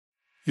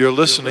You're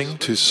listening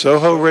to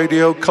Soho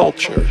Radio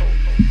Culture.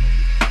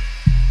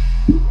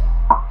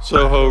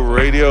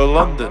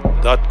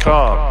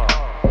 SohoRadioLondon.com.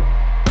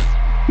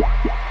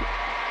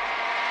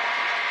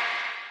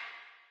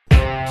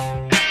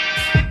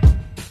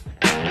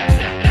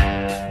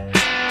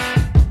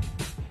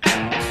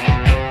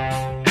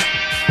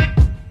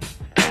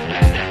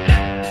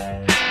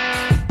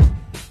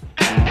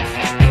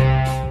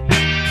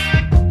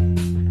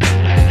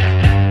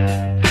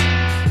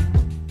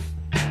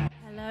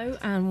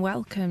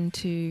 Welcome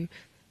to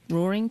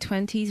Roaring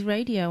Twenties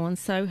Radio on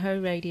Soho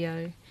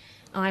Radio.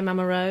 I'm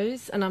Emma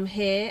Rose and I'm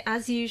here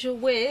as usual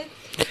with...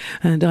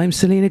 And I'm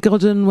Selena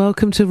Godden.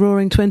 Welcome to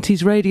Roaring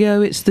Twenties Radio.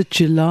 It's the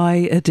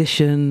July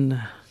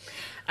edition.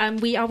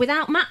 We are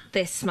without Matt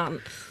this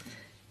month,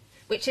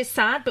 which is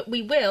sad, but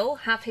we will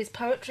have his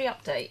poetry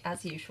update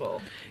as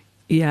usual.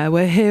 Yeah,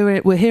 we're here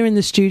in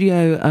the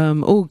studio,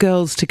 all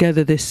girls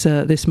together this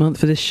month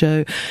for this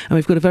show, and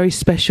we've got a very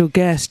special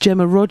guest.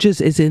 Gemma Rogers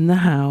is in the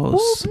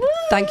house.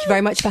 Thank you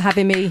very much for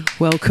having me.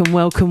 Welcome.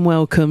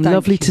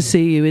 Lovely to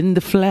see you in the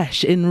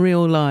flesh, in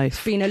real life.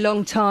 It's been a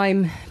long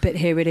time, but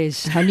here it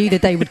is. I knew the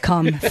day would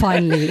come.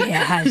 Finally, it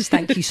has.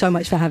 Thank you so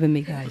much for having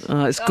me, guys.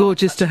 It's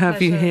gorgeous to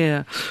have you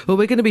here. Well,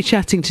 we're going to be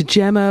chatting to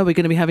Gemma. We're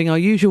going to be having our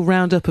usual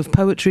roundup of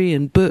poetry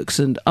and books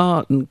and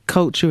art and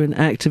culture and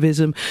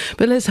activism.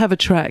 But let's have a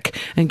track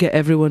and get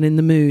everyone in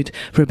the mood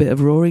for a bit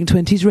of Roaring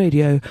Twenties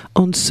Radio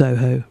on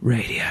Soho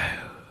Radio.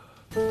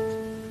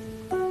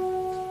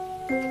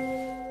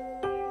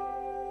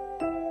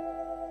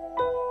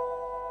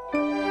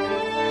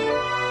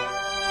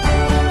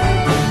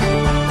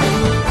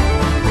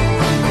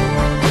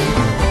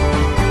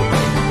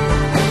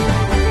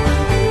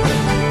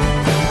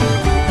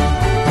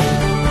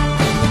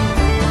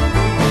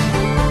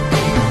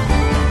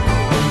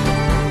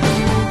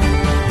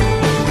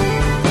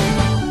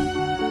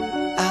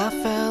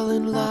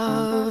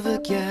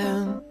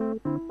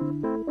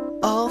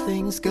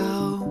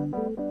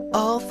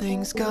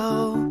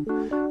 Go,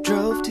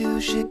 drove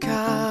to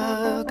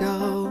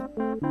Chicago.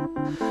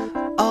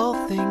 All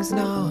things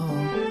know,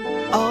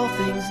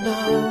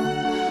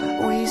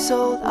 we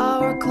sold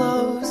our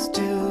clothes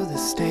to the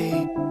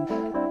state.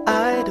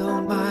 I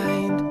don't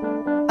mind,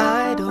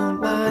 I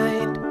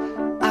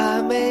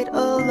made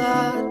a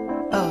lot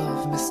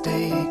of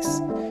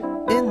mistakes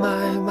in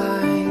my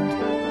mind.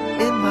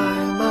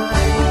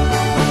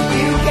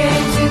 You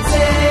came to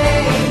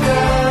take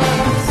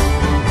us,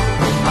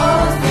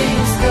 all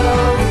things go.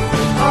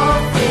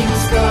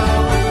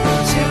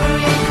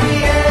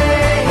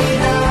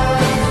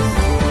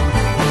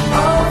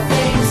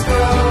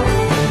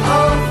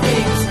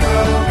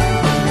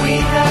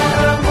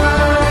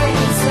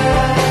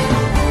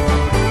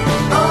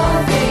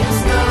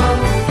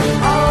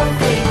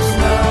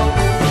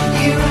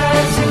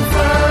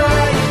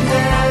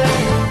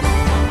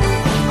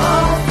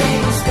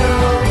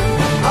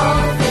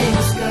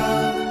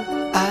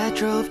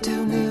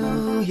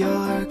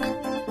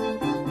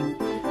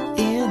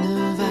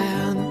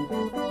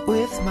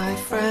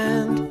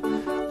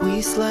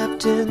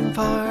 Slept in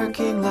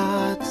parking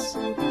lots.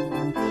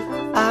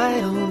 I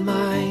don't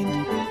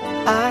mind,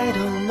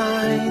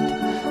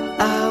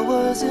 I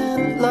was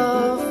in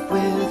love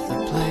with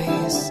the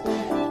place.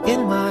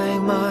 In my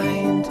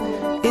mind,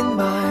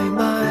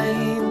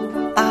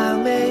 I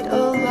made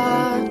a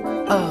lot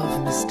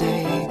of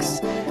mistakes.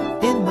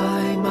 In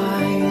my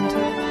mind,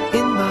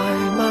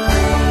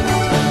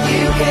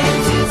 you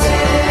came to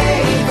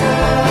take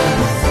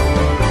us.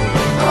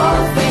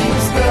 All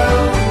things go.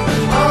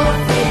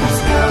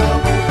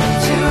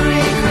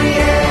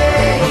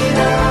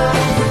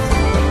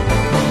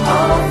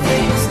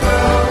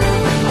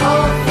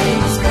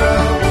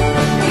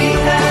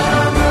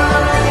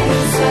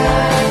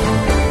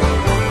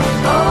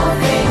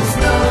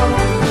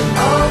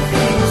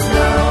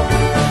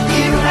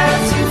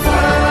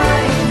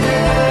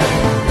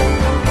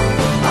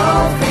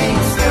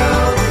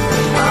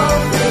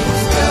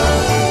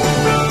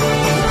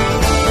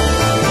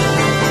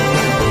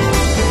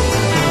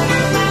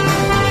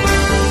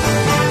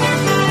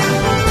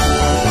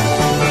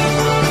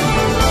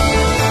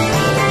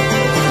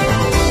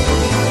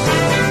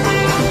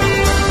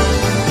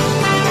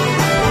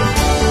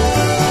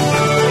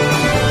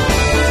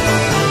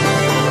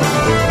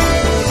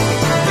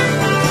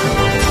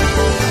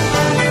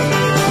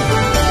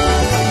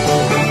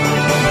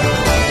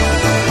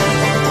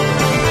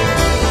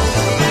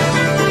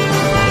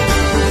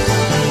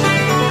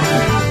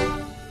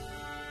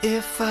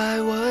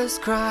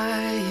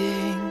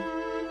 Crying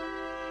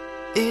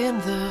in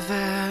the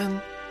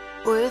van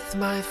with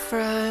my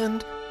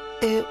friend,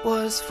 it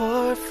was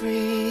for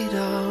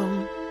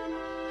freedom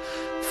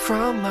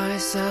from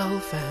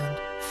myself and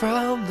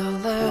from the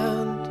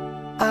land.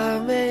 I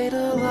made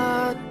a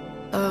lot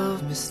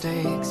of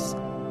mistakes.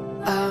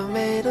 I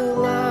made a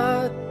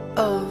lot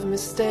of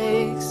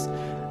mistakes.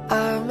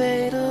 I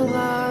made a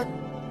lot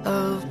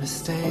of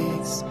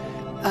mistakes.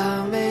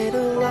 I made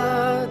a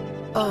lot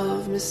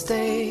of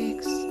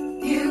mistakes.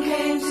 You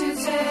came to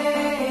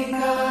take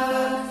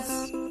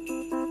us.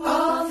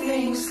 All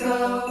things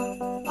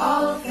go.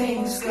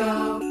 things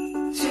grow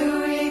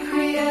to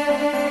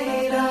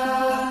recreate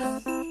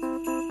us.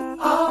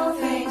 All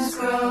things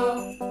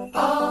grow,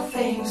 all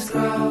things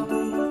grow.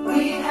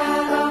 We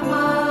had our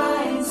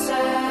mindset.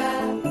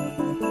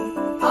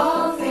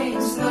 All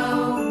things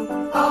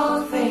know,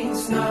 all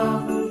things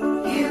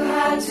know. You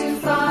had to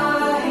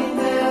find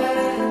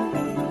it.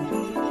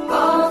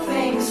 All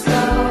things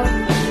grow,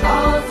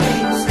 all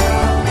things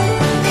grow.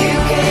 You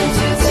came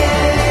to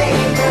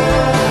take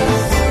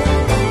us.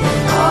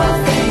 All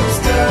things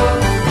grow,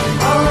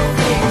 all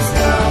things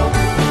grow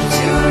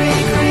to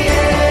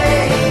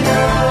recreate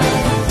us.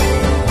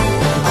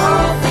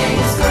 All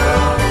things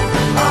grow,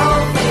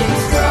 all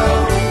things grow.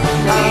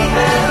 We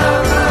had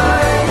our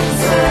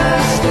minds set.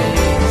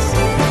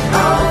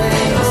 All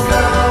things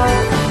grow,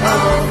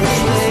 all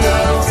things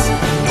grow.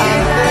 You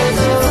had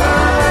to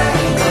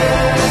find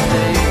it.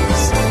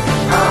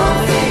 All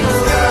things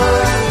grow,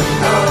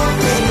 all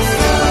things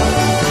grow.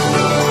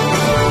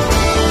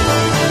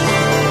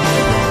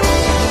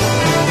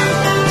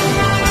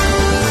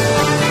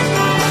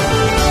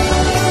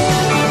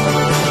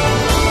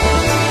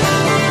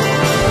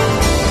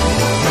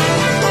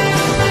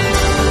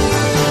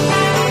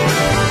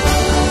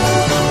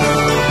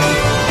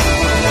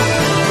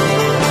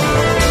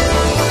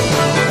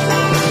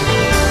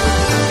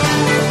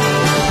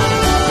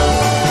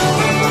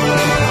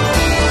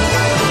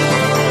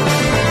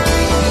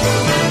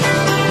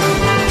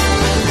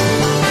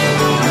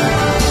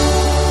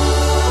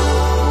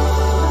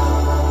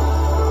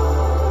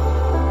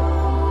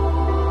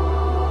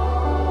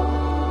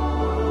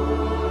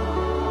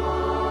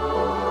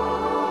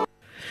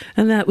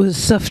 And that was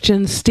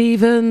Sufjan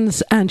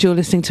Stevens, and you're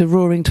listening to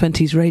Roaring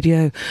Twenties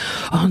Radio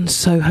on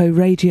Soho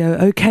Radio.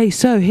 Okay,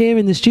 so here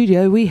in the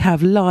studio we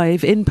have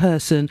live in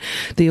person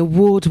the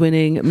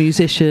award-winning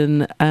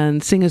musician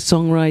and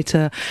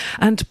singer-songwriter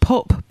and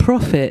pop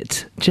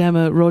prophet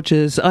Gemma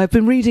Rogers. I've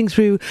been reading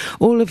through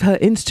all of her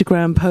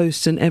Instagram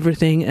posts and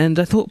everything, and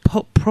I thought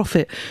pop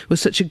prophet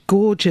was such a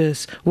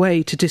gorgeous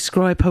way to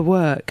describe her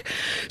work.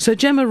 So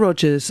Gemma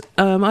Rogers,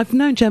 I've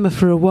known Gemma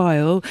for a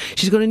while.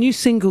 She's got a new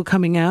single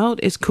coming out.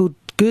 It's called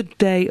Good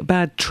Day,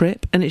 Bad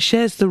Trip, and it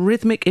shares the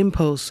rhythmic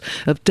impulse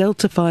of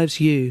Delta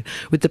 5's You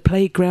with the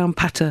playground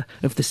patter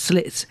of the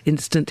Slits'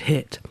 instant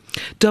hit.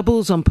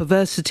 Doubles on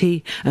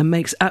perversity and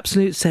makes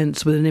absolute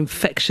sense with an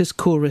infectious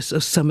chorus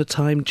of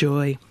summertime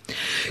joy.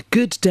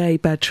 Good Day,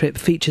 Bad Trip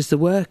features the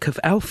work of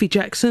Alfie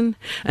Jackson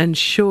and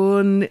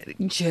Sean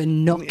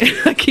Gnocchi.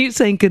 I keep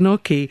saying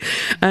Gnocchi,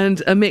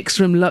 and a mix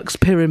from Lux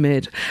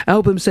Pyramid.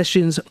 Album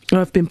sessions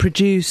have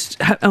produced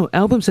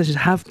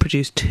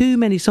too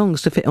many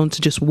songs to fit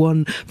onto just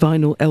one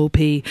vinyl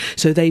LP,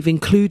 so they've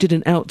included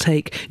an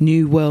outtake,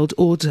 New World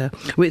Order,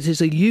 which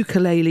is a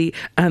ukulele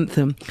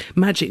anthem,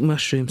 Magic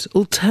Mushrooms,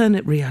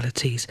 Alternate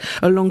Realities,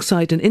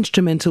 alongside an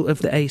instrumental of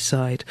the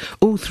A-side.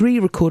 All three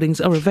recordings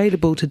are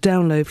available to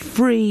download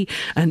free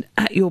and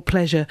at your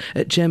pleasure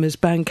at Gemma's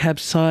Bandcamp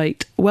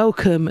site.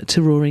 Welcome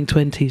to Roaring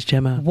Twenties,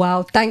 Gemma.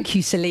 Wow, thank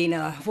you,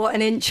 Selena. What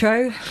an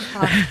intro.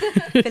 I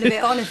feel a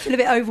bit honoured, feel a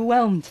bit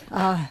overwhelmed.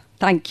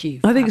 Thank you.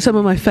 I think some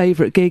of my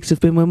favourite gigs have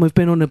been when we've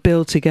been on a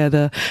bill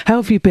together. How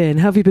have you been?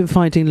 How have you been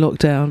finding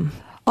lockdown?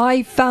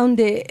 I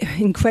found it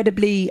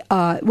incredibly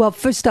well.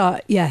 For a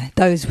start, yeah,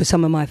 those were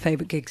some of my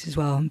favourite gigs as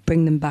well.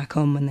 Bring them back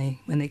on when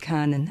they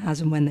can, and as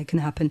and when they can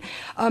happen.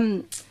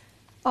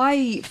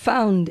 I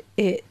found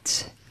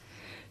it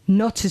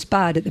not as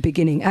bad at the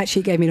beginning. Actually,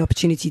 it gave me an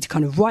opportunity to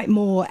kind of write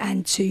more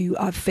and to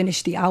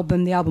finish the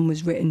album. The album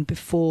was written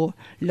before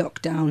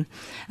lockdown,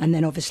 and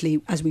then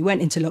obviously as we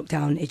went into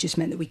lockdown, it just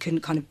meant that we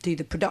couldn't kind of do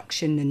the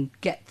production and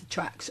get the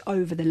tracks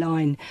over the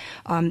line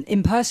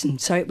in person.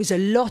 So it was a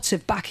lot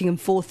of backing and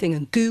forthing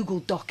and Google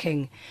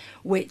docking,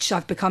 which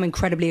I've become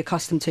incredibly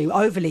accustomed to,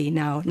 overly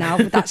now.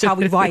 That's how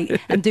we write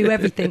and do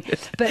everything.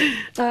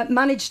 But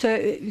managed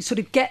to sort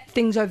of get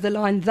things over the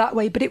line that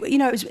way. But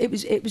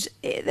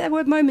there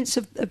were moments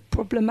of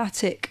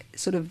problematic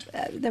sort of.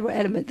 There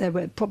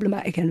were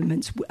problematic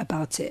elements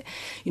about it.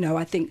 You know,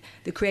 I think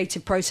the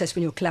creative process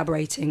when you're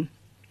collaborating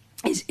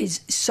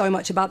is so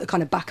much about the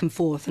kind of back and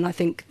forth, and I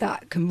think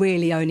that can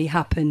really only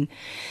happen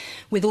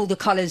with all the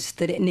colours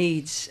that it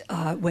needs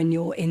when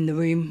you're in the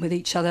room with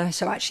each other.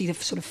 So actually the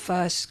sort of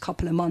first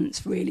couple of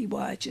months really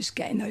were just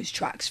getting those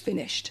tracks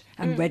finished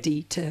and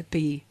ready to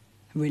be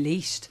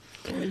released,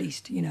 or at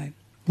least, you know.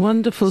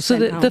 Wonderful. So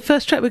the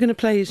first track we're going to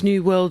play is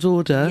New World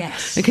Order.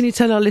 Yes. And can you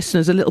tell our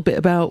listeners a little bit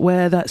about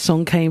where that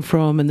song came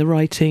from and the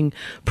writing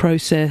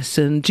process?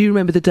 And do you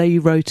remember the day you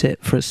wrote it,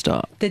 for a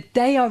start? The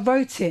day I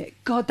wrote it,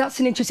 God,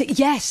 that's an interesting...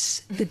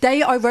 Yes, the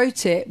day I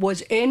wrote it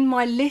was in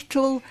my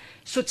little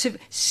sort of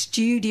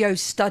studio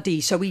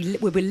study. So we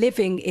were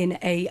living in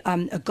a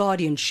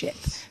guardianship.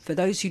 For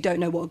those who don't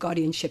know what a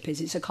guardianship is,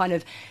 it's a kind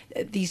of...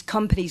 these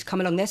companies come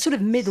along, they're sort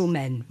of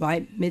middlemen,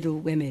 right? Middle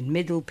women,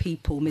 middle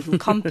people, middle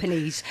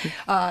companies,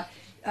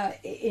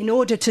 in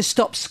order to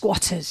stop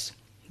squatters,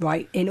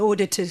 right? In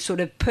order to sort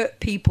of put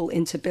people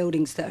into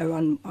buildings that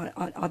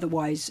are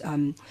otherwise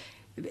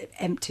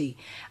empty.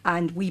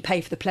 And we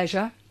pay for the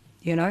pleasure,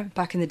 you know?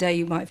 Back in the day,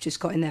 you might have just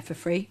got in there for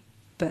free.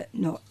 but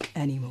not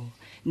anymore.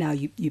 Now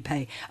you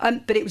pay.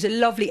 But it was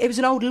it was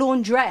an old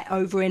laundrette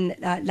over in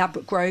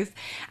Ladbroke Grove,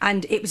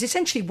 and it was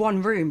essentially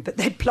one room, but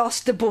they'd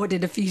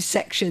plasterboarded a few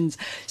sections.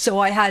 So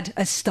I had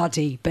a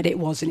study, but it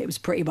wasn't. It was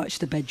pretty much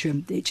the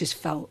bedroom. It just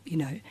felt,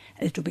 a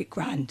little bit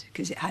grand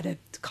because it had a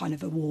kind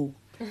of a wall.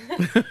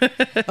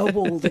 A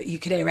wall that you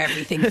could hear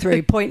everything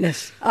through.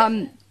 Pointless.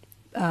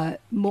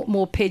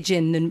 More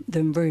pigeon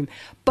than room.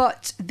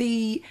 But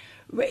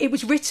it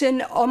was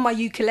written on my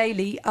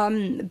ukulele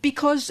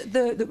because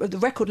the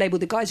record label,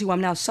 the guys who I'm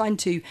now signed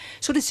to,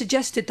 sort of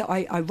suggested that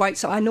I write.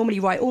 So I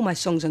normally write all my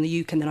songs on the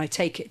uke, and then I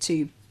take it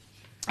to,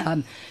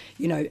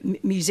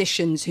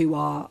 musicians who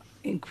are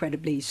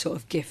incredibly sort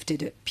of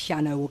gifted at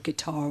piano or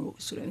guitar, or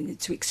sort of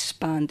to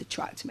expand the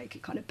track to make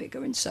it kind of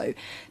bigger. And so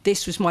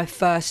this was my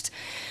first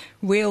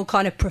real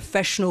kind of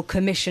professional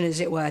commission, as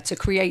it were, to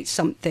create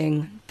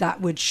something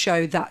that would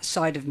show that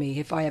side of me.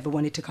 If I ever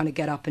wanted to kind of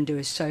get up and do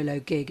a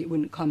solo gig, it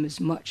wouldn't come as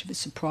much of a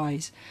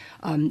surprise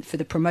for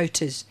the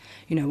promoters,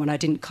 when I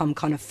didn't come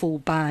kind of full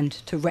band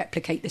to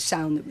replicate the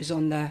sound that was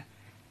on the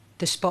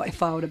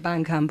Spotify or the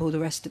Bandcamp or the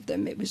rest of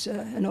them. It was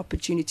an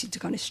opportunity to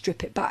kind of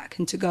strip it back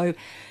and to go,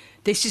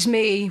 this is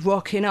me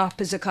rocking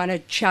up as a kind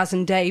of Chas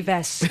and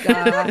Dave-esque,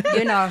 as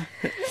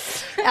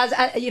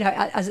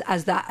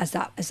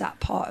that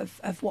part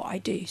of what I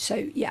do. So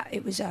yeah,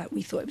 it was.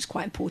 We thought it was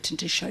quite important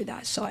to show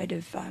that side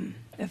of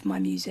my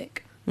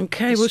music.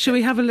 Okay, well, shall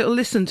we have a little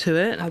listen to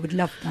it? I would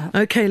love that.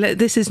 Okay,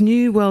 this is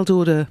New World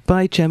Order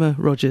by Gemma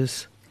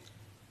Rogers.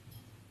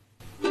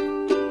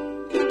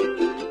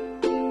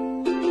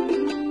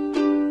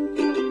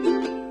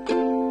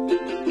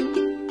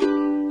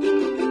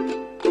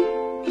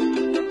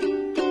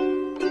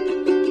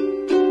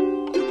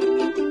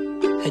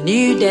 A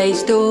new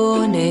day's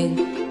dawning,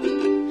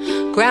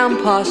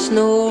 Grandpa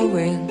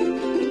snoring,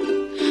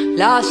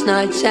 last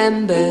night's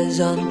embers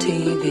on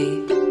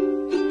TV.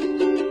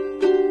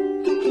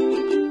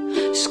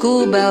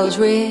 School bells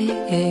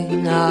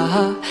ringing,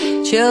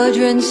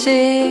 children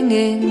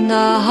singing,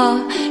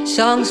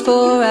 songs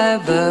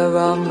forever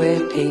on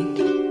repeat.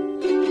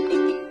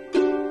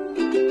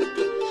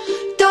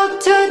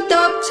 Doctor,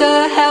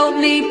 doctor, help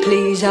me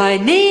please, I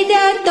need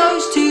a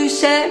dose to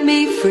set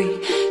me free.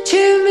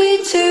 Tune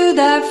me to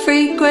that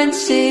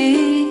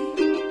frequency,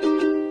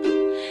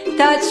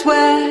 that's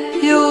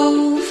where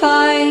you'll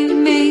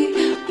find me.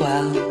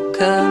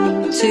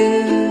 Welcome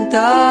to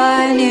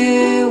the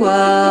new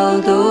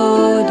world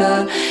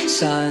order,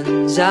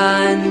 sons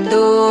and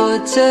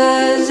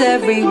daughters,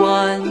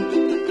 everyone.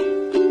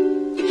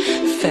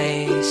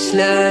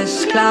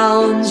 Faceless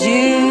clowns,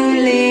 you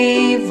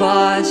leave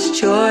us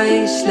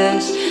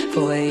choiceless,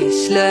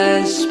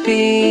 voiceless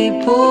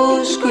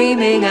people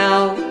screaming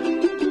out.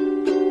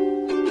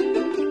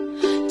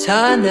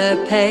 Turn the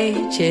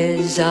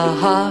pages,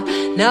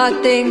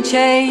 nothing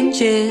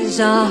changes,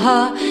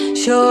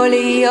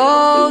 surely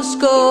old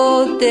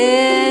school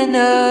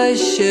dinners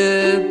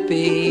should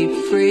be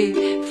free.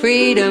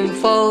 Freedom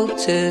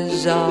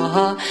falters,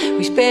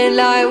 we spin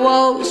like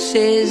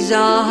waltzes,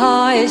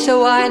 it's a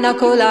white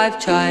knuckle life,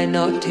 try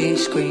not to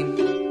scream.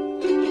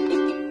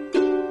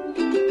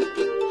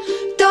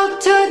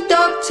 Doctor,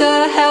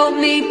 doctor, help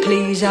me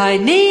please, I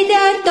need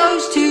a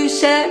dose to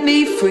set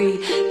me free.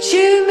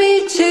 Tune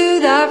me to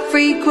that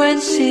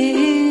frequency,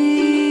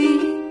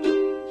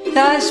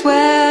 that's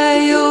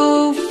where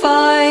you'll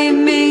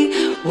find me.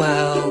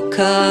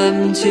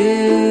 Welcome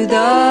to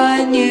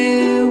the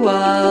new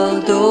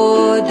world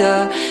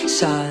order,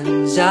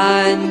 sons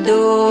and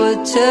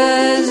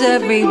daughters,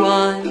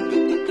 everyone.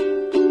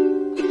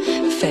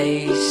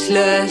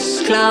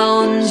 Faceless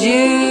clowns,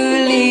 you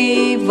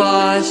leave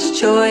us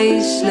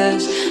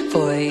choiceless,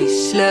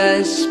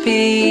 voiceless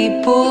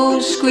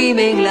people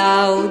screaming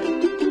loud.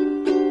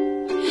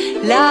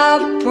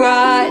 Lab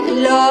rat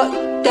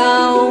locked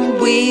down,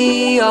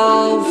 we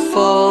all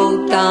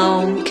fall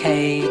down.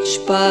 Cage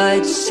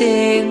birds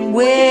sing,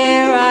 we're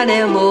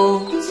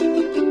animals.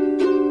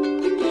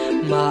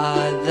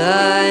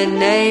 Mother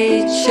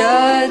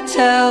Nature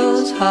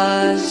tells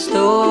her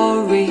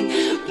story.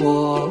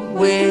 Walk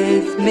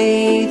with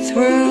me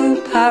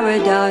through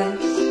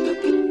paradise.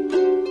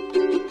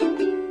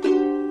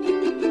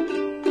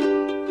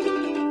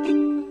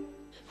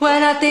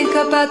 When I think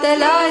about their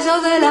lies,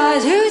 all the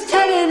lies, who's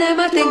telling them?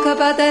 I think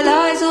about their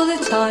lies all the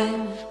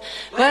time.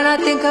 When I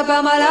think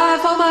about my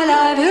life, all my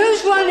life,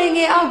 who's running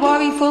it? I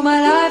worry for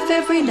my life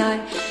every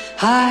night.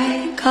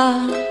 I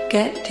can't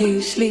get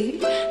to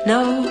sleep,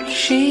 no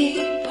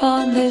sheep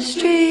on the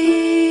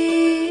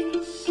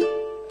streets.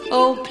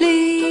 Oh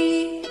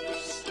please,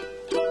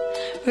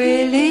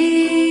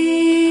 release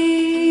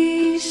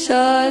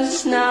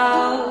us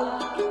now.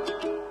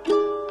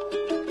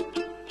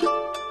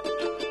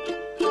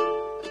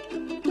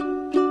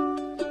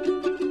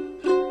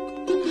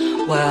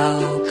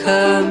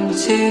 Welcome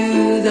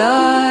to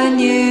the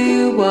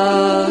new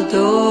world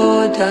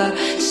order,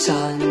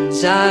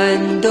 sons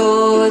and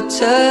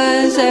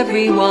daughters,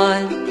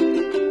 everyone.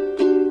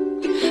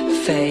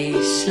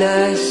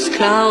 Faceless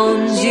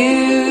clowns,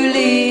 you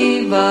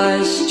leave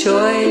us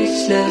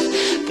choiceless,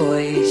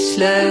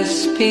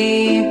 voiceless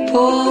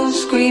people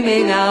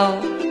screaming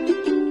out.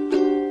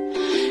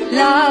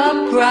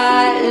 Love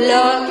right,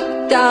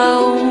 locked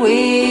down,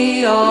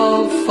 we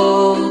all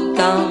fall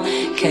down.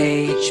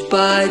 Cage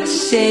birds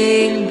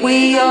sing,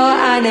 we are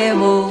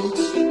animals.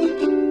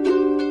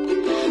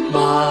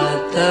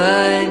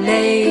 Mother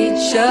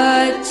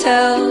Nature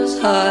tells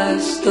her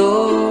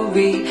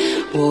story.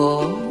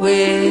 Walk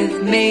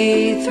with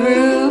me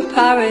through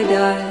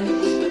paradise.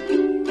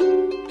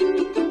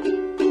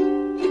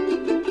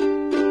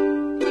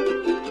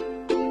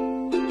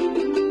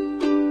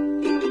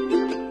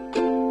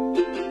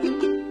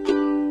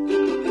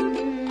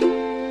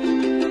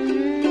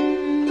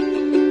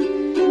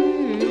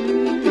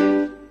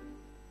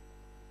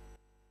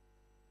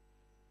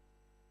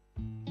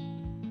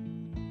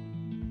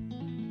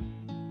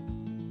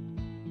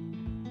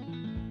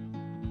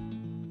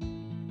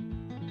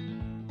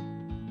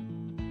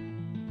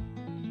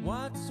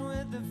 What's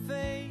with the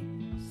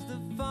face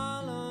that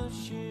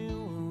follows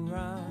you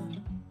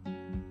around?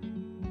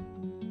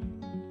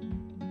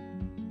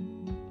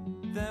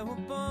 There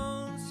were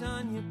bones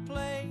on your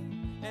plate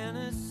and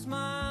a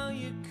smile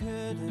you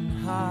couldn't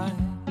hide.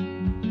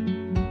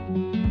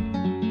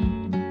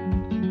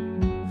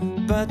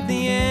 But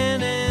the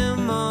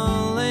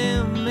animal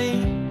in me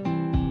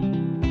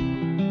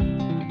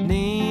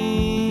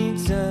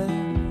needs a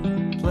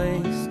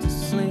place to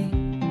sleep.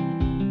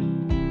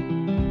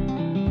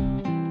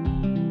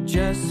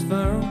 Just for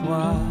a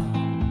while,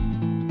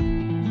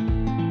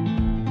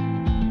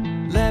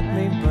 let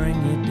me bring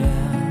you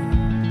down.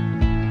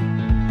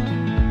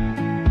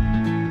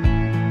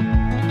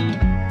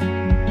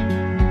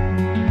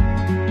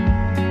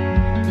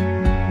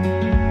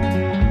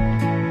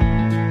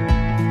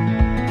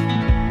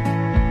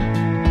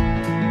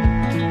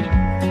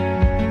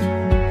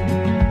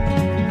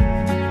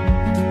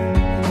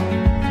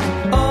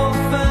 Oh,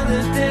 for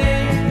the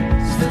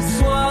days that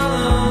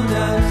swallowed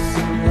us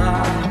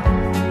alive.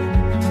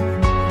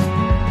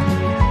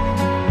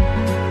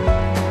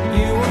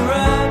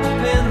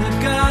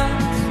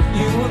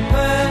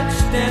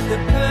 At the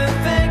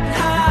perfect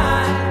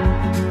high,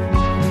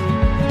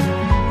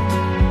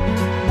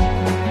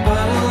 but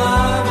a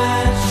love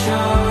as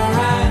sure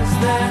as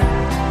that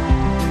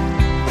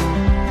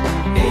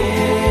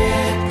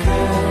it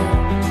could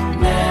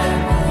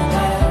never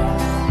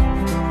last.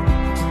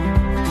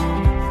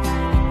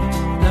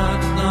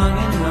 Not long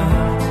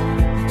enough.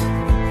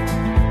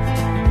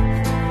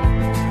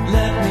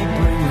 Let me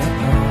bring it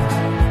home.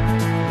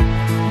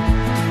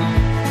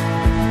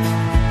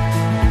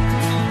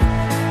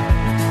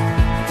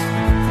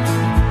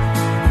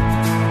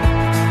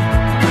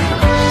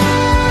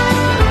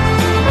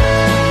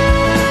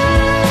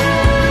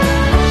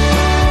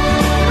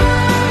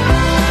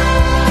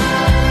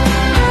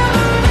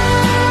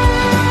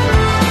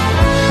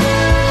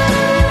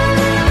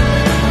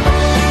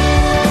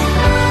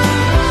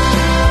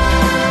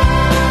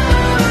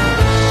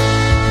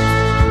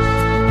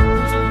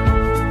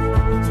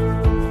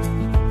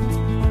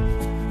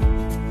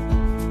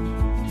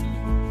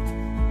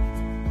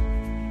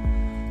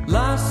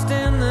 Lost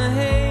in the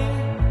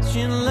haze,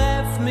 you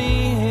left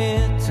me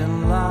here to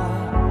lie.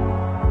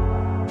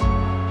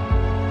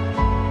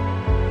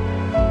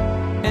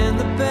 And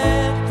the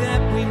bed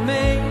that we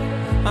made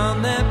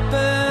on that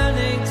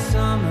burning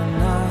summer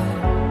night,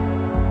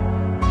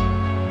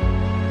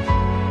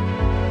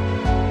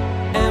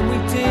 and we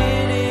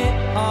did it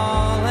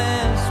all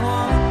as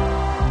one,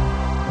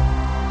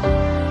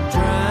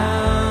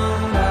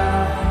 drowned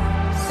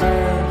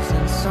ourselves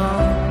in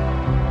song.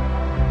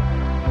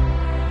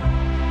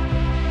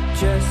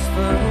 Just for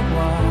a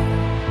while,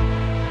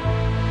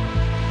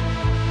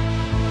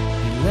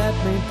 let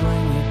me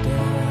bring you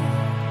down.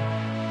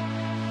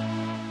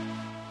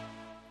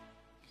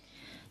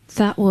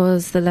 That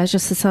was the Leisure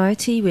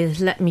Society with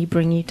Let Me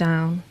Bring You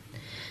Down.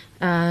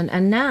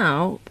 And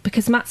now,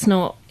 because Matt's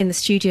not in the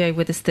studio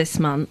with us this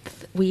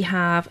month, we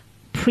have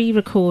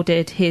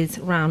pre-recorded his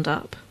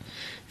roundup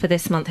for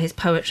this month, his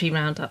poetry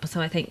roundup.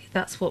 So I think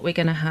that's what we're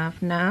going to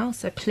have now.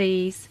 So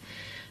please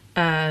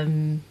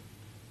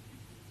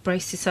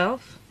brace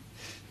yourself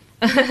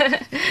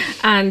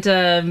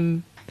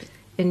and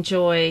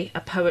enjoy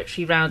a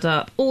poetry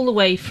roundup all the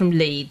way from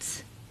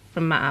Leeds,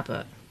 from Matt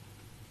Abbott.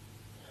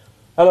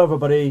 Hello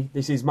everybody,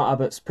 this is Matt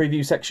Abbott's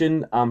preview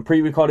section. I'm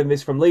pre-recording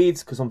this from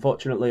Leeds because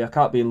unfortunately I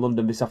can't be in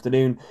London this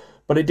afternoon,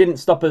 but it didn't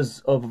stop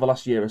us over the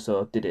last year or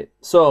so, did it?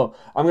 So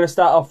I'm going to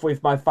start off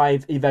with my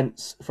 5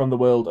 events from the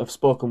world of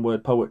spoken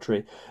word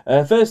poetry.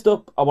 First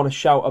up, I want to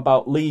shout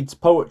about Leeds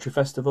Poetry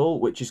Festival,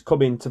 which is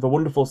coming to the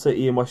wonderful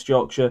city in West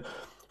Yorkshire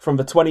from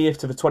the 20th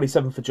to the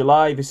 27th of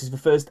July. This is the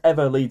first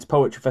ever Leeds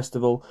Poetry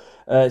Festival.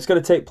 It's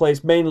going to take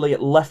place mainly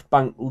at Left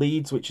Bank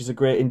Leeds, which is a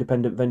great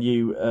independent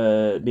venue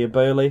near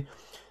Burley.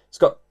 It's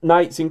got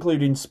nights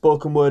including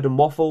spoken word and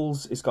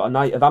waffles. It's got a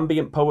night of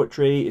ambient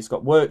poetry. It's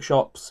got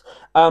workshops.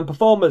 And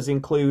performers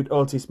include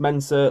Otis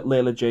Mensah,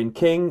 Layla Jane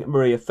King,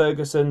 Maria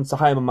Ferguson,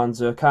 Sahima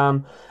Manzoor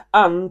Khan,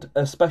 and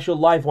a special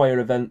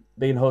Livewire event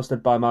being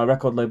hosted by my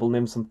record label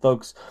Nymphs and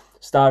Thugs.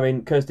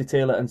 starring Kirsty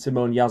Taylor and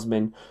Simone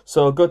Yasmin.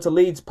 So go to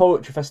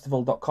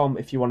leedspoetryfestival.com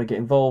if you want to get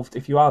involved.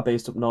 If you are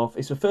based up north,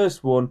 it's the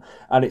first one,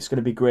 and it's going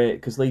to be great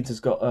because Leeds has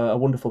got a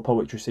wonderful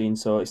poetry scene,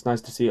 so it's nice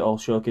to see it all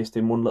showcased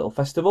in one little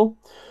festival.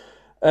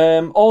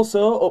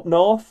 Also up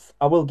north,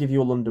 I will give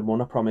you a London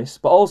one, I promise,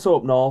 but also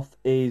up north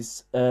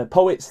is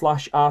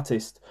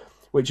Poet/Artist,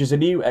 which is a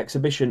new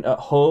exhibition at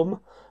Home.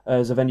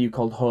 There's a venue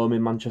called Home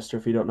in Manchester,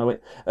 if you don't know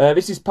it.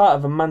 This is part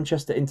of a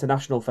Manchester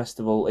International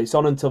Festival. It's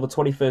on until the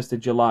 21st of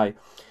July.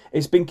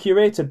 It's been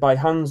curated by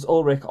Hans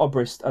Ulrich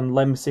Obrist and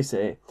Lem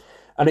Sisse,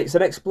 and it's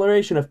an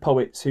exploration of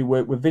poets who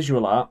work with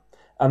visual art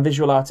and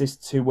visual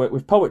artists who work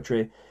with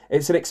poetry.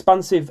 It's an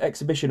expansive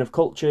exhibition of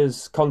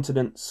cultures,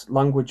 continents,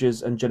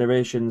 languages and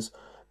generations,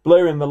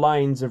 blurring the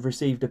lines of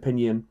received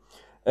opinion.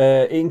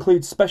 It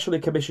includes specially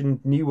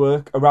commissioned new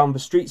work around the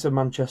streets of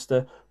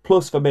Manchester,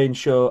 plus the main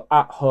show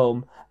at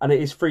Home, and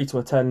it is free to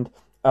attend,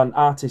 and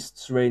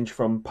artists range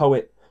from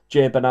poet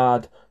Jay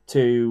Bernard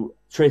to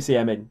Tracy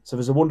Emin. So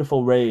there's a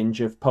wonderful range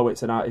of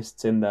poets and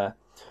artists in there.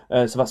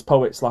 So that's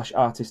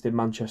Poet/Artist in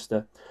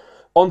Manchester.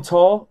 On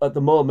tour at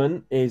the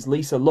moment is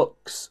Lisa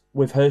Lux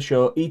with her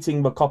show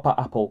Eating the Copper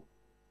Apple.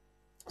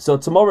 So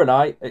tomorrow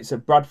night, it's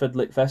at Bradford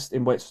Litfest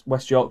in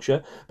West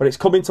Yorkshire, but it's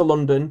coming to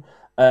London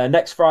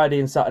next Friday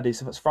and Saturday,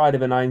 so that's Friday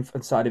the 9th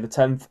and Saturday the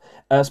 10th,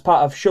 as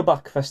part of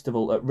Shubak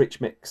Festival at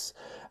Rich Mix.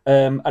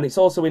 And it's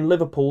also in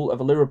Liverpool, at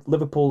the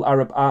Liverpool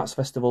Arab Arts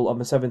Festival on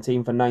the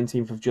 17th and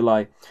 19th of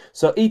July.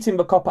 So Eating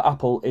the Copper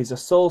Apple is a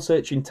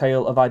soul-searching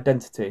tale of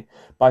identity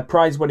by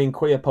prize-winning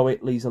queer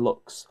poet Lisa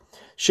Lux.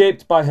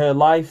 Shaped by her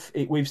life,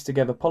 it weaves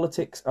together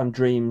politics and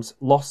dreams,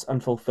 loss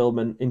and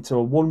fulfilment into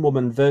a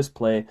one-woman verse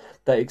play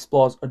that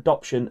explores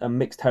adoption and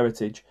mixed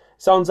heritage.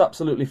 Sounds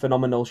absolutely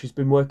phenomenal. She's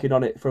been working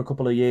on it for a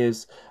couple of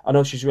years. I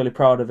know she's really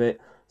proud of it.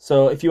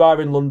 So if you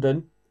are in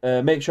London,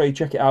 make sure you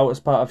check it out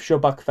as part of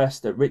Shubak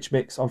Fest at Rich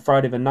Mix on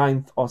Friday the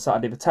 9th or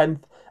Saturday the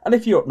 10th. And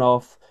if you're up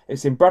north,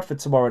 it's in Bradford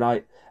tomorrow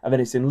night, and then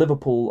it's in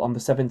Liverpool on the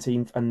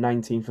 17th and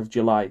 19th of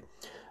July.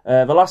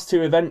 The last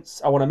two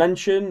events I want to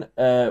mention,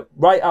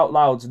 Write Out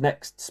Loud's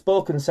next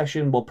spoken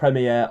session will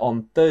premiere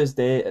on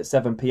Thursday at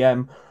 7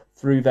 p.m.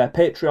 through their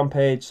Patreon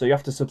page, so you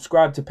have to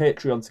subscribe to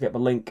Patreon to get the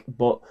link,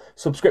 but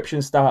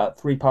subscriptions start at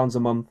 £3 a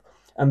month.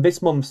 And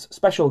this month's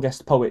special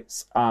guest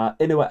poets are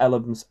Inua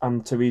Ellams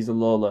and Teresa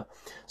Lola,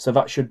 so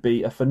that should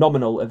be a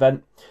phenomenal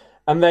event.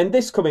 And then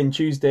this coming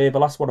Tuesday, the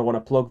last one I want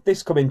to plug,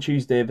 this coming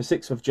Tuesday, the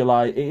 6th of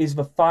July, it is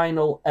the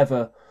final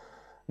ever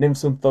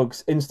Nymphs and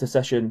Thugs Insta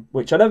session,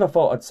 which I never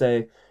thought I'd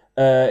say.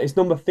 It's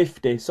number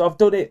 50, so I've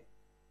done it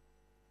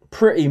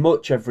pretty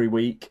much every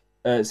week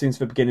since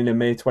the beginning of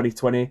May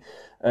 2020.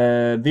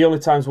 The only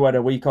times we had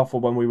a week off were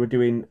when we were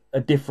doing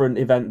a different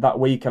event that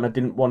week, and I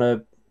didn't want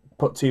to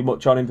put too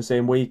much on in the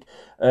same week.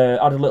 I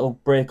had a little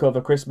break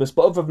over Christmas,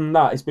 but other than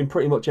that, it's been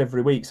pretty much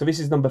every week. So this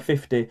is number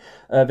 50.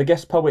 The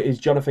guest poet is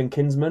Jonathan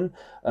Kinsman.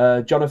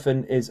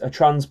 Jonathan is a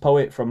trans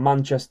poet from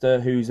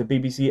Manchester who's a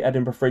BBC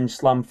Edinburgh Fringe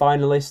Slam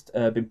finalist,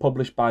 been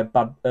published by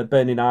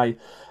Burning Eye.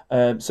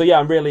 So yeah,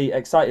 I'm really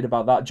excited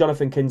about that.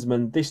 Jonathan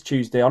Kinsman this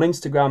Tuesday on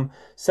Instagram,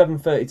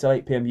 7:30 till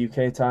 8 p.m.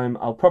 UK time.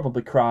 I'll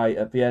probably cry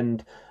at the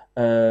end.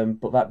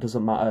 But that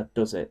doesn't matter,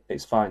 does it?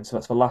 It's fine. So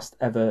that's the last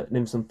ever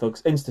Nymphs and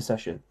Thugs Insta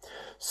session.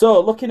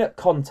 So looking at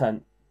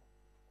content,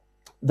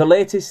 the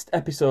latest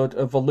episode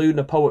of the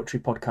Lunar Poetry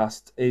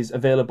podcast is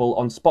available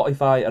on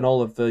Spotify and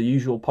all of the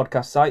usual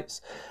podcast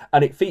sites,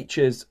 and it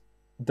features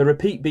the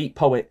Repeat Beat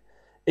poet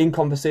in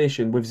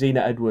conversation with Zena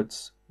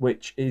Edwards,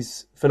 which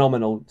is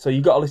phenomenal. So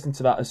you've got to listen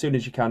to that as soon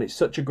as you can. It's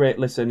such a great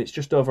listen. It's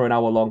just over an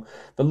hour long.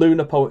 The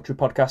Lunar Poetry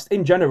podcast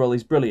in general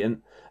is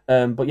brilliant.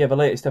 But yeah, the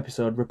latest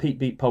episode, Repeat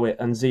Beat poet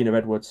and Zena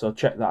Edwards, so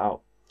check that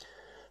out.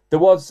 There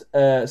was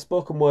a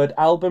spoken word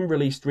album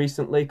released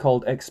recently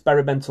called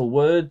Experimental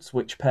Words,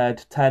 which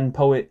paired 10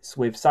 poets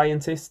with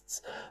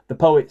scientists. The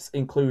poets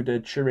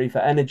included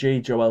Sharifa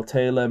Energy, Joelle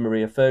Taylor,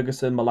 Maria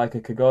Ferguson, Malika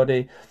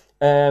Kagodi.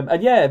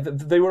 And yeah,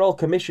 they were all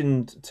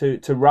commissioned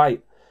to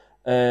write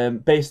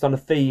based on a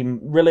theme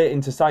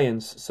relating to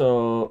science.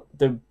 So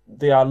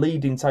they are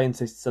leading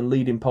scientists and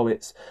leading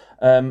poets.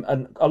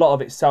 And a lot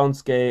of it's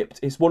soundscaped.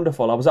 It's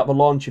wonderful. I was at the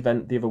launch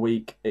event the other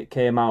week. It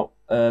came out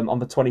on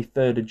the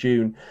 23rd of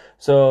June.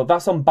 So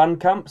that's on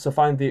Bandcamp. So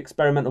find the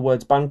Experimental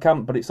Words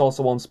Bandcamp, but it's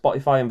also on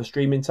Spotify and the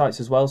streaming sites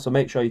as well. So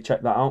make sure you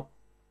check that out.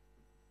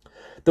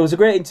 There was a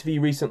great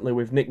interview recently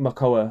with Nick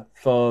Makoa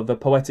for the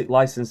Poetic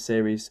License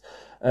series.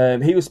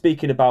 He was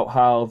speaking about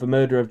how the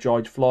murder of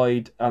George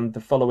Floyd and the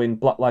following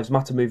Black Lives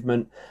Matter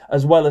movement,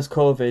 as well as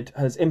COVID,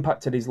 has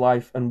impacted his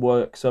life and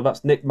work. So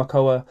that's Nick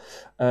Makoa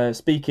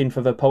speaking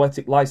for the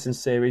Poetic License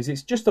series.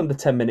 It's just under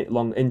 10-minute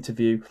long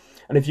interview.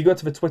 And if you go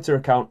to the Twitter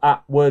account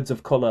at Words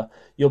of Colour,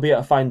 you'll be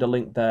able to find a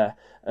link there.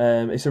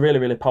 It's a really,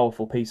 really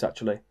powerful piece,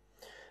 actually.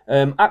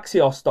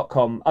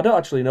 Axios.com, I don't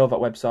actually know that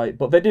website,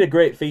 but they did a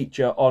great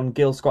feature on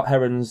Gil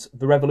Scott-Heron's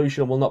The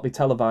Revolution Will Not Be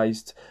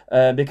Televised,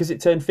 because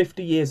it turned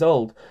 50 years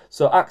old.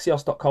 So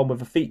Axios.com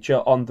with a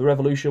feature on The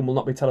Revolution Will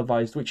Not Be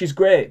Televised, which is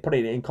great,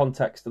 putting it in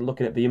context and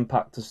looking at the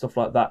impact and stuff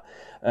like that.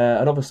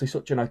 And obviously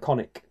such an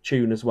iconic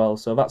tune as well.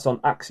 So that's on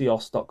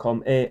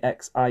Axios.com,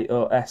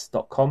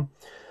 Axios.com.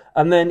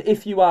 And then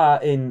if you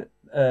are in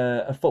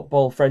a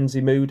football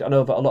frenzy mood, I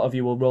know that a lot of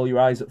you will roll your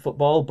eyes at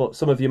football, but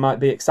some of you might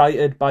be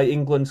excited by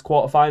England's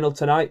quarter-final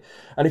tonight.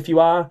 And if you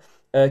are,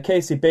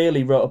 Casey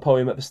Bailey wrote a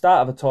poem at the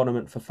start of a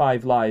tournament for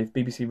 5 Live,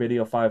 BBC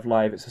Radio 5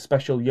 Live. It's a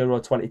special Euro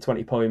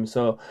 2020 poem,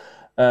 so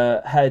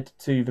head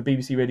to the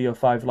BBC Radio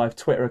 5 Live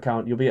Twitter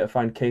account. You'll be able to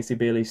find Casey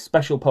Bailey's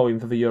special poem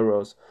for the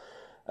Euros.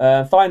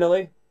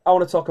 Finally, I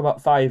want to talk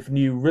about 5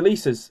 new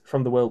releases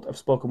from the world of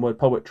spoken word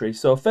poetry.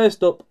 So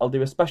first up, I'll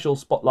do a special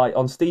spotlight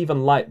on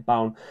Stephen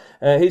Lightbourne.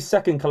 His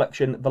second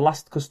collection, The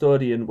Last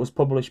Custodian, was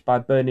published by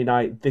Bernie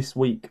Knight this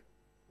week.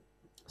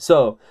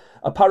 So,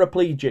 a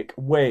paraplegic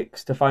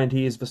wakes to find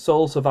he is the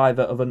sole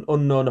survivor of an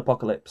unknown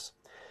apocalypse.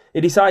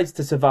 He decides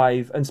to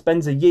survive and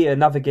spends a year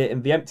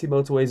navigating the empty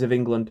motorways of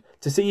England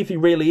to see if he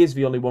really is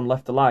the only one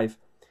left alive.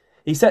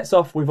 He sets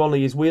off with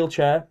only his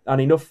wheelchair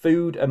and enough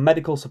food and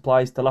medical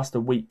supplies to last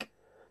a week.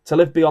 To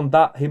live beyond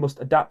that, he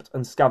must adapt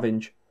and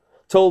scavenge.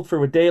 Told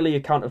through a daily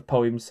account of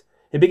poems,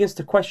 he begins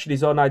to question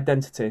his own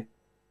identity,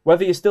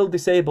 whether he is still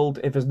disabled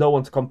if there's no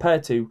one to compare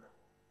to,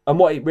 and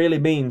what it really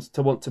means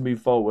to want to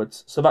move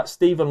forwards. So that's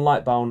Stephen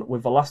Lightbourne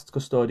with The Last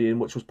Custodian,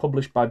 which was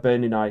published by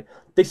Bernie Knight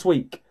this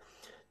week.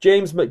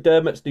 James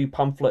McDermott's new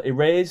pamphlet,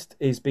 Erased,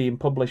 is being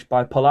published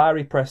by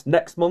Polari Press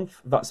next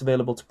month. That's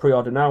available to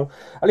pre-order now.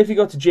 And if you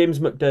go to James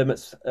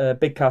McDermott's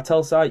Big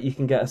Cartel site, you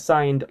can get a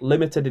signed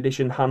limited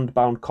edition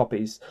hand-bound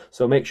copies.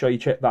 So make sure you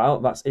check that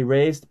out. That's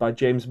Erased by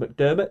James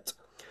McDermott.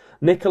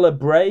 Nicola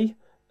Bray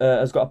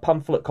has got a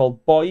pamphlet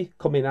called Boy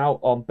coming out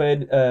on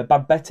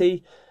Bad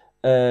Betty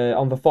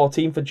on the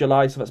 14th of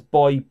July. So that's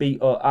Boy,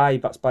 B-O-I.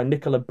 That's by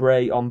Nicola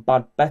Bray on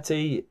Bad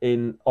Betty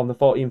on the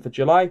 14th of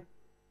July.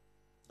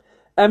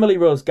 Emily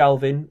Rose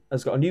Galvin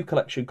has got a new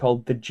collection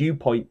called The Dew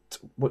Point,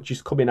 which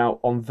is coming out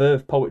on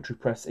Verve Poetry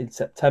Press in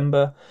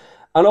September.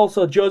 And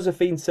also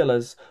Josephine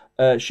Sillars,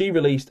 she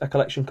released a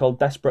collection called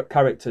Desperate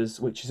Characters,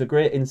 which is a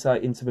great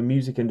insight into the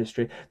music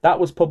industry.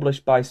 That was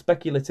published by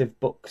Speculative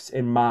Books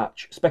in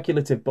March.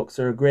 Speculative Books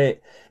are a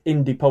great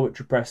indie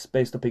poetry press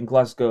based up in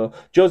Glasgow.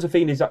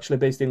 Josephine is actually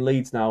based in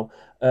Leeds now.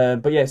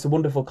 But yeah, it's a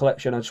wonderful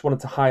collection. I just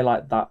wanted to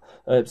highlight that.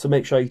 So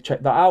make sure you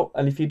check that out.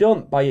 And if you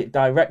don't buy it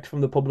direct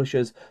from the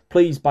publishers,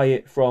 please buy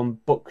it from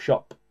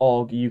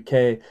Bookshop.org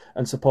UK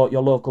and support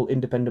your local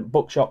independent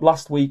bookshop.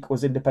 Last week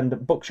was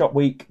Independent Bookshop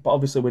Week, but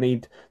obviously we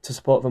need to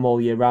support them all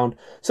year round.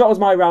 So that was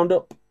my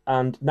roundup,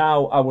 and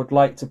now I would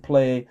like to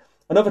play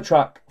another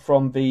track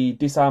from the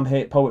Disarm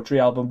Hate Poetry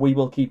album, We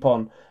Will Keep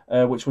On,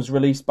 which was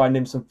released by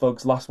Nymphs and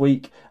Thugs last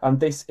week, and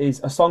this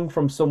is A Song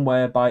from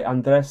Somewhere by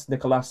Andres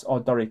Nicolas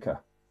Ordorica.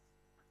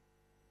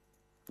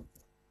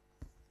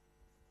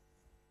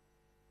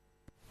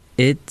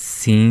 It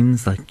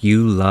seems like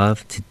you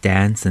love to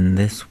dance in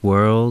this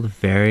world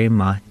very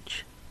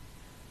much.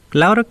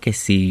 Claro que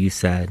sí, you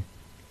said.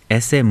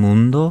 Ese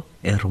mundo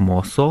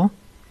hermoso.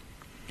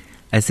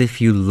 As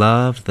if you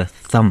loved the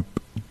thump,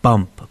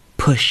 bump,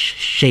 push,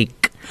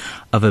 shake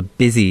of a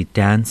busy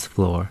dance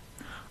floor.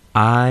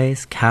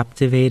 Eyes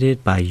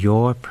captivated by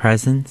your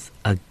presence,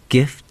 a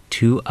gift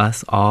to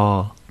us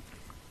all.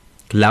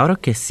 Claro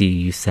que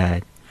sí, you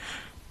said.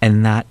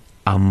 And that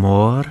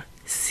amor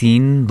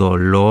sin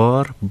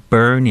dolor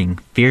burning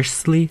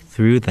fiercely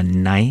through the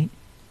night?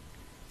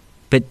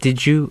 But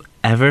did you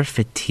ever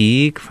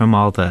fatigue from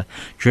all the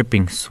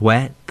dripping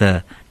sweat,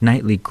 the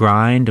nightly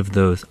grind of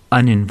those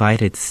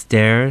uninvited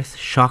stares,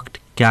 shocked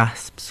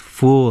gasps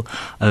full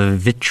of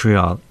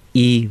vitriol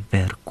y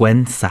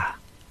vergüenza?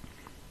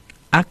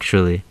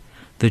 Actually,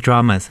 the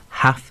drama's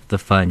half the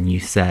fun, you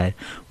said,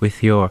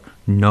 with your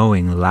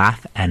knowing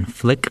laugh and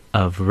flick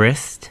of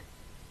wrist.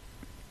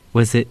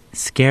 Was it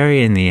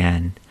scary in the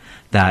end?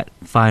 That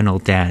final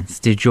dance,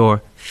 did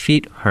your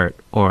feet hurt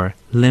or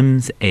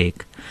limbs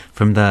ache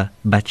from the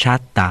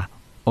bachata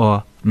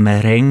or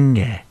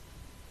merengue?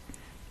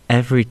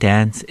 Every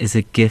dance is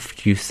a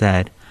gift, you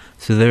said,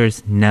 so there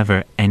is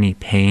never any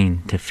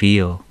pain to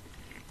feel.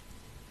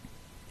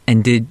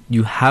 And did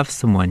you have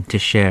someone to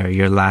share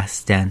your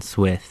last dance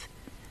with?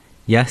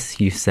 Yes,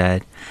 you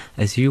said,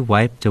 as you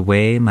wiped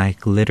away my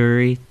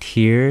glittery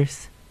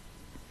tears.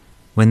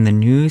 When the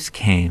news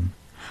came,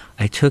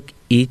 I took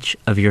each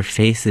of your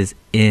faces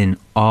in,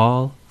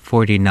 all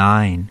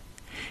 49,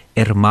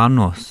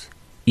 hermanos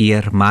y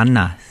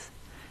hermanas,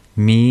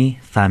 mi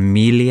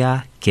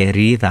familia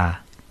querida.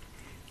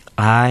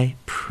 I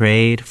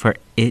prayed for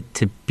it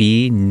to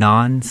be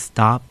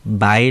non-stop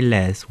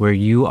bailes where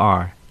you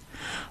are,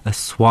 a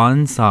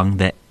swan song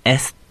that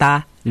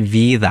esta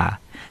vida,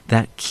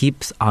 that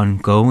keeps on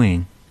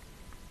going.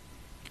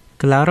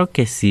 Claro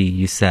que sí,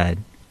 you said.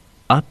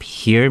 Up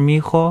here,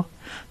 mijo,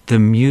 the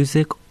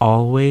music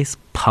always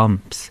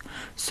pumps,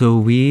 so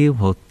we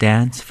will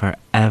dance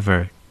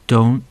forever,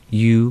 Don't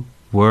you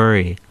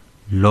worry,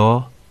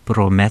 lo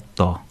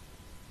prometo.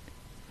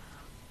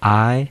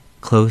 I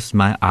closed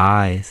my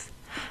eyes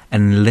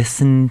and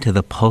listened to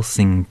the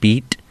pulsing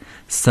beat,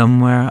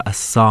 somewhere a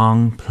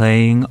song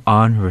playing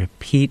on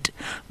repeat,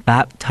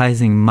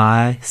 baptizing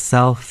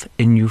myself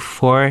in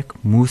euphoric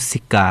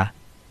música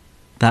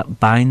that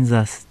binds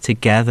us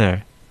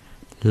together,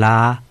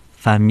 la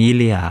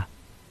familia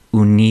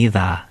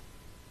unida.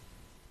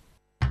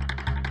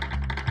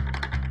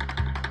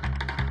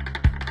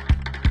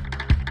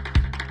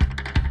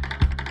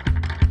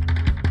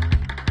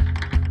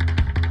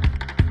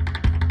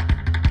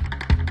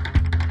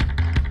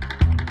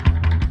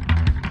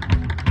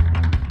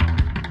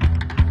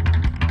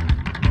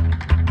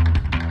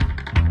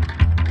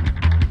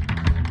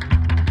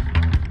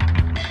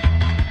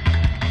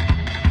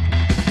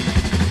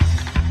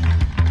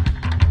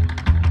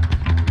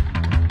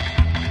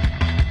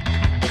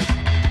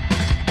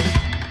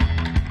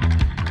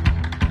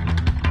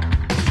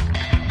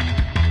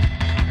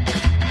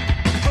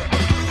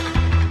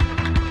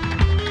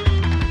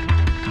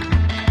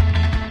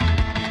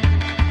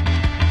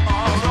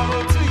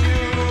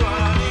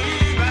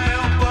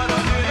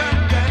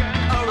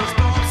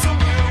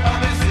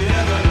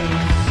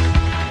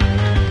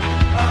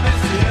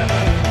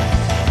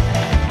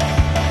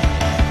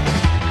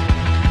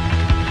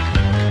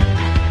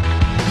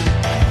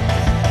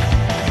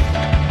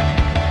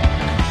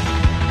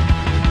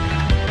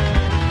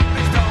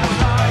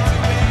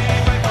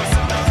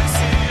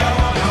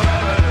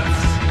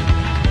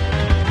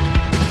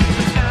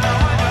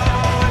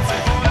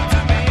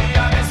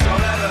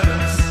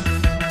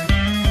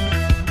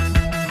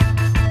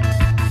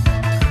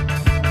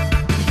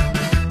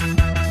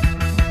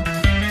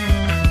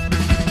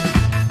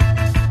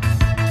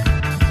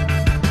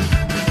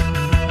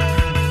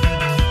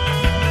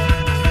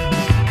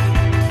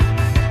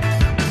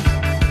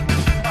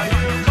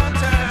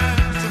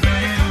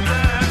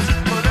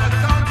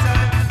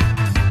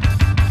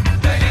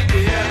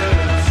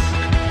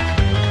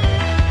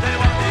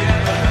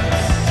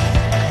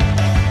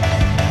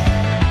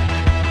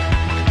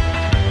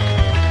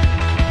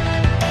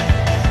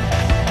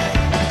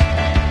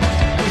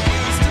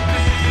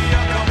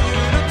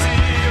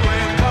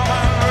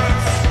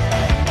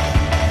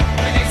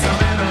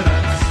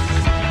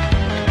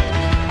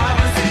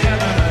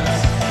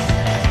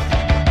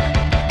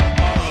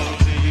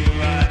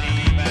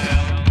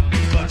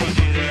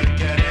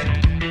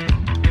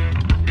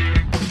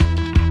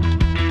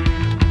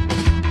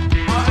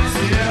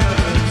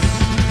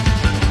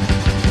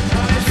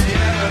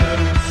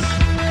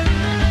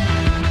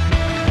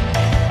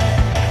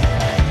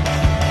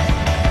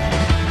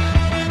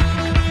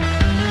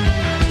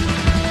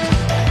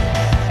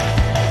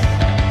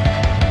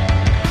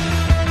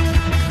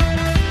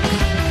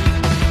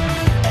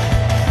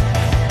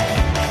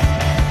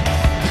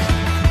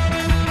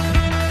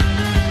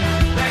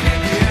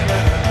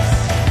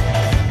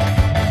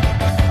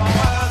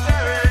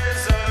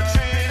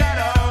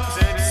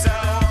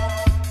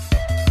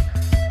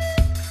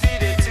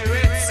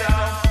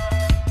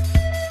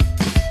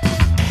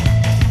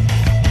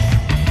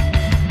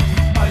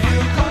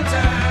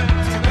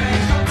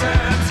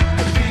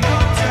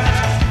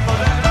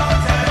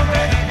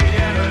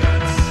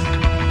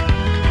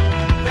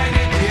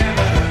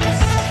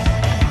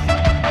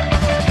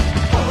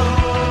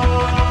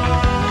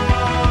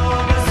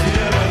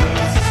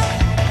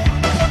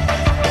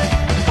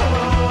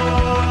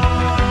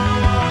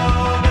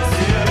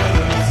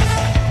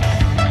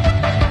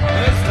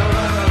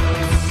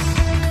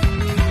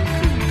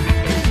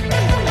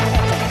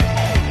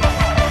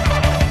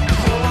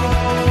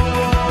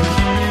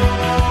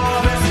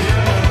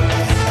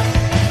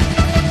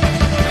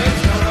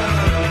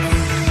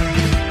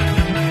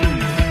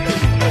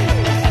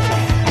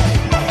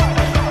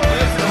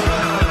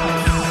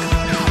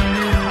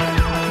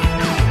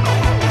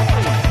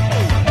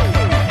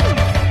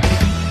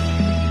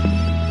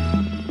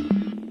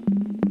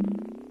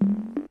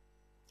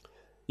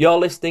 You're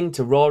listening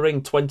to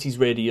Roaring Twenties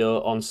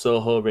Radio on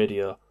Soho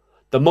Radio,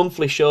 the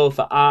monthly show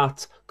for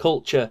art,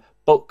 culture,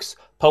 books,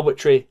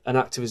 poetry and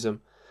activism.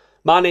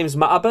 My name's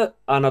Matt Abbott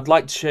and I'd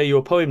like to share you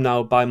a poem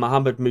now by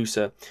Mohammed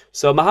Musa.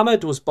 So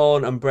Mohammed was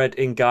born and bred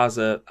in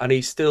Gaza and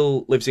he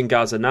still lives in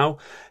Gaza now.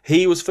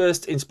 He was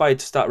first inspired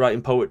to start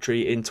writing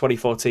poetry in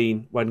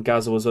 2014 when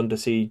Gaza was under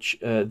siege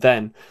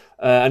then.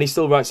 And he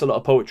still writes a lot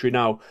of poetry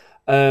now.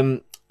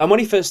 And when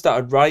he first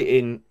started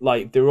writing,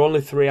 there were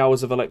only 3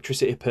 hours of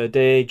electricity per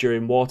day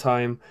during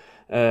wartime.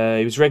 He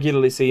was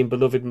regularly seeing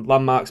beloved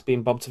landmarks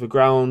being bombed to the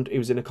ground. He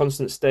was in a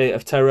constant state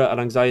of terror and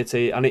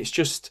anxiety. And it's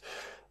just,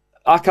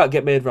 I can't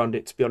get made around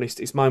it, to be honest.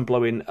 It's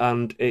mind-blowing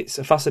and it's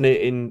a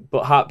fascinating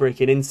but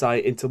heartbreaking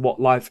insight into what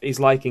life is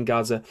like in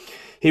Gaza.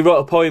 He wrote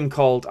a poem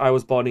called I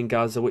Was Born in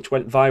Gaza, which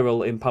went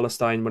viral in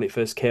Palestine when it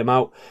first came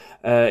out.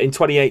 In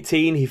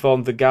 2018, he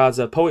formed the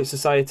Gaza Poets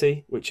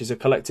Society, which is a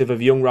collective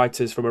of young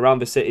writers from around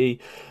the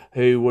city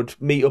who would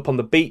meet up on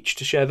the beach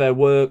to share their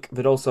work.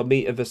 They'd also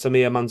meet at the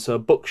Samir Mansour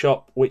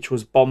bookshop, which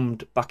was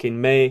bombed back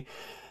in May.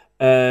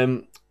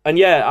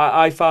 yeah,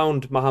 I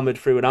found Mohammed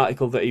through an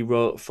article that he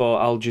wrote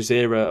for Al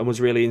Jazeera and was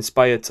really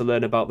inspired to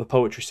learn about the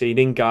poetry scene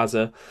in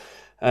Gaza.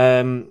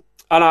 And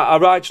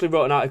I actually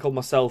wrote an article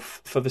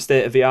myself for the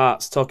State of the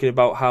Arts talking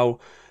about how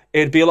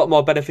it'd be a lot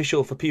more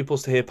beneficial for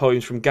pupils to hear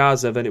poems from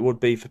Gaza than it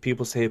would be for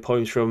pupils to hear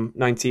poems from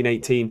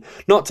 1918.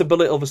 Not to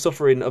belittle the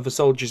suffering of the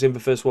soldiers in the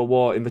First World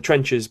War in the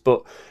trenches,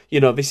 but, you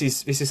know, this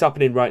is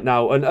happening right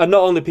now. And not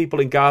only people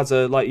in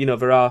Gaza, like, you know,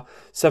 there are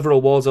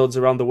several war zones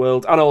around the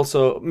world, and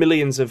also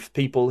millions of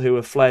people who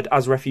have fled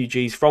as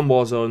refugees from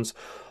war zones,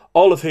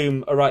 all of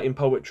whom are writing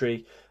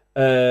poetry.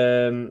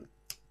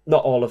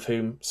 Not all of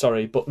whom,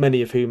 sorry, but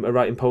many of whom are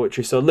writing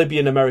poetry. So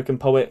Libyan-American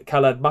poet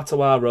Khaled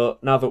Matawar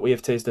wrote Now That We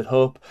Have Tasted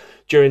Hope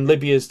during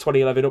Libya's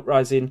 2011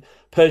 uprising.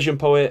 Persian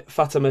poet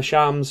Fatima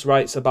Shams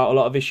writes about a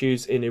lot of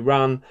issues in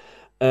Iran.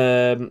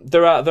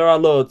 There are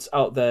loads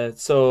out there.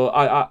 So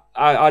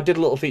I did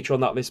a little feature on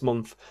that this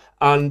month.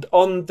 And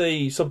on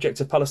the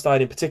subject of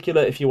Palestine in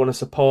particular, if you want to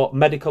support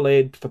Medical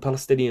Aid for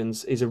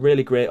Palestinians, is a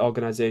really great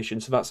organisation.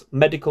 So that's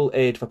Medical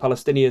Aid for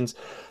Palestinians.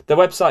 Their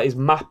website is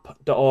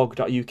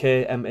map.org.uk,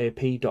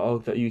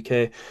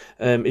 map.org.uk,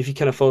 if you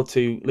can afford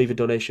to leave a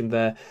donation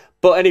there.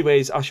 But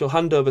anyways, I shall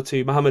hand over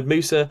to Mohammed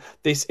Musa.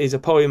 This is a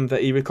poem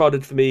that he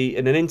recorded for me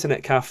in an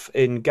internet cafe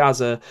in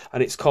Gaza,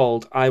 and it's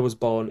called I Was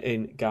Born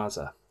in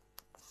Gaza.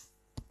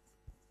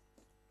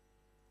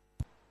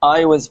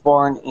 I was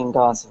born in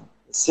Gaza,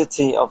 a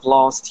city of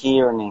lost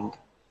yearning,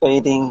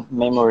 fading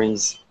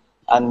memories,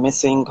 and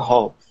missing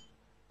hope.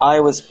 I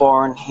was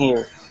born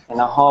here, in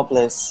a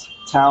hopeless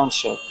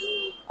township.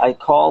 I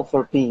call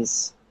for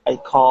peace, I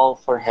call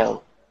for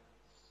help.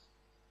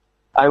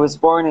 I was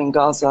born in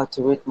Gaza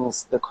to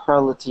witness the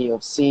cruelty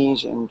of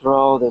siege and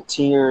draw the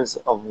tears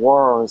of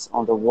wars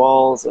on the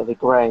walls of the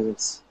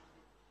graves.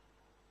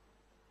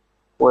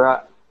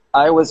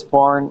 I was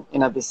born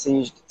in a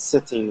besieged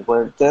city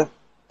where death,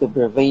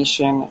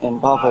 deprivation,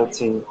 and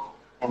poverty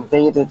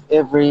invaded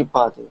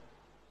everybody.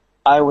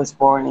 I was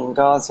born in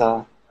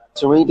Gaza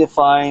to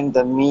redefine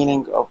the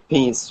meaning of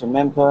peace,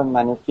 remember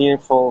many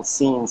fearful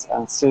scenes,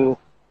 and soothe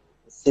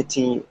the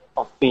city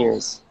of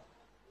fears.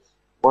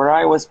 Where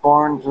I was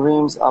born,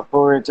 dreams are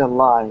buried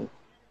alive,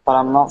 but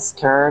I'm not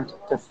scared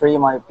to free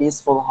my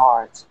peaceful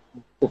heart,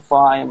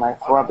 defy my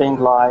throbbing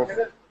life,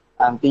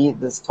 and beat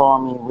the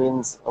stormy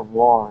winds of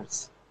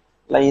wars.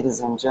 Ladies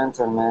and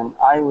gentlemen,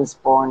 I was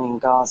born in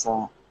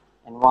Gaza,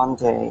 and one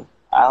day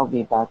I'll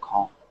be back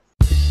home.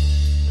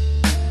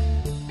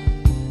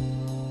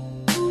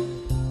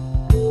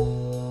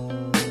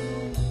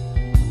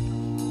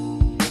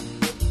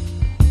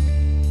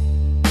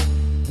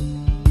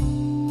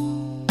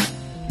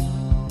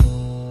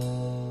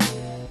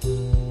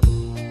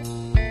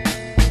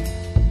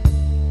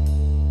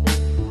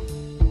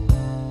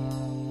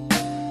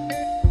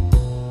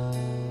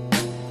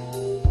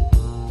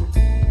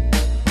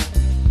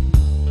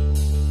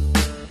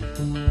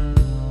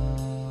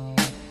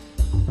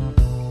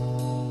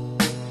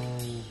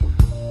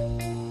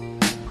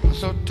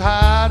 So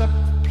tired of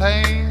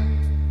playing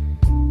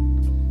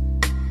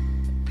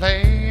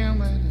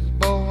with this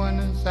bow and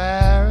this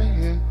arrow.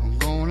 Yeah. I'm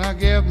gonna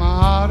give my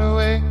heart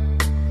away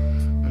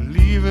and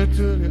leave it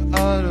to the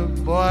other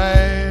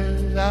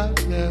boys out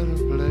there to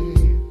play.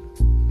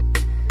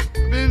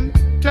 Been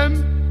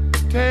tempted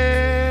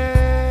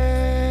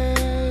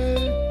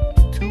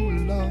too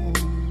long.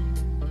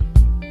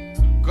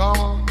 Come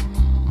on,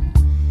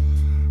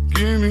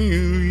 give me a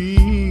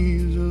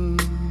reason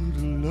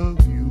to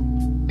love you.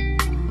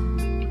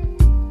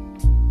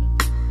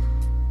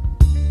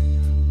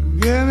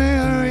 Give me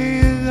a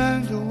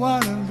reason to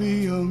wanna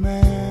be your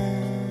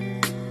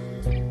man.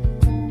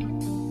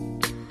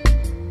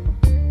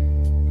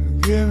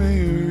 Give me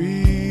a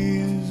reason.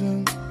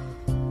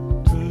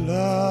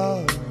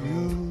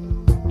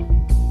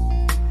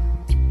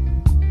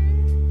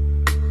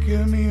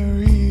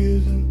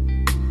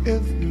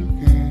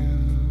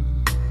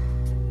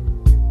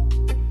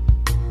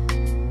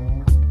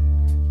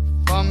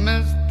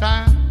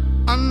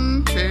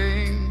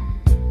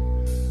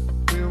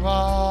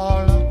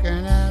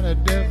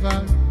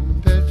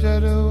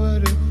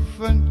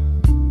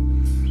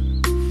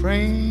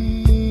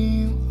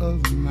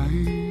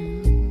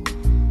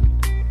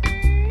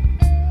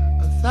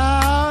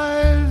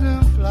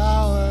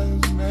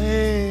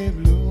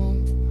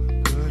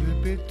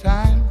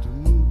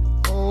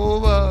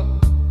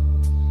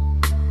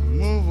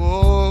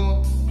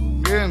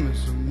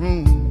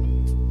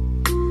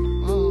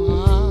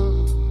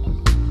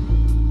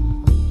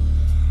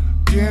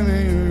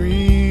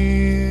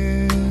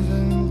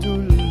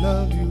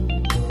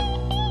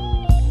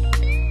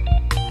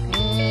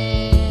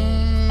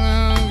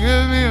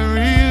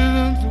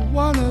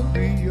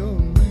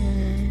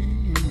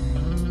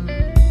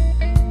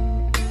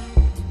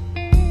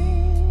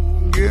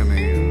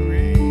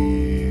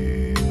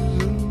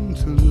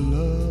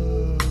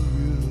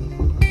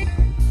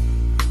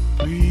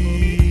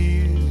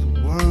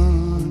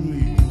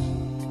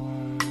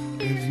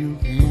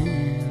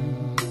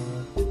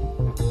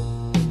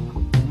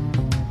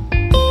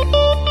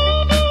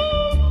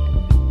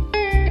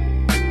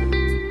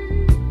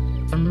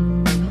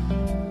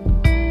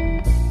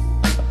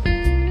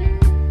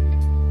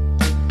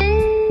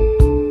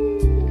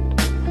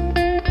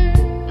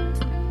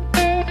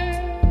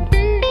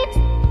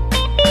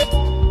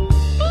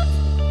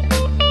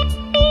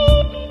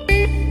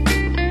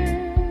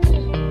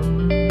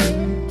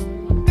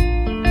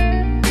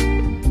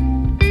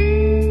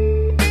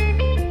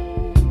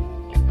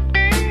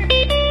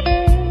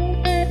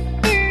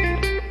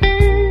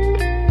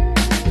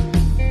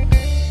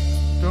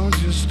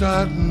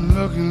 starting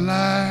looking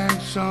like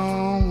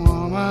some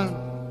woman.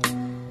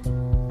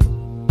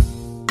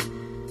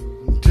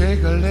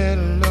 Take a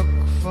little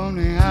look from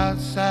the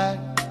outside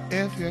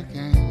if you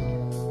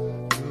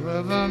can.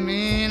 Whoever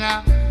me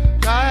now,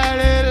 try a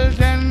little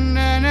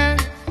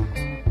tenderness,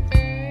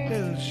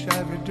 little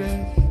shabby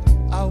dress,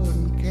 I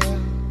wouldn't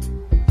care.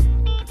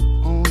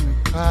 Only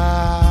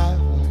cry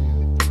for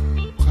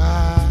you,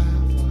 cry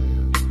for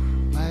you,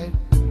 might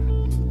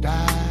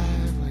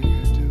die for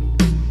you too.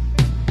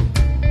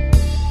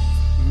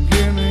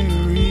 Give me a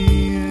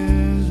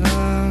reason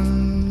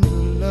to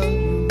love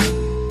you.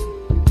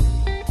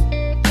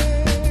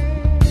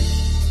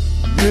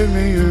 Give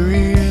me a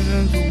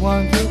reason to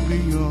want to be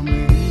your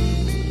man.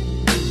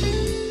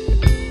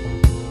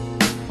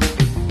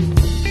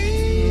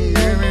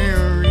 Give me a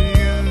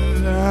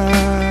reason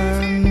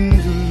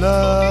to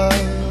love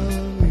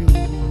you.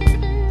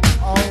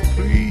 Oh,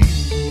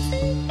 please,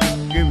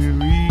 give me a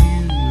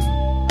reason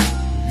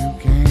if you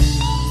can.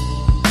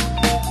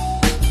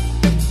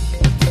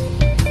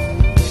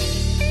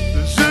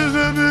 This is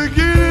the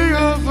beginning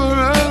of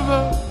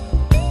forever,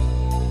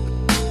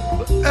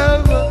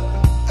 forever,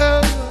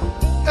 ever.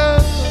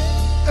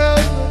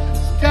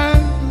 It's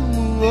time to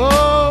move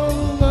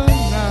over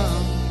now.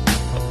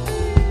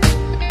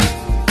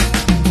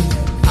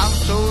 I'm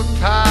so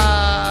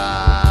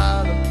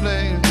tired of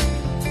playing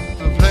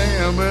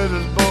with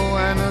this bow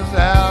and this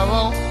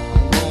arrow.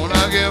 I'm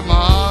gonna give my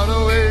heart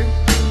away.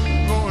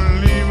 I'm gonna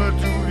leave it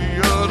to the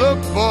other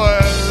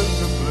boys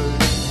to play.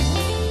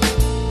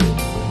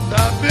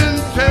 I've been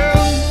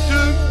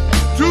tempted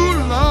too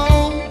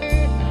long.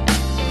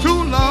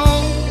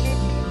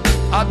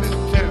 I've been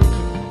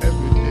tempted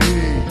every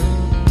day,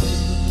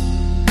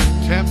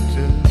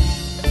 tempted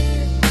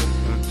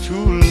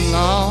too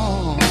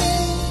long.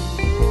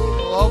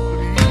 Oh,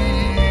 please,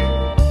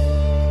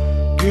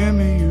 give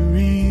me a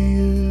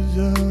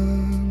reason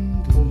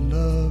to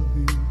love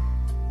you.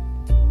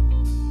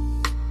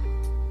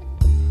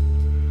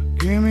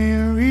 Give me a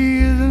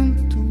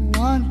reason to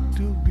want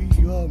to be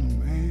your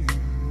man.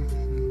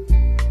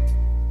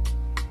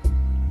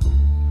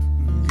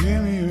 Give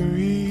me a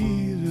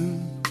reason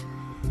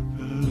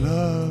to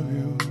love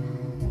you,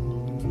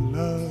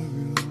 love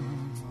you.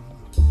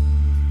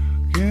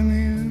 Give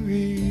me a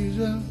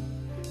reason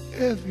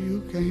if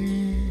you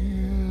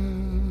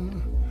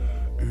can.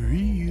 A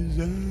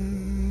reason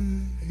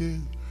if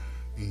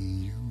you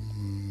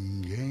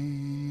can.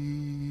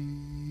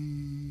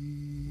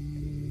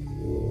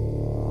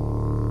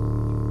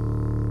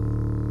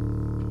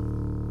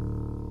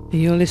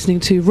 You're listening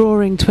to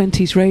Roaring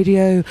Twenties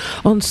Radio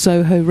on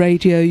Soho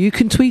Radio. You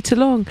can tweet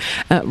along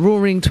at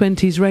Roaring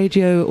Twenties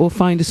Radio or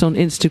find us on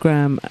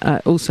Instagram,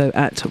 also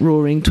at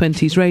Roaring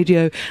Twenties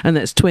Radio, and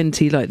that's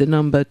 20 like the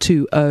number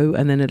 20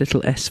 and then a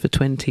little S for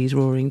 20s.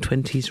 Roaring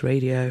Twenties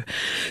Radio.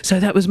 So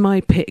that was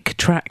my pick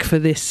track for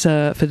this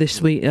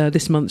week,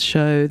 this month's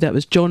show. That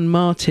was John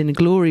Martyn,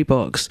 Glory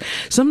Box.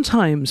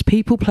 Sometimes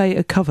people play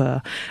a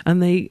cover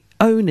and they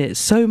own it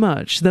so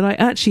much that I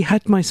actually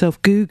had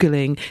myself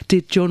Googling,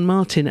 did John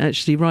Martyn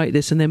actually write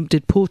this, and then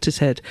did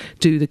Portishead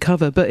do the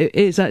cover? But it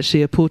is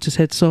actually a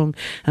Portishead song,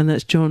 and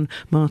that's John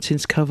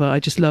Martyn's cover. I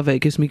just love it. It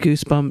gives me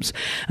goosebumps,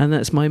 and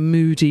that's my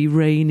moody,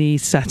 rainy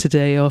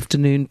Saturday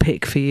afternoon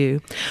pick for you.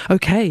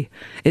 Okay,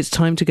 it's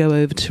time to go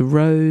over to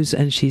Rose,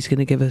 and she's going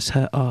to give us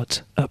her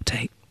art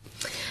update.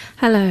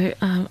 Hello,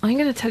 I'm going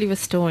to tell you a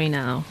story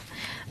now.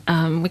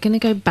 We're going to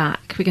go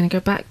back. We're going to go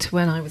back to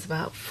when I was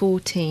about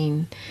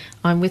 14.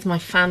 I'm with my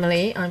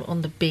family. I'm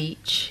on the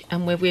beach,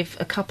 and we're with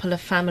a couple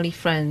of family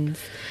friends,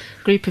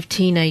 group of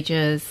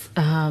teenagers.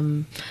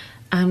 And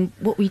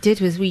what we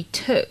did was we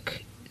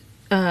took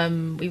a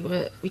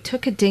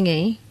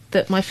dinghy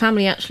that my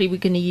family actually were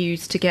going to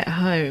use to get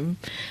home,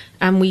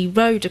 and we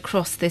rowed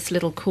across this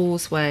little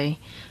causeway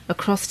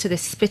across to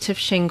this spit of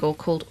shingle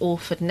called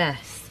Orford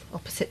Ness,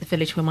 opposite the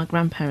village where my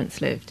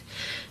grandparents lived.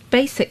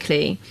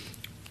 Basically,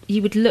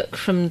 you would look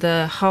from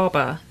the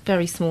harbour,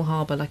 very small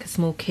harbour, like a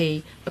small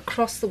quay,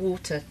 across the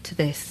water to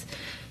this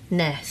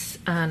Ness,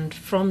 and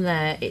from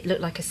there it looked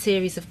like a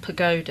series of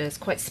pagodas,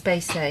 quite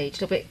space age,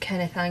 a little bit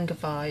Kenneth Anger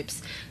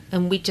vibes,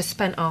 and we just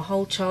spent our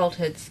whole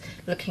childhoods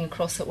looking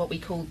across at what we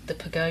called the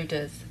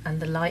pagodas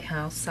and the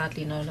lighthouse,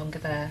 sadly no longer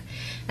there,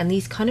 and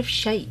these kind of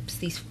shapes,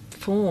 these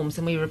forms,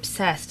 and we were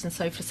obsessed. And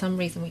so for some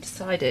reason we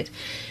decided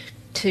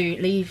to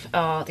leave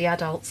the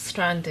adults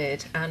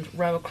stranded and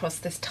row across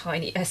this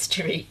tiny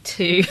estuary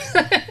to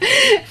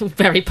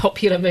very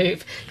popular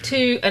move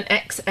to an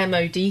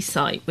ex-MOD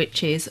site,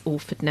 which is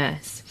Orford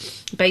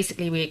Ness.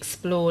 Basically we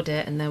explored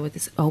it, and there were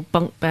these old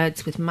bunk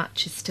beds with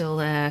matches still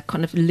there,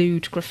 kind of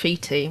lewd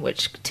graffiti,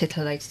 which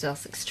titillated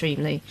us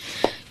extremely,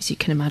 as you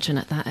can imagine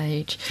at that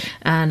age,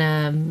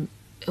 and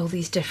all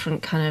these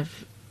different kind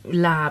of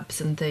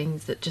labs and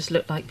things that just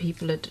looked like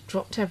people had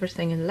dropped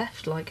everything and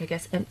left, like I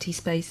guess empty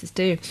spaces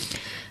do.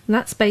 And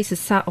that space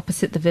is sat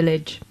opposite the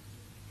village,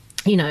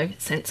 you know,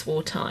 since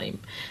wartime,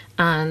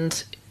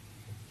 and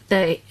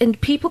and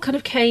people kind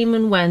of came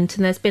and went,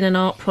 and there's been an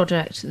art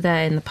project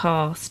there in the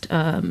past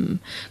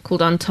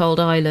called Untold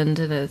Island,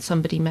 and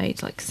somebody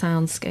made like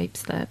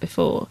soundscapes there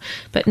before.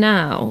 But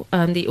now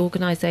the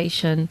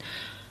organisation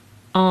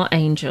Art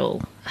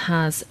Angel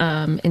has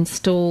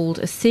installed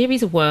a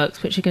series of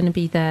works which are going to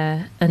be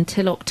there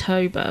until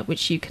October,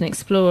 which you can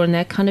explore, and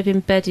they're kind of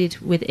embedded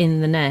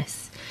within the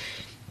Ness.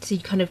 So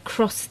you kind of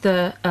cross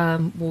the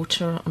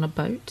water on a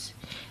boat,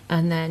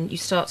 and then you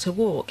start to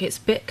walk. It's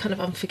a bit kind of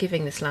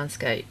unforgiving, this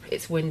landscape.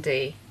 It's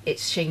windy,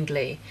 it's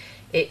shingly,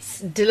 it's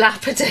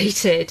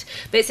dilapidated,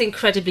 but it's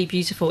incredibly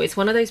beautiful. It's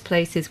one of those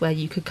places where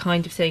you could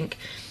kind of think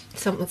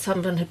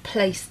someone had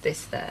placed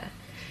this there.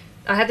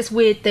 I had this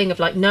weird thing of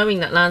like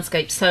knowing that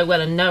landscape so well,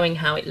 and knowing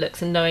how it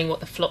looks, and knowing what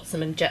the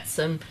flotsam and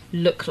jetsam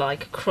look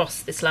like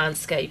across this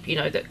landscape, you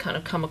know, that kind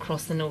of come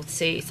across the North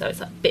Sea. So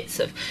it's like bits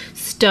of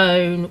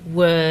stone,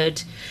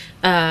 wood,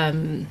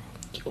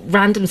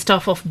 random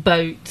stuff off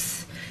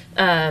boats,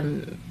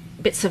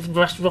 bits of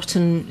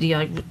rotten, you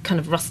know, kind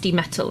of rusty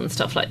metal and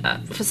stuff like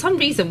that. For some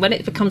reason, when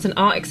it becomes an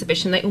art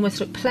exhibition, they almost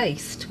look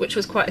placed, which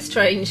was quite a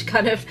strange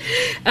kind of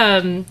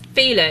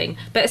feeling.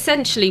 But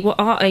essentially what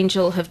Art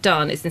Angel have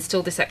done is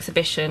install this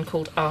exhibition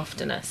called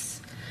Afterness.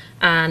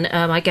 And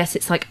I guess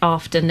it's like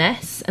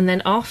afterness, and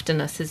then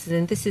afterness is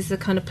in, this is the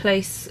kind of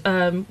place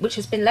which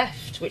has been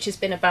left, which has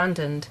been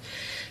abandoned.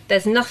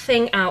 There's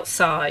nothing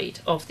outside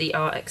of the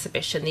art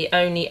exhibition. The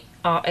only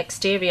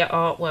exterior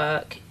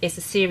artwork is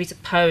a series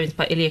of poems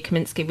by Ilya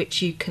Kaminsky,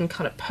 which you can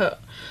kind of put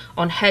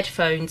on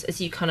headphones as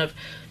you kind of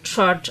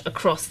trudge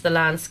across the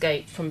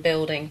landscape from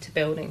building to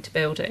building to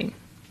building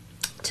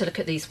to look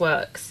at these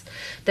works.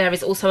 There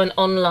is also an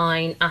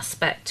online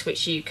aspect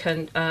which you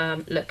can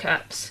look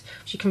at,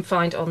 which you can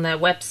find on their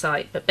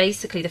website. But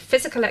basically the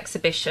physical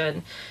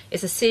exhibition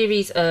is a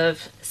series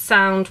of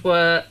sound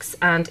works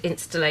and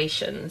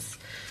installations.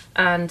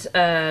 And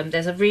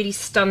there's a really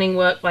stunning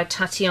work by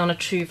Tatiana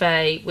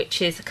Trouvé,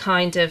 which is a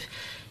kind of,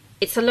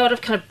 it's a lot of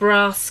kind of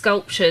brass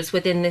sculptures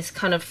within this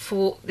kind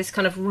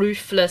of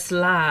roofless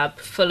lab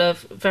full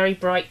of very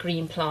bright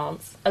green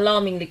plants,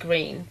 alarmingly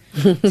green.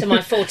 To my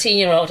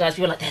 14-year-old eyes,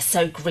 we were like, they're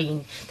so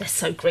green. But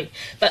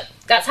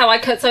that's how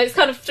so it's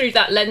kind of through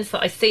that lens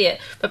that I see it.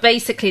 But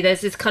basically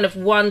there's this kind of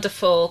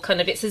wonderful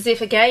kind of, it's as if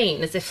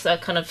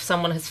kind of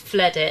someone has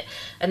fled it,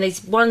 and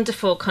these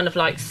wonderful kind of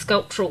like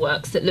sculptural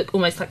works that look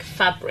almost like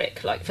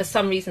fabric, like for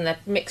some reason they're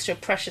a mixture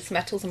of precious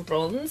metals and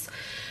bronze.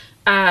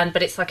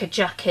 But it's like a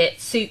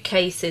jacket,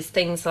 suitcases,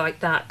 things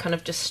like that, kind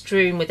of just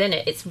strewn within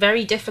it. It's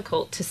very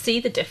difficult to see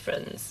the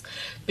difference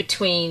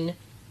between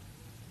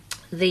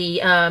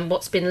the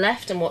what's been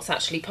left and what's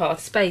actually part of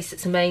the space.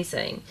 It's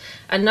amazing.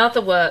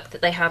 Another work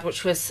that they had,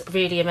 which was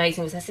really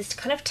amazing, was there's this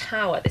kind of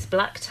tower, this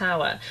black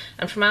tower,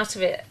 and from out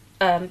of it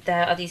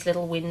there are these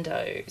little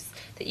windows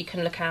that you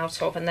can look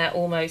out of, and they're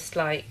almost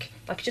like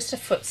just a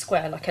foot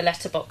square, like a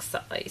letterbox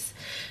size.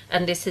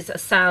 And this is a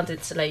sound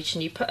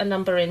installation. You put a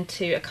number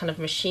into a kind of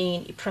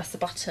machine, you press a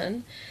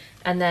button,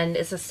 and then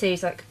there's a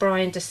series like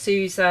Brian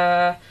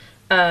D'Souza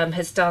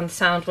has done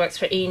sound works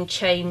for Ian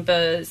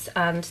Chambers,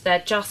 and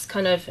they're just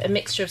kind of a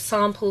mixture of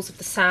samples of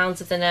the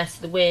sounds of the Ness,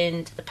 the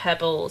wind, the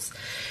pebbles,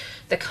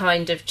 the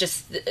kind of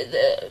just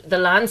the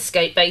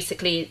landscape.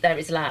 Basically there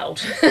is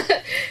loud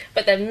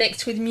but they're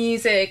mixed with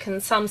music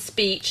and some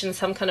speech, and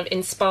some kind of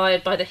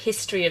inspired by the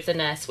history of the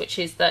Ness, which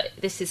is that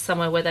this is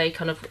somewhere where they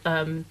kind of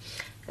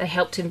they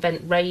helped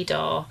invent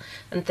radar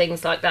and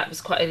things like that. It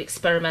was quite an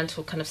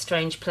experimental kind of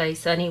strange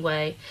place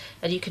anyway,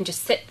 and you can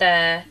just sit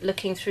there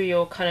looking through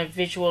your kind of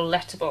visual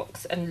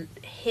letterbox and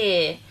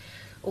hear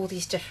all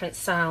these different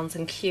sounds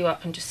and queue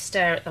up and just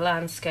stare at the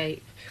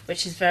landscape,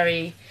 which is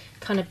very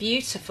kind of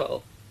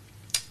beautiful.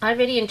 I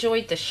really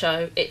enjoyed the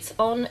show. It's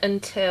on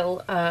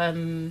until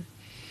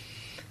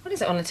what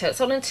is it on until?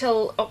 It's on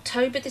until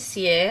October this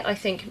year, I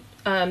think.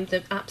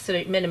 The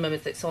absolute minimum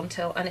is it's on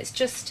till, and it's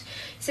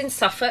in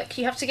Suffolk.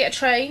 You have to get a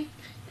train,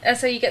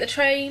 so you get the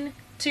train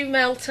to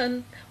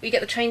Melton, or you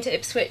get the train to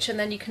Ipswich, and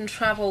then you can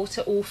travel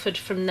to Alford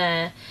from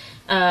there.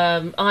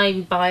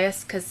 I'm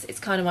biased because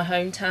it's kind of my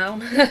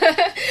hometown.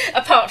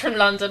 Apart from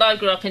London, I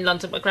grew up in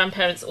London. My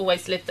grandparents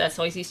always lived there,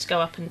 so I used to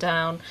go up and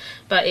down.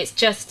 But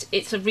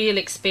it's a real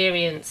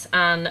experience,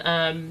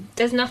 and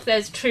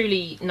there's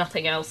truly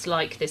nothing else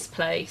like this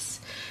place.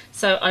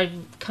 So I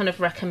kind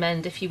of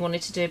recommend, if you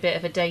wanted to do a bit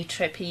of a day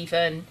trip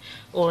even,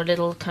 or a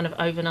little kind of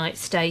overnight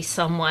stay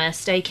somewhere,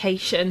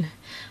 staycation,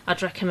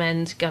 I'd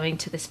recommend going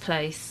to this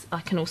place. I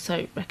can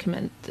also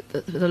recommend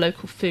the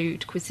local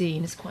food,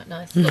 cuisine is quite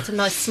nice. Got some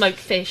nice smoked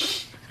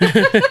fish.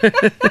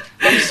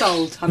 I'm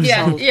sold.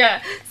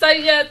 Yeah. So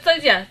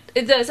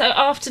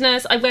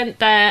Afterness, I went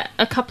there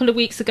a couple of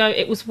weeks ago.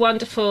 It was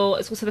wonderful.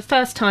 It's also the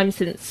first time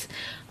since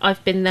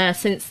I've been there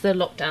since the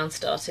lockdown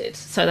started.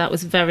 So that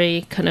was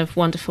very kind of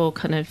wonderful,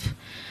 kind of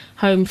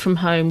home from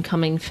home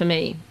coming for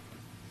me.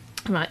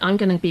 Right, I'm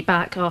going to be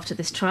back after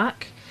this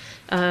track.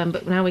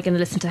 But now we're going to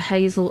listen to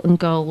Hazel and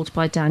Gold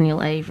by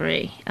Daniel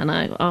Avery. And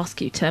I will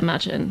ask you to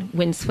imagine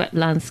windswept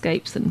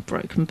landscapes and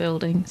broken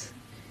buildings.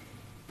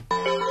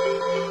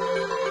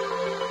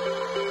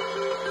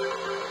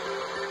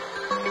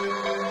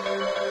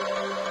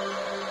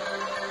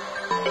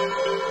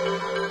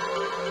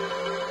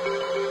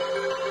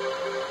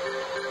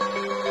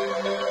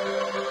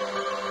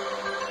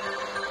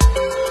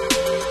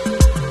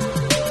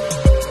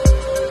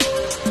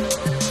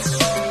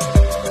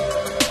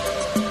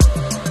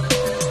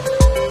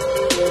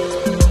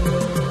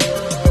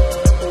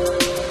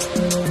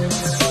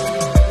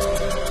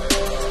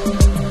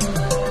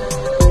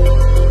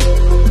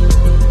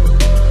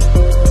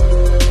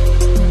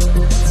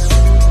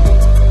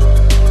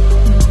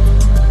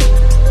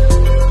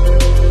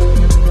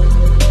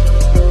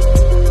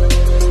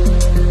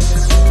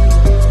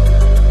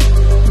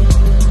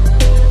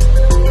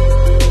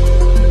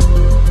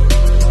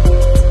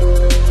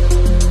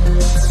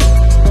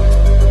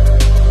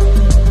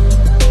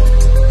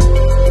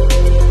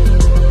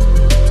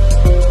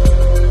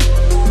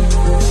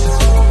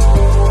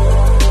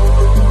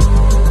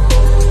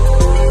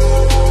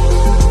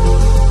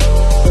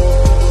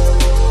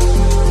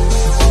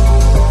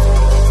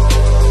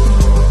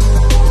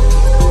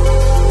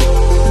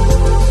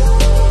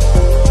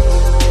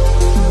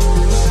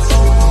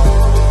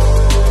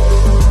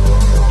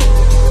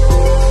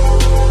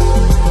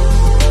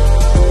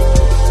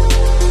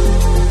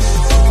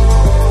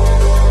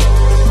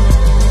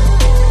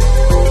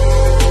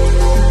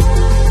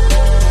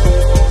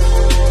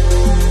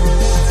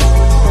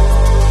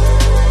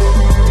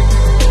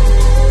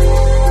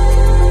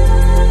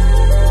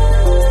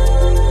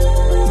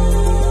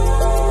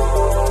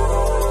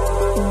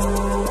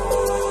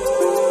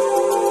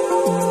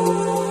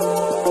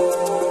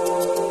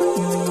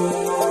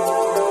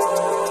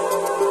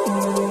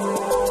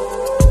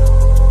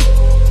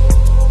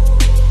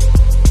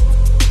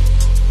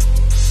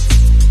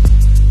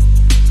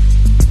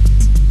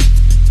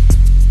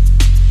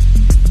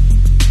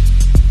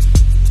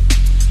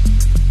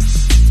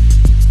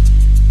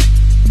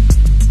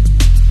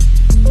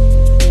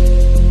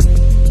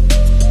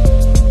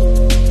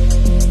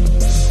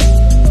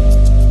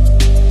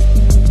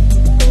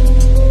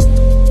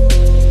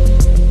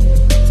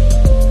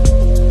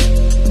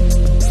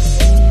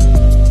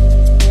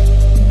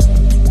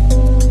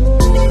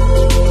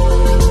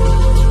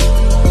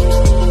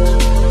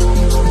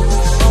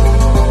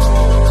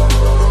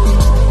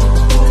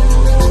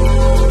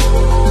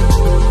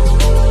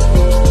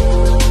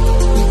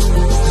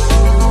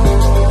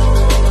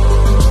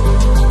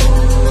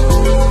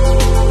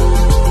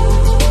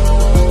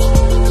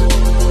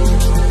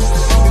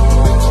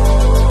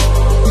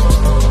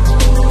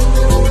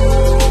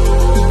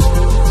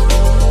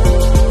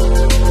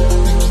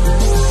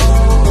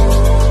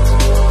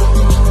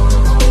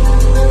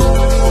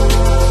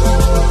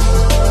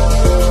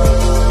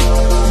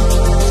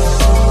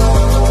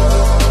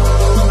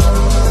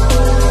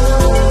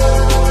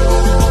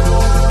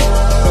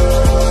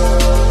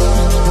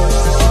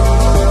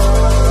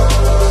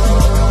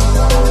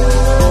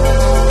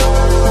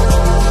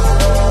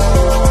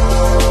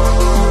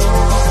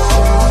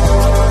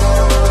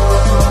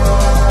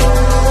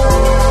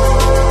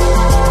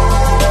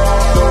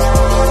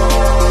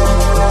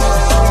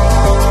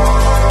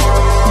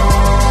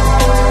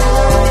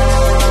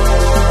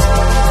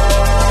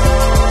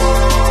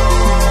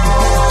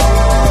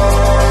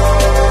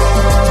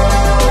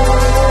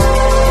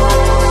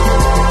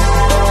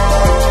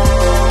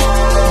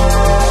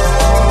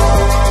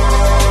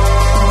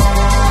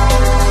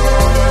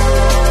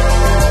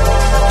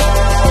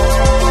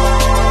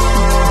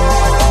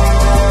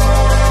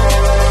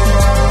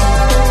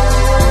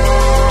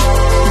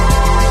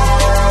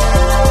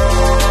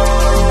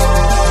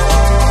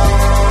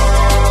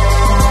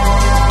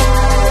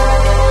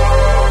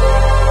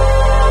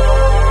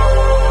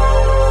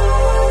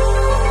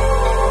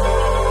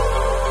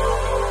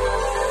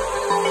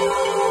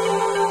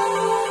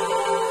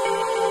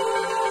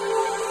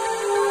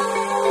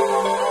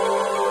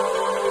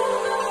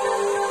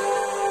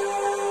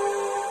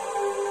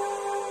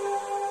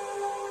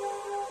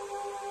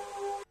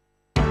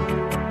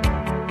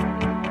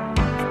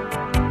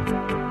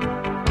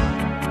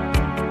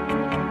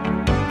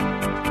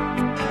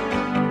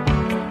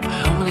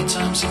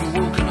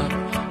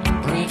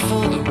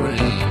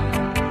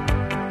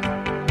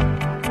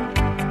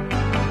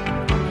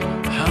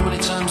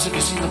 times have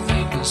you seen the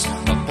papers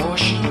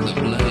apportion the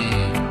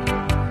blame?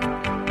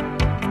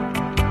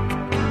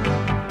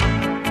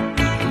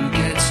 Who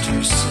gets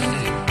to say?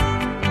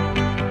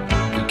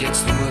 Who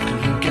gets the work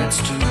and who gets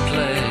to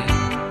play?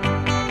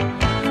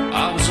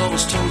 I was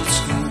always told at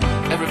school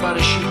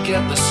everybody should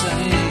get the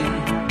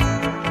same.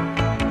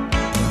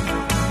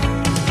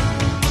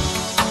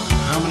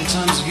 How many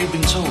times have you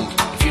been told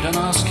if you don't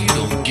ask you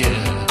don't get?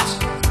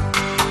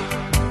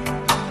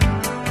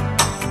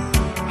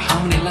 How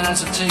many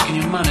lads have taken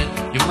your money?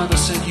 Your mother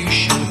said you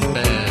should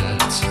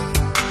bet.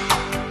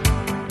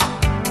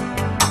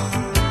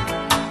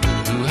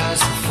 Who has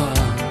the fun?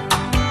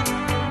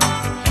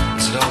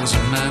 Is it always a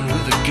man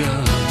with a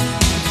gun?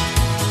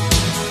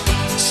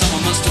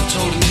 Someone must have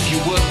told him if you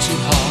work too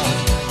hard,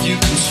 you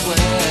can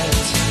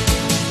sweat.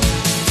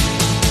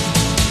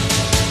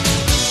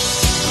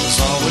 There's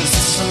always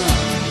the sun.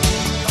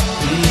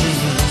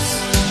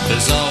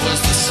 There's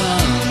always the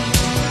sun.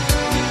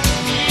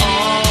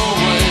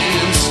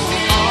 Always,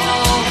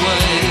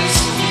 always,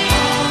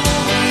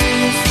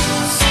 always the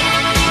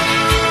sun.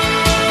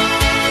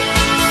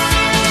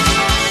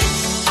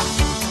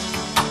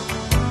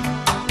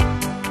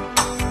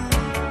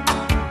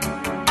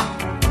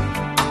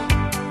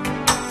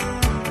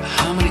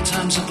 How many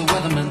times have the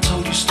weathermen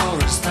told you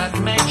stories that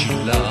made you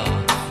laugh?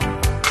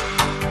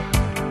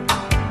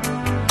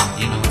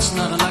 You know it's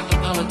not unlike the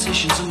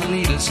politicians and the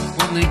leaders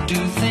when they do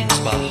things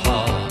by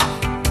half.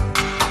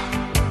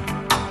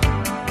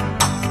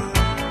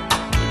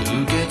 But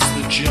who gets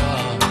the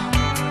job?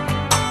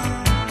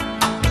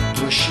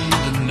 Pushing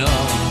the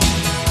knob.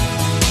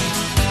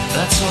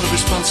 That sort of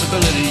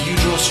responsibility you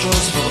draw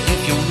straws for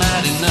if you're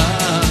mad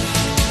enough.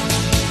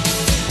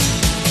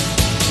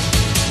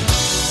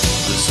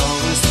 There's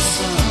always the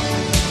sun.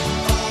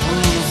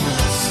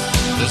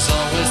 There's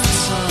always the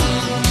sun.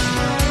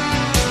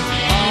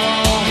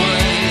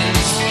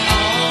 Always,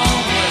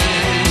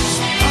 always,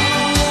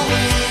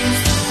 always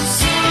the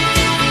sun.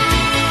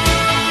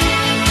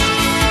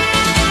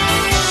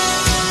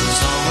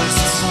 There's always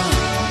the sun.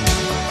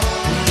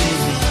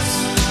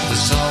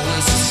 There's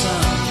always the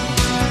sun.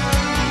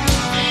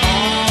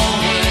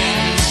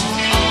 Always,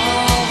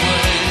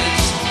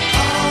 always,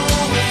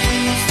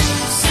 always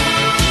the sun.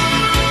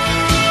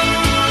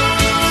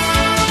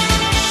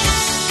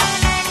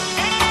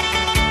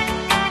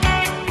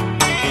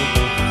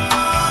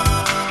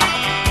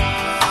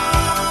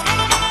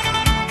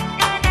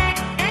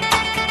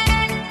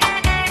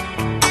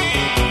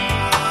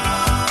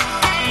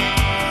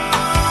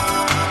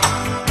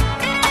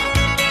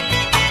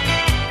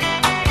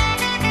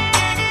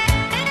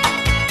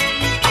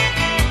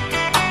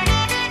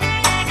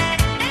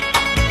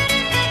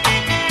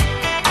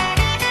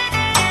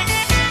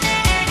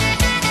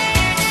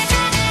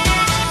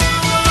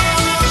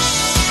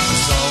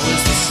 There's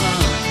always the sun.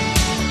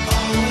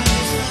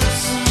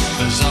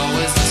 There's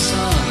always the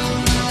sun.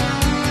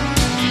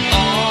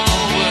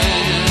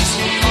 Always,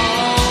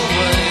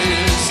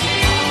 always,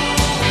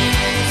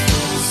 always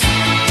the sun.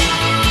 Always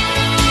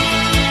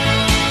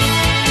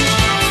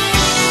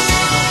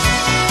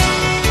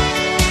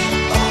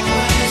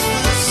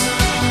the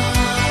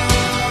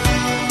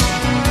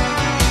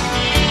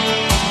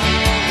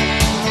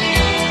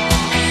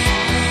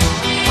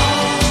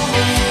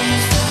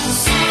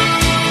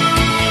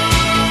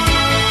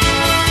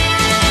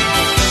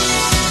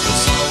There's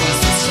always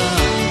the sun.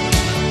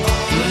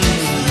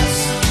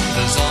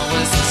 There's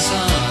always the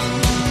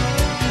sun.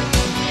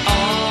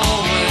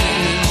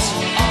 Always,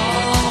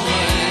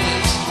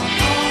 always,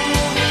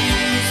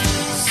 always the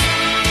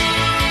sun.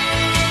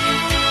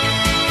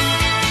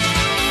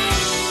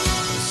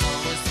 There's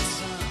always the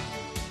sun.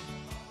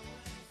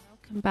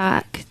 Welcome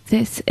back.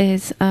 This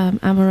is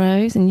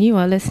Amorose, and you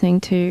are listening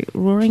to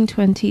Roaring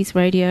Twenties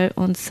Radio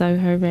on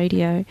Soho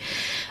Radio.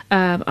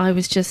 I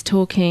was just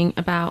talking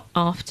about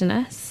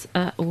Afterness,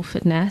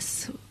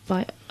 Orphaness,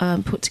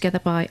 put together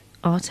by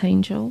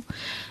Archangel,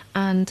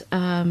 and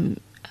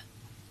I'm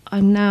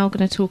now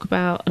going to talk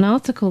about an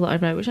article that I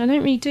wrote, which I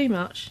don't really do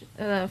much.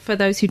 For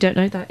those who don't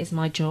know, that is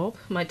my job.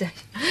 My day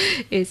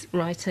is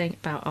writing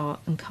about art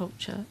and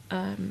culture.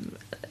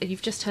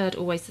 You've just heard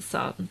Always the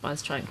Sun by the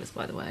Stranglers,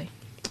 by the way.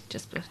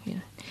 Just,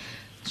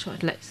 try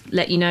to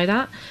let you know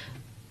that.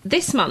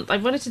 This month, I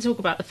wanted to talk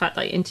about the fact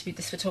that I interviewed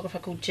this photographer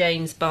called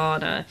James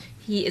Barner.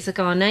 He is a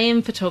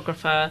Ghanaian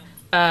photographer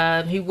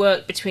who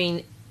worked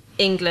between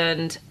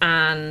England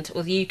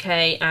or the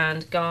UK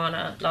and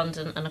Ghana,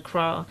 London and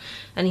Accra.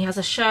 And he has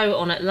a show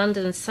on at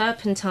London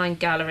Serpentine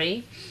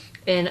Gallery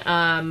in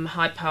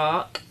Hyde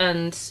Park.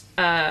 And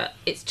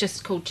it's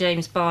just called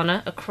James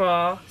Barner,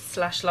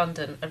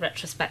 Accra/London, a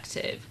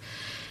retrospective.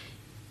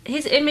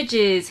 His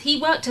images,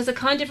 he worked as a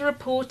kind of a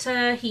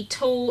reporter, he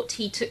taught,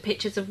 he took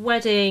pictures of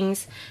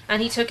weddings,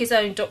 and he took his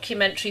own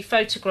documentary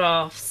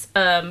photographs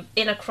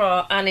in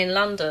Accra and in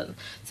London.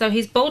 So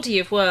his body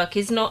of work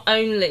is not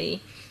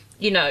only,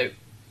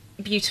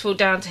 beautiful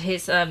down to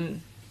his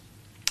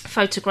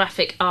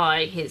photographic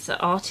eye, his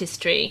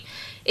artistry,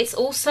 it's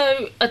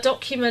also a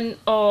document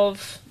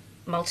of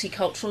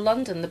multicultural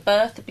London, the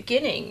birth, the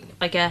beginning,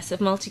 I guess, of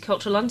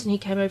multicultural London. He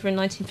came over in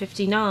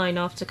 1959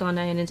 after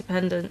Ghanaian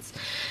independence.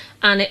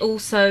 And it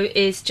also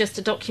is just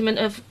a document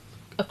of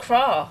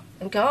Accra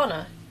and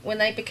Ghana, when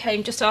they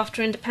became, just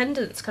after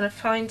independence, kind of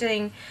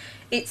finding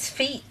its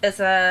feet as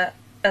a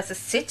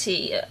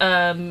city.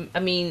 I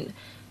mean,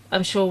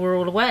 I'm sure we're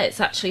all aware it's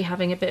actually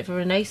having a bit of a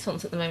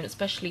renaissance at the moment,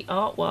 especially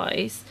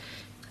art-wise.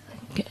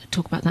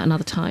 Talk about that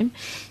another time.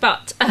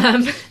 But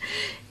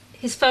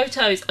his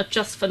photos are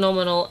just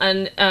phenomenal,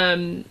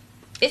 and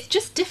it's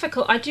just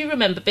difficult. I do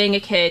remember being a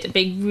kid and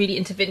being really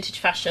into vintage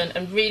fashion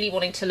and really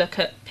wanting to look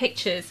at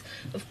pictures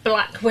of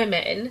black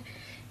women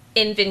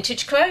in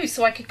vintage clothes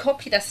so I could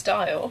copy their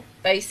style,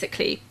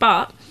 basically.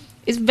 But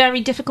it's very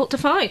difficult to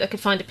find. I could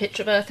find a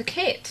picture of Eartha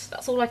Kitt.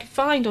 That's all I could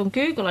find on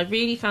Google. I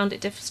really found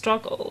it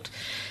struggled.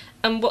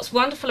 And what's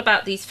wonderful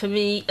about these, for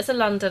me, as a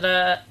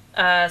Londoner,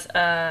 as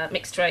a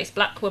mixed race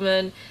black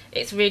woman,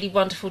 it's really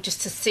wonderful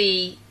just to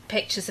see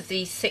pictures of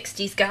these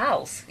 60s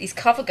gals, these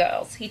cover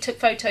girls. He took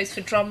photos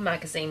for Drum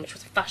magazine, which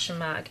was a fashion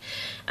mag,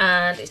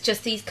 and it's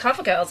just these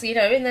cover girls, you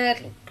know, in their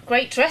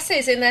great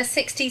dresses, in their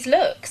 60s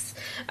looks,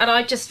 and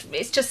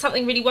it's just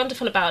something really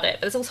wonderful about it.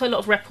 But there's also a lot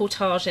of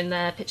reportage in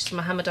there, pictures of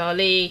Muhammad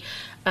Ali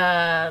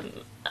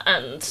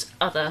and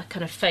other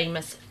kind of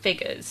famous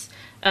figures.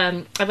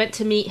 I went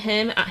to meet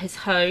him at his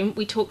home.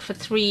 We talked for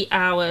 3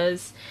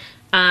 hours,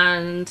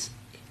 and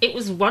it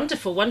was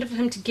wonderful for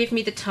him to give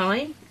me the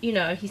time. You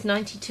know, he's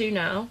 92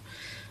 now,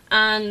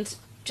 and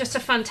just a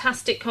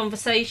fantastic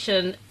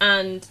conversation.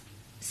 And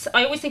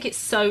I always think it's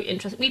so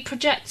interesting. We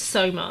project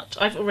so much.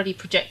 I've already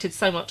projected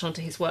so much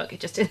onto his work,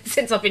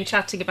 since I've been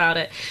chatting about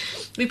it.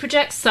 We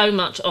project so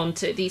much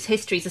onto these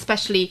histories,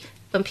 especially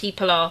when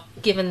people are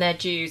given their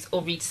dues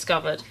or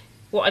rediscovered.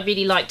 What I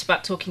really liked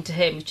about talking to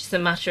him, which is a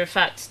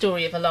matter-of-fact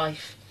story of a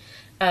life,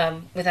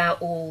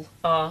 without all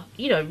our,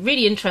 you know,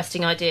 really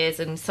interesting ideas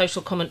and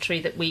social commentary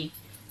that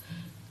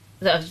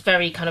are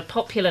very kind of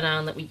popular now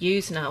and that we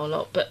use now a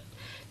lot. But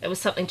there was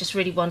something just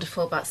really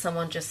wonderful about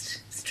someone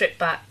just stripped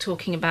back,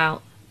 talking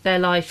about their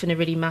life in a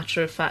really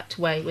matter-of-fact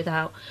way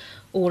without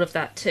all of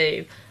that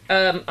too.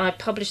 I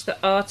published the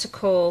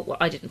article, well,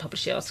 I didn't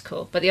publish the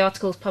article, but the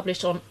article is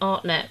published on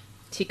ArtNet.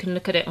 So you can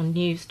look at it on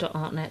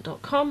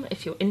news.artnet.com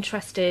if you're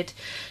interested,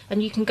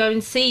 and you can go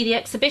and see the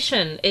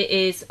exhibition. It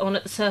is on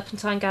at the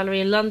Serpentine Gallery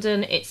in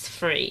London. It's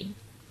free.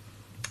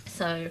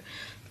 So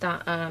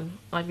that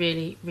I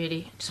really,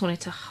 really just wanted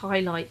to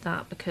highlight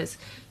that because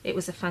it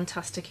was a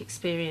fantastic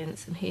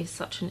experience, and he is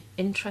such an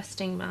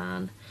interesting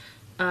man.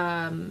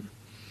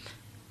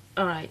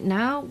 All right,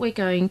 now we're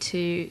going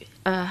to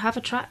have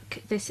a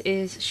track. This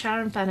is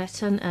Sharon Van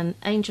Etten and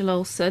Angel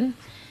Olsen,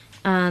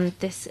 and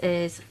this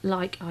is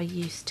Like I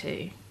Used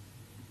To.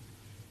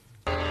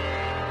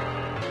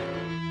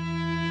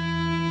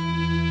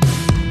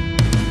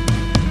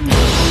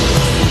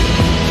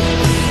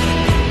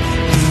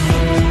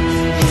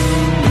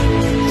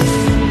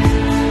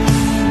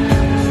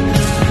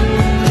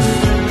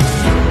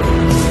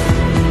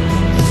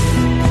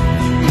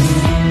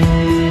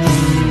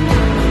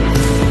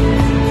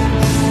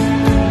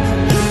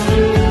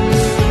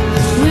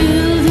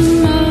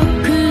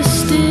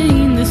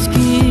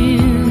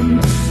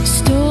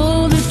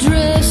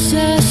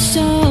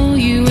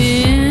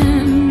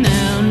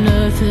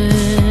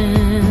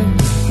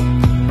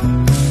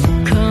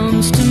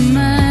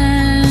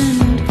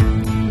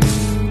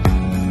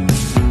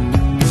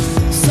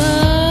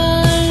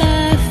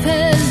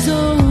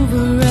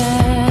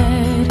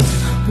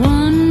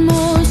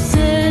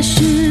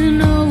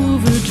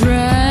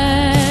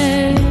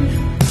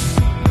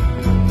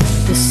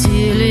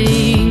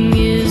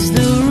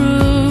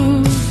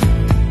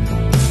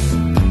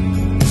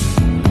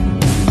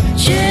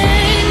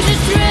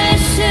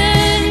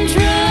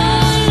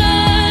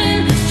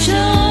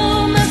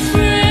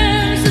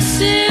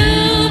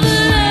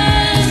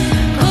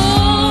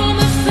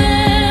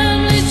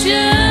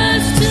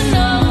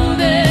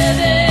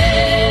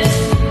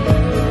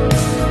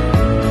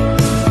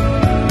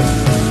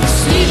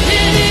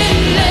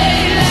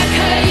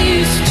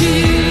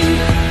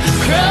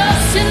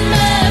 Crossing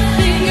my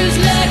fingers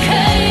like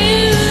I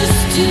used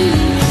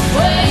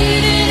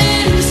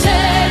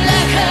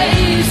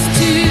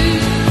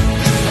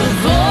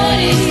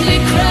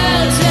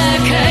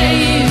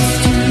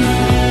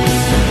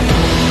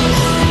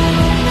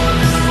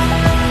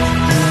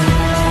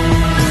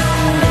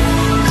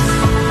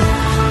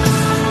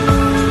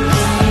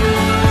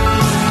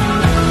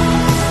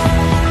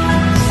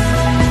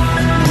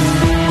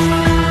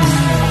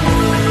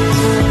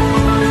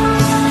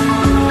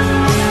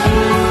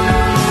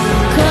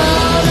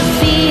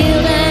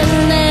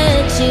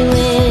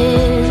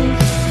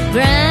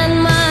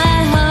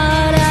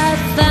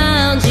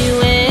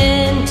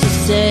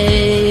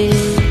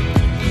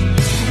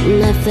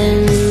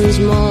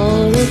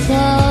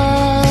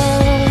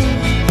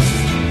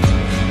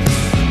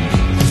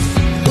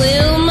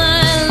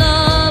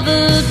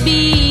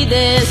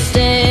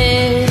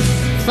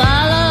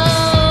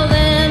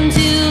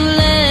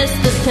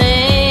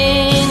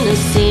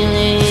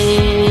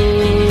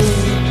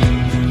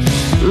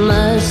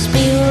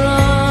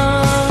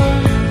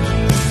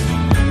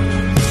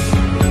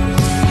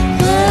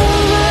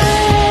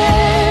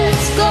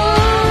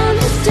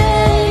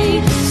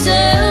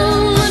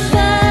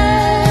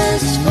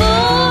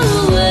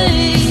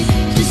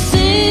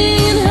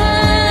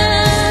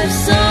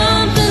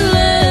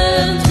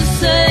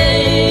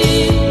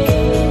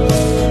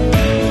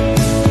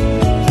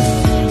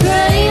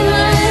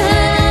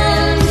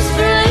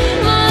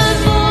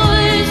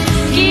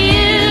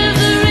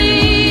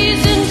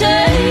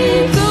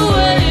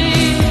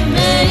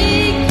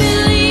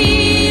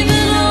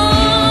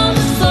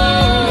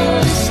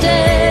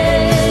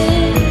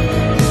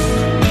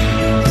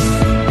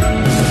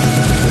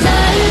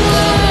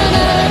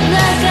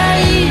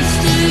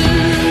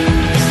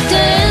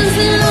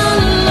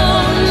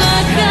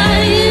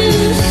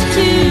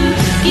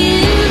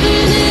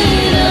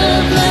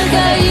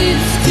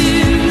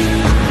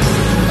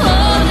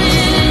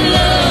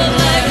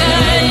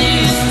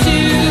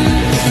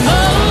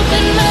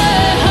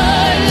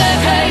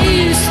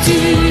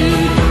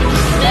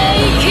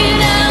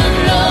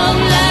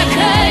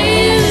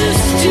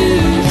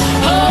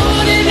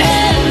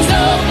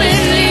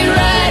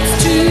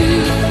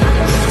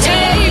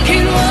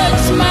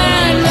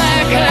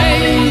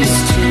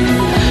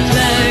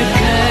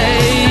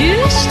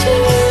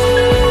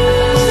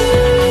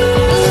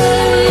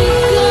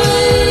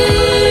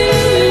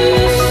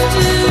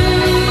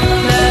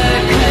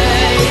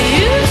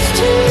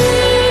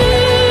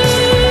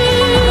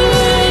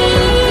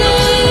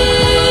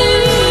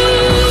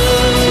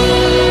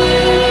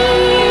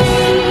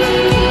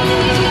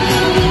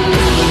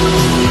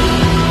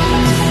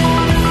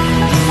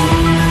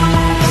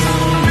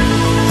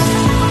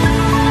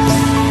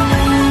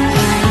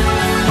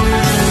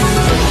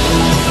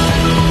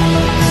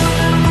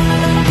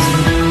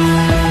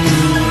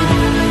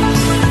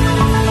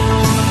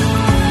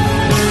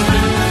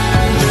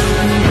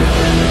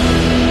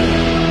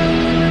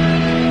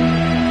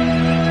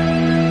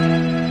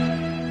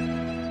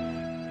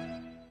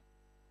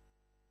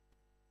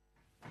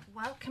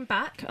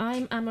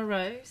Emma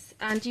Rose,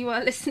 and you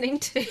are listening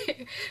to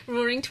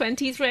Roaring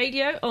Twenties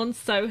Radio on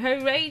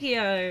Soho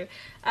Radio.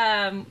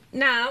 Now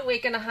we're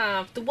going to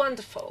have the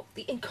wonderful,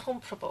 the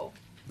incomparable,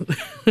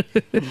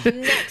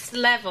 next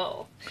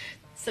level,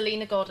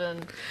 Selena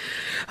Godden.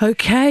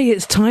 Okay,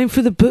 it's time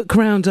for the book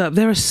roundup.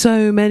 There are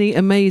so many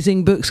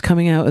amazing books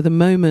coming out at the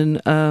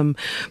moment,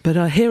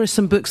 but here are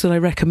some books that I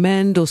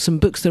recommend, or some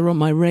books that are on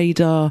my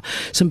radar,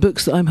 some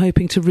books that I'm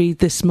hoping to read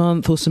this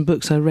month, or some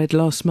books I read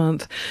last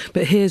month.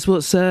 But here's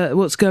what's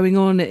going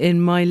on in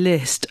my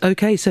list.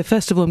 Okay, so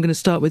first of all, I'm going to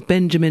start with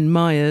Benjamin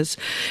Myers.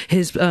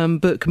 His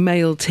book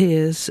Male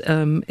Tears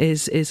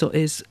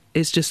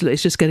it's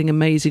just getting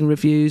amazing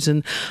reviews,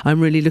 and I'm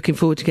really looking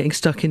forward to getting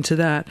stuck into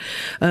that.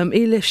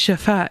 Elif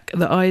Shafak,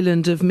 The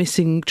Island of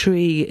Missing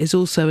Tree, is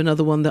also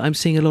another one that I'm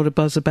seeing a lot of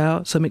buzz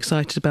about, so I'm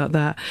excited about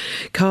that.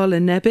 Carla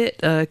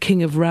Nebbit,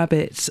 King of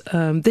Rabbits.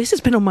 This has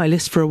been on my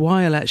list for a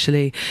while,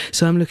 actually,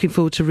 so I'm looking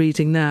forward to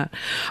reading that.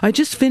 I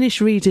just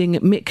finished reading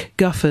Mick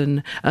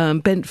Guffin,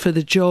 Bent for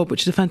the Job,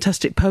 which is a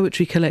fantastic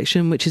poetry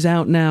collection, which is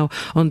out now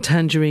on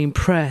Tangerine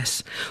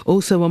Press.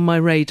 Also on my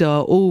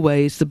radar,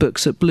 always, the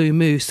books at Blue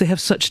Moose. They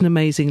have such an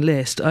amazing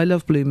list. I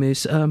love Blue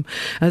Moose.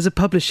 As a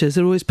publisher,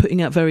 they're always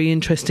putting out very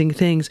interesting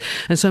things,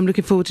 and so I'm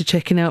looking forward to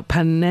checking out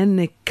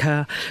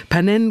Panenka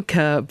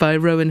by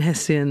Rowan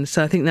Hessian.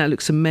 So I think that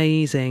looks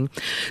amazing.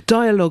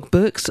 Dialogue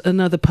Books,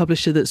 another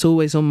publisher that's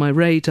always on my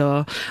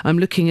radar. I'm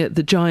looking at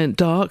The Giant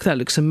Dark. That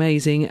looks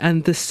amazing.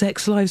 And The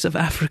Sex Lives of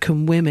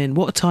African Women.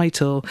 What a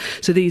title.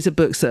 So these are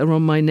books that are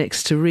on my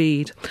next to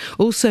read.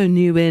 Also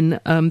new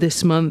in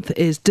this month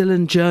is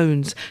Dylan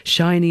Jones,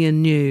 Shiny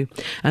and New,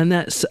 and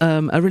that's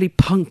a really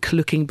punk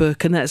looking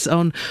book, and that's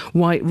on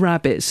White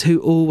Rabbits, who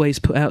always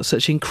put out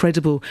such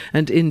incredible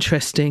and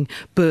interesting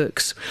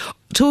books.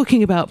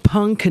 Talking about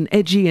punk and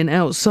edgy and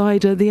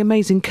outsider, the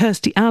amazing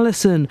Kirstie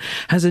Allison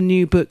has a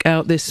new book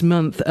out this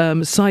month,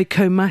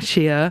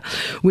 Psychomachia,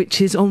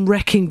 which is on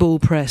Wrecking Ball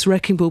Press.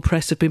 Wrecking Ball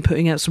Press have been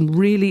putting out some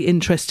really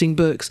interesting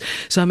books,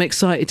 so I'm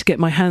excited to get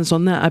my hands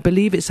on that. I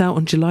believe it's out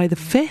on July the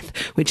 5th,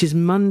 which is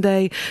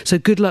Monday, so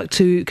good luck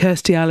to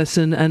Kirstie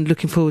Allison, and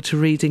looking forward to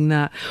reading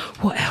that.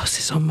 What else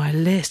is on my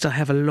list? I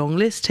have a long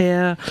list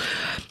here.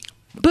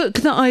 Book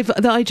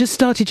that I just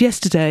started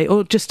yesterday,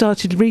 or just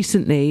started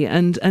recently,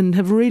 and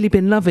have really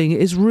been loving,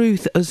 is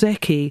Ruth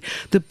Ozeki,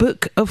 The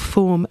Book of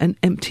Form and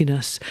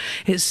Emptiness.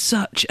 It's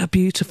such a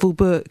beautiful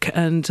book,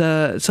 and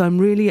so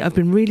I've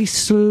been really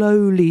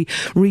slowly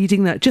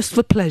reading that just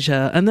for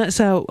pleasure, and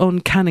that's out on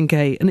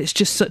Canongate, and it's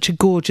just such a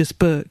gorgeous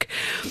book.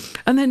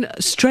 And then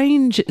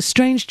strange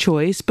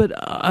choice, but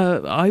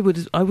I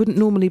wouldn't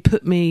normally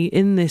put me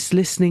in this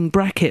listening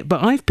bracket,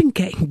 but I've been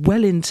getting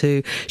well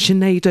into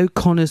Sinead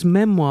O'Connor's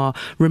memoir,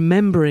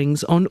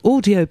 Rememberings, on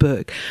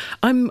audiobook.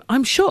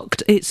 I'm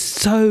shocked. It's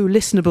so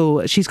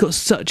listenable. She's got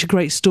such a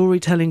great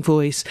storytelling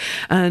voice,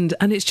 and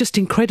it's just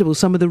incredible,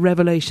 some of the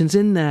revelations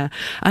in there.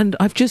 And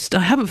I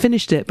haven't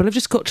finished it, but I've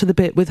just got to the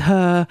bit with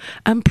her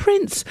and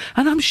Prince,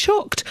 and I'm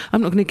shocked.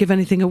 I'm not going to give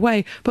anything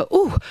away, but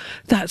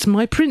that's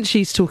my Prince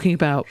she's talking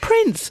about.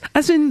 Prince,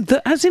 as in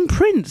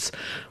Prince.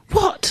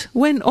 What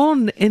went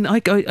on in?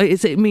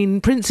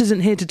 Prince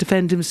isn't here to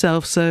defend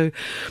himself, so.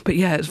 But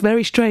yeah, it's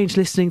very strange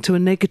listening to a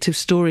negative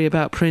story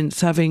about Prince,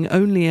 having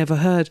only ever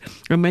heard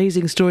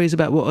amazing stories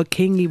about what a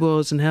king he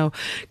was, and how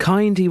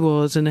kind he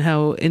was, and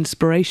how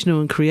inspirational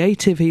and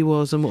creative he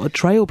was, and what a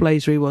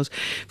trailblazer he was.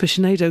 For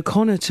Sinead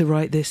O'Connor to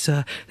write this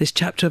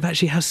chapter of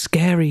actually how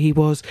scary he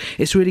was,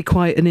 it's really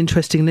quite an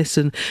interesting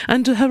listen.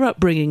 And to her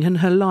upbringing and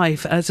her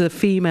life as a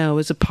female,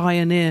 as a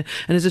pioneer,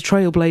 and as a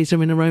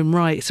trailblazer in her own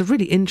right. It's a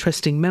really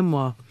interesting memoir.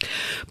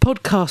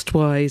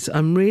 Podcast-wise,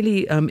 I'm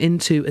really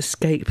into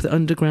Escape, the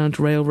Underground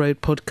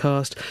Railroad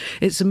podcast.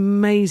 It's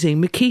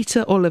amazing.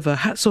 Makita Oliver,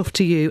 hats off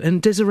to you,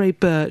 and Desiree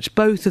Birch,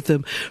 both of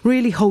them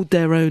really hold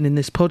their own in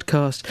this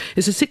podcast.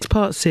 It's a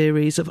 6-part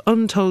series of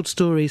untold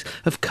stories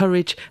of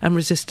courage and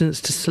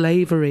resistance to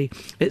slavery.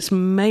 It's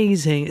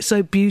amazing. It's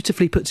so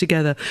beautifully put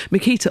together.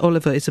 Makita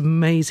Oliver is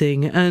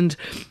amazing, and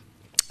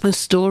the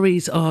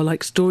stories are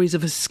like stories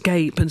of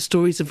escape and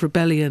stories of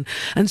rebellion,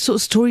 and sort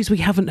of stories we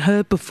haven't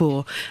heard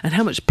before, and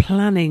how much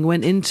planning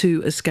went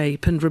into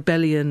escape and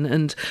rebellion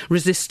and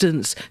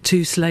resistance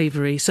to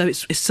slavery. So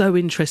it's so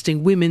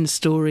interesting, women's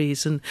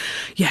stories, and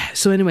yeah.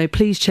 So anyway,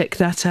 please check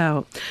that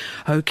out.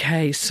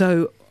 Okay,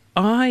 so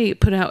I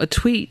put out a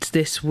tweet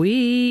this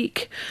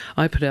week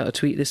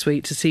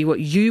to see what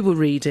you were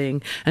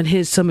reading, and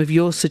here's some of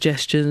your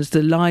suggestions.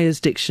 The Liar's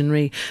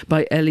Dictionary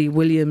by Ellie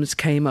Williams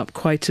came up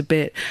quite a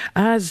bit,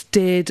 as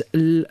did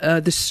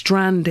The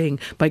Stranding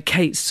by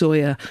Kate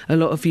Sawyer. A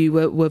lot of you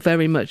were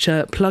very much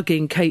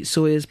plugging Kate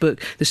Sawyer's book,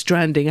 The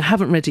Stranding. I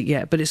haven't read it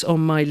yet, but it's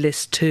on my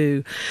list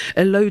too.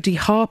 Elodie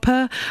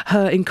Harper,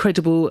 her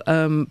incredible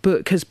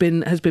book has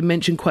been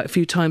mentioned quite a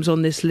few times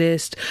on this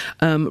list.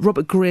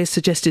 Robert Greer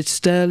suggested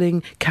Sterling,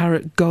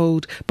 Carrot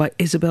Gold by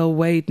Isabel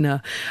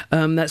Wadner.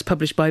 That's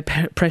published by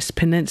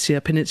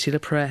Peninsula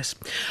Press.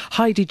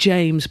 Heidi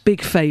James,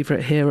 big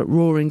favourite here at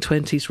Roaring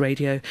Twenties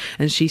Radio,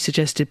 and she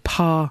suggested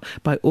Pa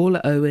by Orla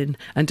Owen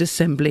and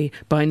Assembly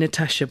by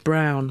Natasha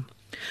Brown.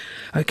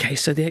 Okay,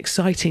 so the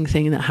exciting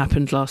thing that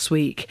happened last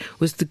week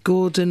was the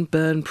Gordon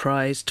Byrne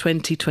Prize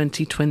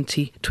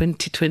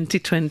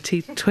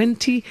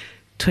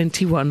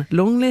 2021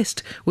 long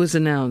list was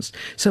announced.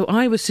 So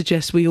I would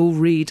suggest we all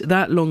read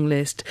that long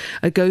list.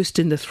 A Ghost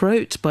in the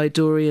Throat by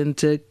Dorian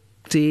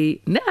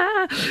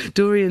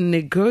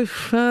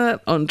Negrofa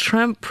on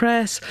Tramp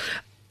Press.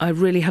 I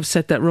really have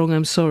said that wrong,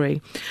 I'm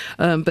sorry.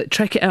 But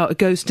check it out, A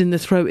Ghost in the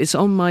Throat. It's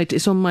on my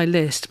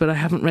list, but I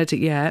haven't read it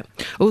yet.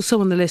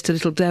 Also on the list, A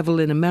Little Devil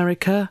in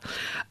America,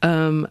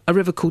 A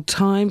River Called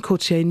Time,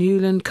 Courtier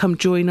Newland, Come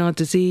Join Our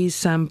Disease,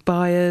 Sam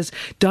Byers,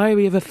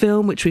 Diary of a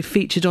Film, which we've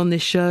featured on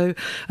this show,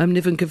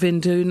 Niven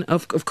Govindan.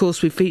 Of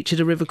course, we featured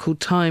A River Called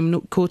Time,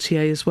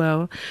 Courtier as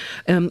well.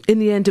 In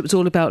the end, it was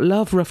all about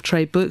love, Rough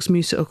Trade Books,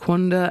 Musa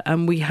Okwanda,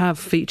 and we have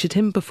featured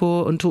him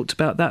before and talked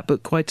about that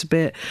book quite a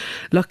bit.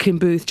 Luckin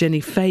Booth, Jenny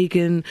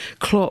Fagan,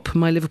 Klopp,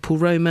 My Liverpool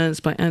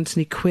Romance by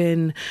Anthony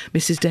Quinn,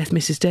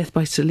 Mrs. Death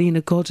by Selena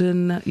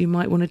Godden. You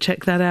might want to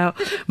check that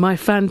out. My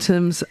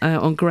Phantoms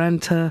on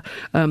Granta,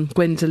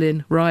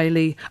 Gwendolyn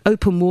Riley,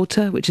 Open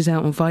Water, which is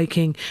out on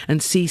Viking,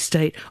 and Sea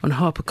State on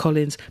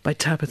HarperCollins by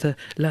Tabitha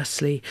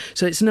Leslie.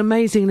 So it's an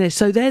amazing list.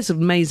 So there's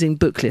an amazing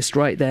book list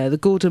right there, the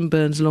Gordon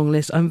Burns long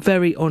list. I'm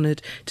very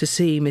honoured to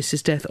see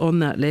Mrs. Death on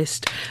that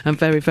list. I'm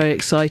very, very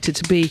excited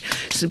to be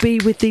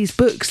with these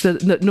books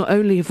that not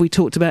only have we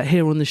talked about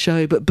here on the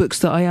show, but books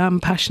that I am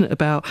passionate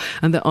about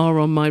and that are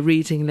on my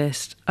reading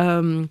list.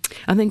 And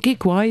then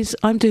gig-wise,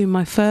 I'm doing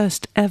my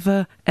first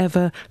ever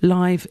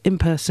live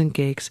in-person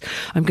gigs.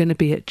 I'm going to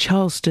be at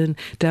Charleston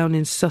down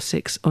in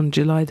Sussex on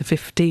July the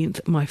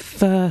 15th. My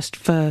first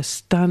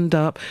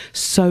stand-up,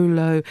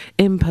 solo,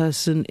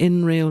 in-person,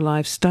 in real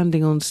life,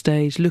 standing on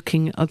stage,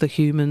 looking at other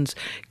humans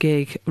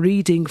gig,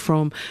 reading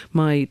from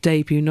my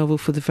debut novel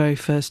for the very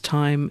first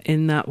time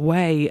in that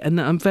way.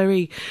 And I'm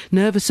very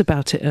nervous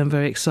about it and I'm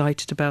very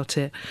excited about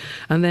it.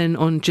 And then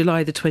on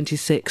July the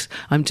 26th,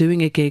 I'm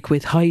doing a gig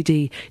with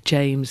Heidi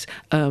James,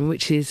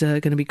 which is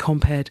going to be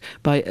compared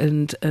by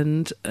and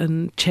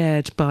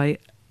chaired by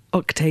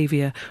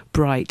Octavia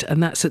Bright,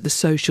 and that's at the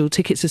Social.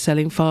 Tickets are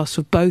selling fast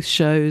for both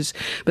shows,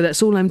 but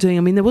that's all I'm doing.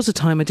 I mean, there was a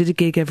time I did a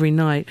gig every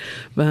night,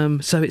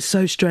 so it's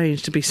so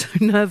strange to be so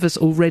nervous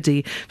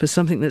already for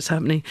something that's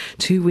happening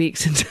 2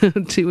 weeks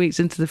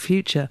into the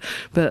future.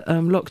 But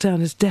lockdown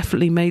has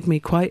definitely made me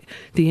quite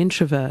the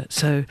introvert,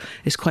 so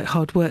it's quite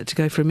hard work to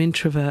go from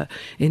introvert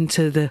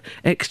into the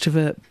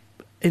extrovert,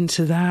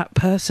 into that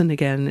person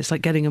again. It's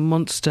like getting a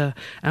monster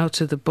out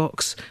of the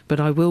box,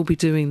 but I will be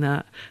doing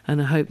that, and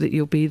I hope that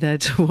you'll be there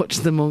to watch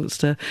the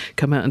monster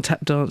come out and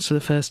tap dance for the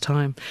first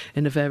time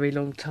in a very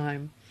long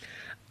time.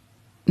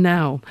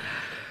 Now,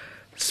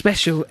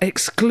 special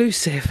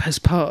exclusive as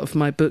part of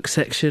my book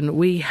section,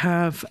 we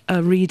have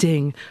a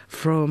reading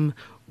from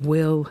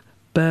Will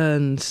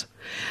Burns.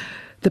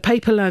 The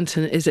Paper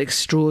Lantern is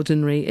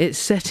extraordinary. It's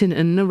set in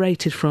and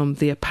narrated from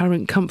the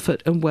apparent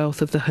comfort and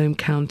wealth of the home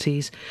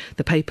counties.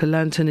 The Paper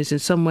Lantern is in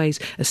some ways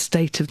a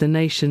State of the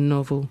Nation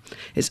novel.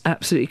 It's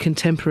absolutely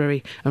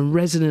contemporary and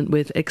resonant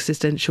with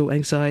existential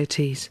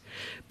anxieties.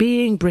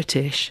 Being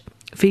British,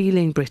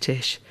 feeling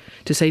British,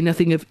 to say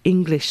nothing of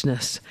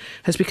Englishness,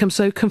 has become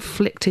so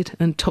conflicted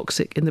and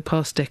toxic in the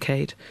past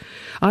decade.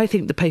 I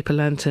think The Paper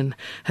Lantern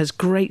has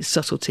great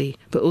subtlety,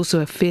 but also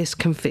a fierce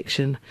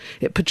conviction.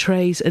 It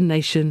portrays a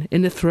nation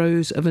in the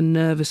throes of a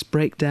nervous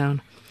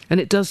breakdown, and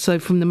it does so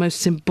from the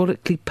most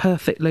symbolically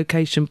perfect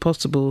location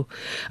possible,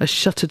 a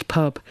shuttered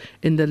pub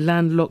in the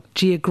landlocked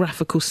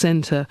geographical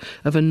centre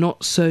of a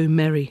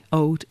not-so-merry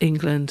old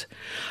England.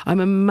 I'm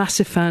a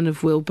massive fan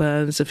of Will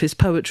Burns, of his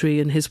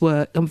poetry and his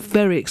work. I'm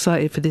very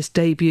excited for this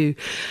debut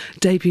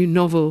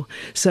novel.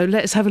 So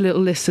let's have a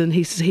little listen.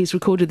 He's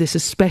recorded this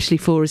especially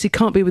for us. He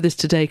can't be with us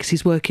today because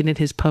he's working in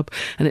his pub,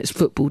 and it's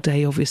football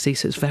day, obviously,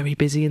 so it's very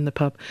busy in the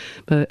pub.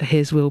 But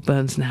here's Will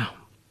Burns now.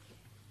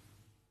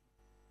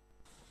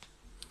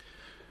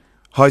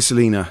 Hi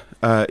Selena,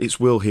 it's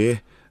Will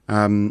here,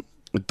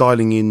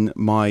 dialing in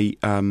my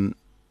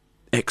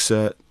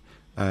excerpt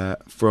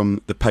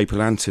from The Paper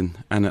Lantern,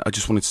 and I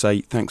just wanted to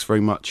say thanks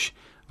very much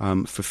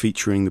for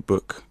featuring the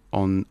book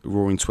on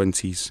Roaring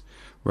Twenties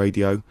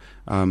Radio.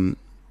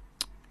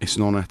 It's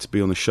an honour to be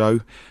on the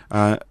show,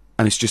 and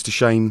it's just a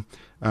shame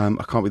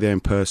I can't be there in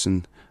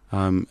person,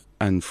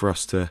 and for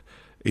us to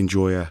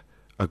enjoy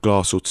a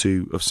glass or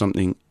two of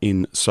something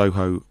in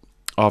Soho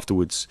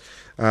afterwards.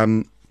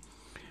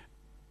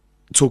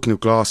 Talking of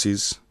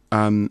glasses,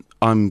 I'm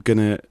going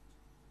to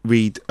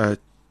read a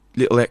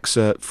little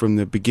excerpt from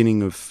the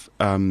beginning of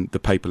The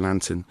Paper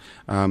Lantern.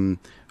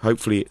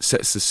 Hopefully it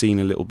sets the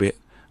scene a little bit.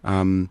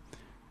 The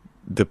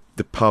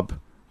pub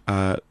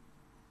that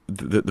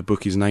the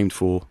book is named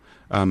for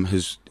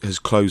has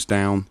closed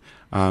down,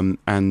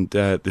 and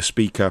the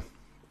speaker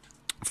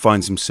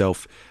finds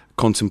himself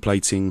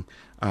contemplating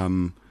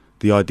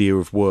the idea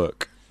of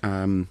work.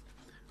 And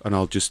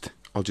I'll just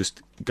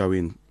go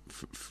in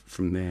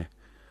from there.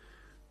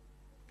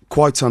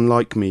 Quite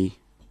unlike me,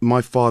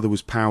 my father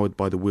was powered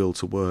by the will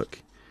to work.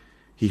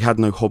 He had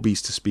no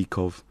hobbies to speak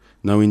of,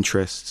 no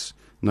interests,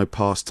 no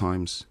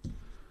pastimes.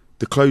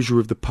 The closure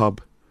of the pub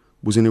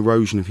was an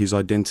erosion of his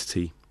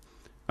identity,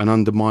 an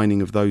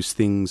undermining of those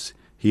things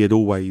he had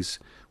always,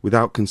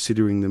 without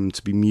considering them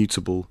to be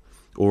mutable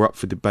or up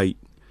for debate,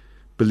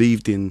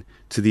 believed in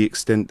to the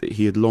extent that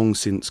he had long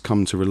since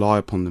come to rely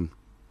upon them,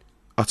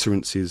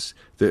 utterances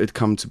that had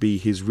come to be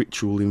his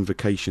ritual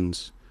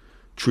invocations,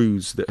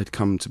 truths that had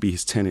come to be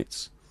his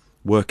tenets,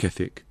 work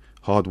ethic,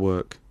 hard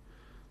work.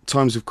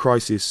 Times of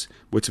crisis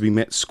were to be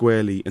met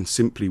squarely and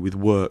simply with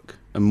work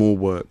and more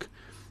work.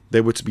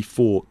 They were to be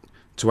fought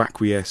to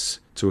acquiesce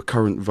to a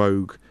current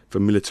vogue for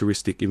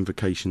militaristic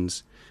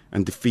invocations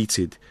and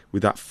defeated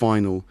with that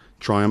final,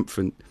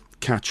 triumphant,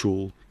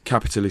 catch-all,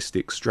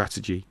 capitalistic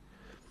strategy.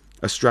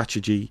 A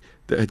strategy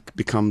that had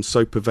become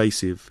so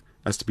pervasive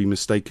as to be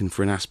mistaken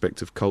for an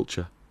aspect of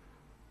culture,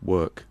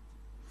 work.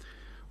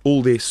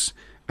 All this,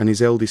 and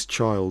his eldest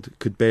child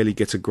could barely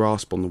get a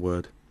grasp on the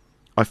word.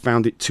 I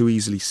found it too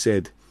easily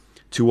said,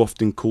 too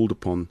often called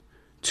upon,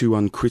 too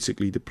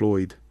uncritically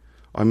deployed.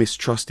 I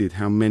mistrusted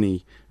how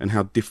many and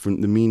how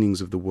different the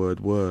meanings of the word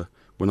were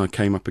when I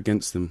came up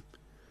against them.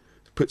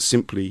 Put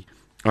simply,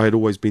 I had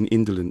always been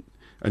indolent,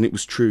 and it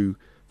was true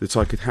that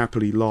I could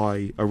happily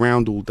lie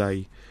around all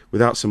day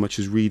without so much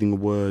as reading a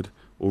word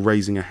or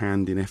raising a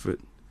hand in effort.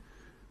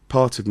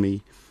 Part of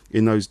me,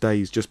 in those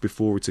days just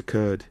before it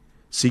occurred,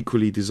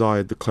 secretly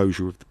desired the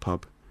closure of the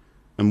pub,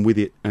 and with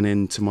it an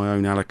end to my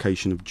own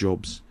allocation of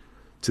jobs,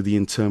 to the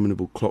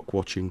interminable clock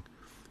watching,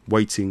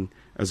 waiting,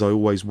 as I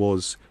always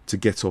was, to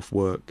get off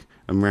work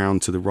and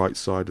round to the right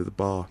side of the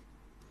bar.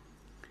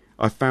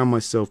 I found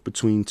myself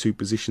between two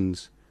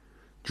positions,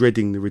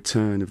 dreading the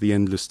return of the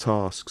endless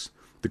tasks,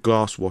 the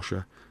glass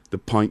washer, the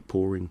pint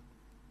pouring,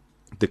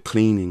 the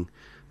cleaning,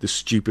 the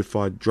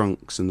stupefied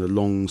drunks and the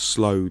long,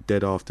 slow,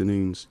 dead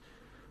afternoons,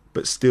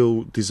 but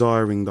still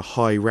desiring the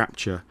high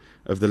rapture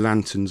of the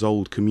lantern's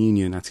old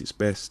communion at its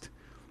best,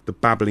 the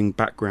babbling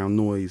background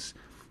noise,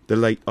 the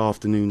late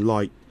afternoon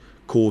light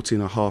caught in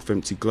a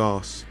half-empty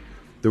glass,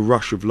 the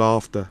rush of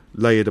laughter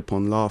layered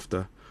upon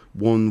laughter,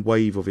 one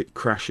wave of it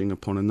crashing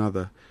upon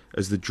another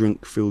as the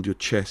drink filled your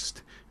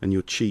chest and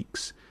your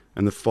cheeks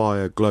and the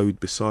fire glowed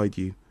beside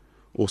you,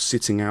 or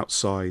sitting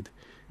outside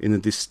in the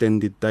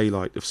distended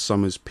daylight of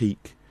summer's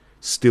peak,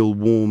 still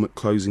warm at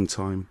closing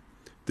time,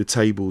 the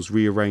tables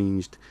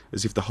rearranged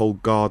as if the whole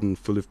garden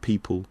full of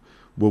people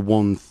were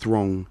one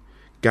throng,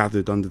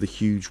 gathered under the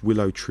huge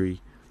willow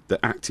tree that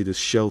acted as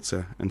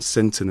shelter and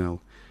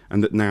sentinel,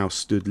 and that now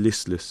stood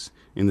listless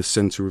in the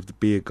centre of the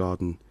beer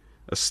garden,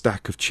 a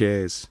stack of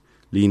chairs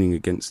leaning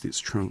against its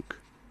trunk.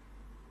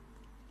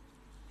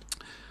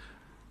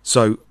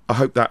 So I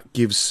hope that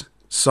gives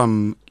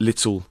some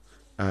little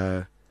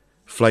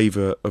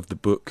flavour of the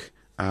book,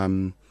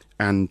 and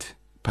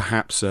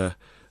perhaps a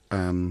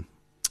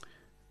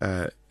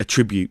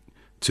tribute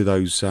to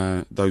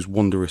those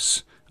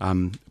wondrous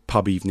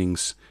pub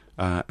evenings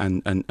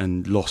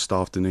and lost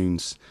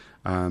afternoons.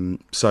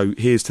 So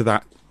here's to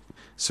that,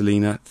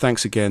 Selena.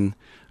 Thanks again,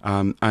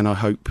 and I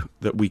hope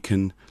that we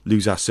can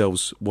lose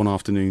ourselves one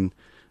afternoon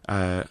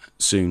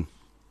soon.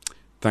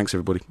 Thanks,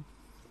 everybody.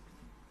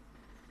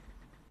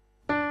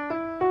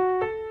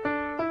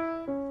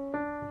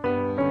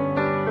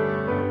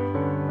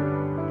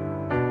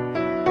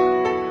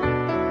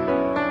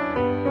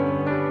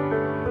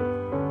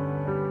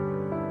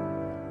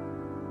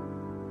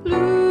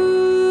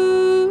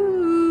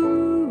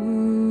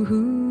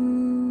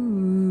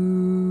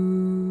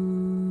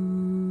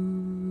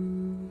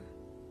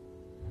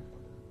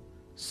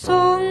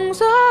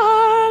 Songs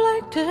are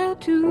like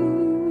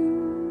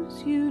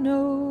tattoos, you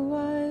know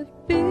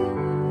I've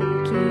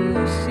been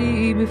to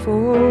sea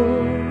before.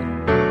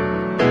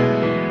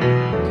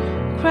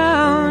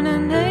 Crown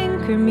and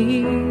anchor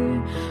me,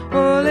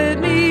 or let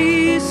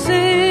me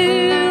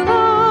sail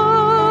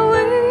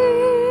away.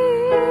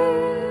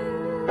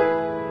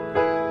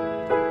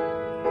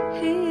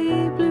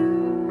 Hey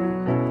blue,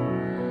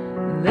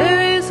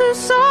 there is a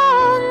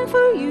song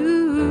for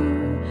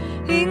you,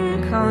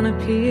 ink on a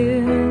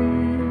pen.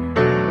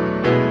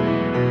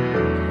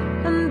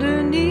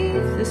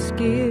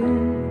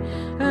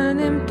 An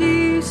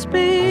empty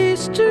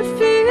space to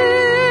fill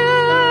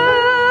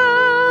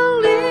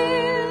in.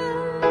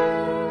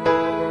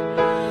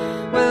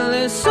 Well,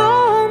 there's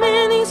so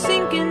many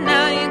sinking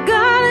now, you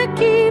gotta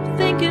keep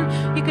thinking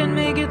you can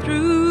make it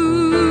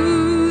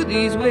through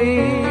these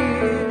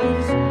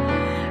waves.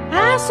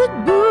 Acid,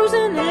 booze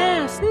and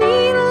ass,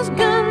 needles,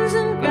 guns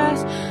and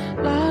grass,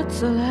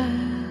 lots of laughs.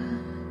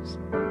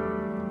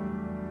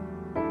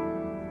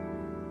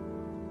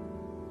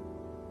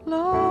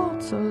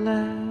 Lots of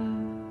laughs.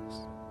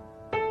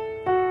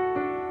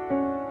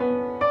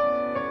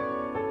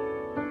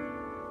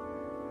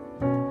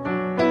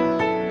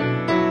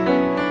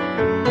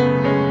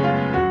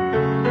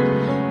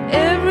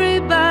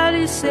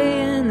 Everybody's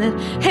saying that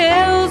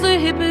hell's the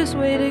hippest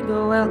way to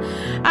go. Well,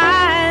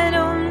 I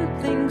don't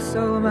think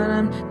so, but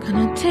I'm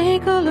gonna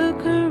take a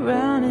look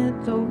around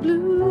at the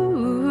blue.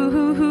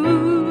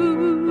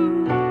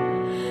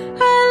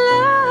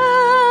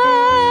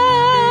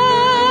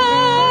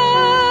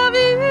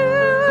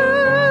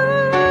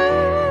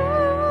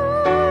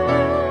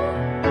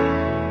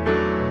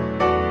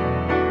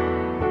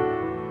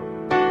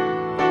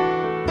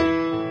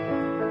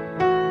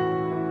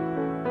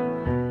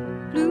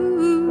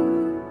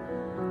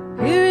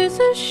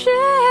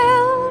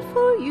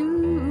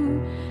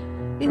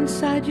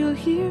 night you'll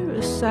hear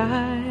a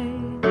sigh,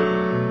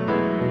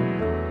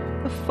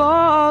 a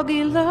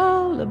foggy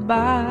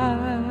lullaby.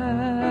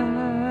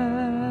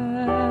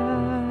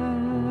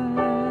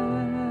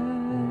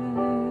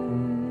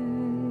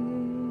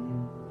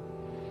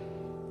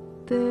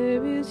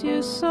 There is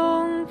your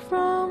song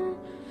from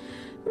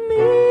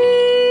me.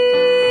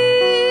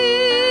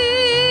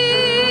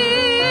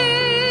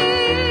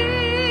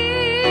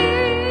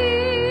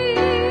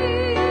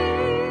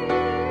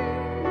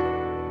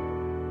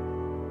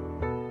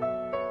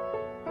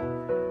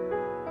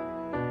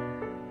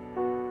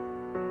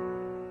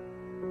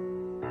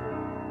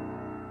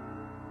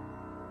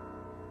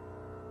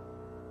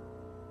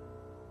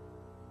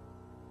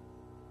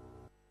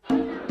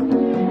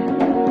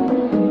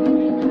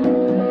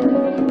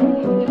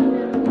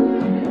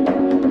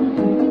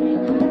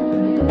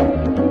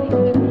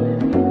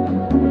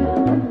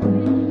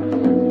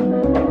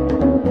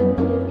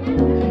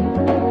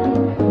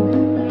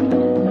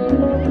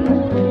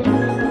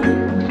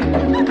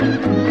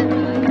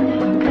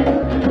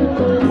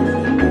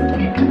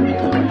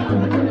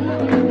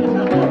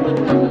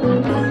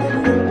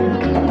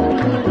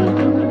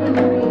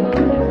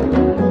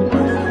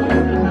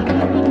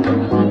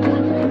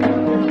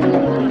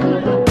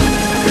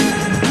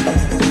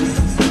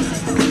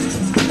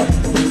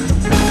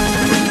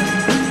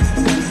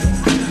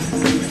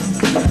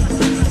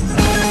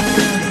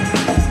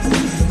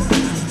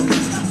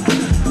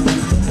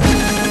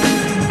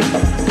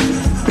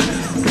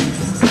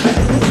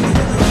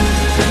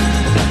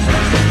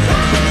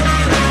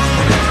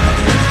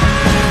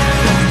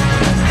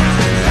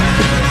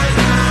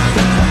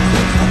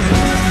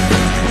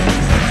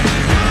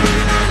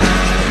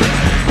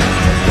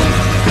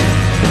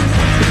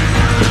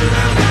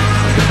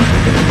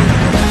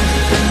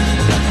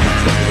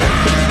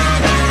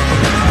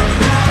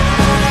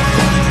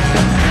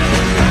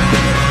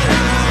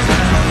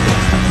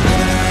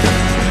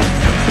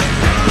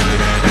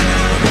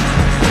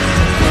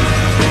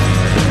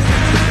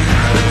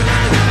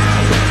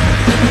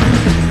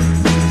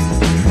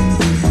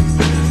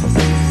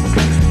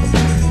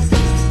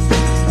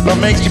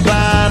 Makes you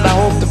blind, I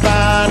hope to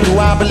find who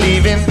I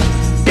believe in.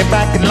 Get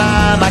back in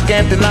line, I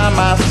can't deny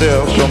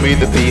myself, show me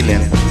the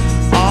feeling.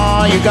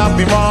 Oh, you got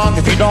me wrong,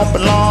 if you don't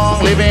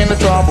belong, live in the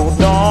trouble,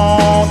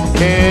 don't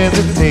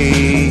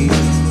hesitate.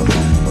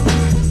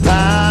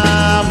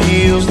 Time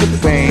heals the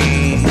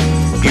pain,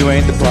 you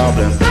ain't the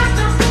problem.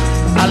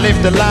 I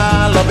live the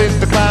lie, love is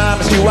the crime,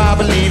 it's you I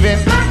believe in.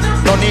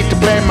 No need to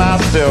blame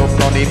myself,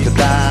 no need to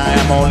die,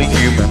 I'm only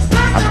human.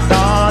 I'm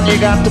done, you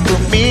got to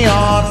put me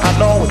on, I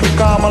know when you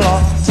come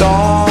along.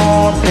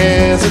 Don't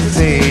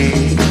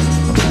hesitate.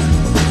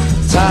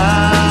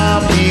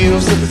 Time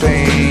heals the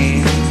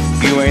pain,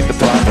 you ain't the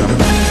problem.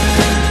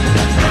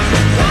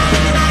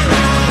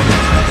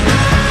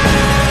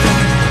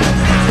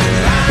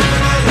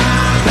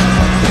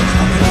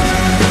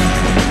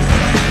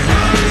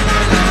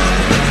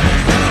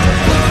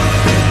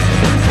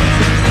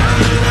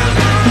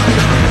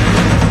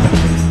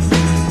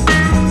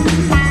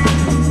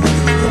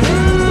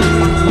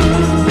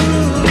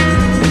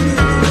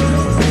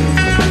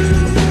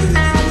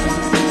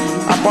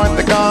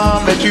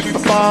 That you for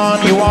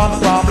fun, you are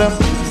the problem.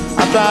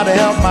 I try to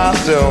help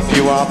myself,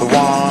 you are the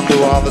one, do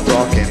all the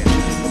talking.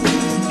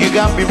 You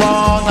got me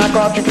wrong, I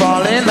caught you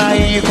falling, I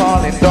hear you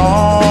calling.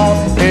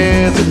 Don't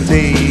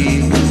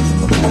hesitate.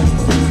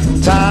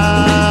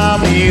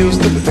 Time heals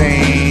the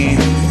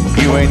pain,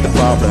 you ain't the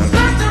problem.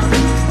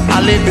 I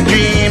live the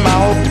dream, I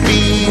hope to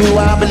be who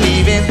I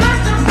believe in.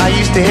 I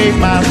used to hate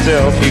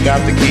myself, you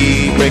got the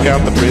key, break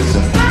out the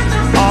prison.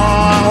 Oh,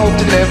 I hope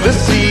to never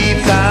see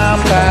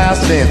time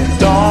passing.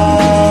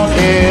 Don't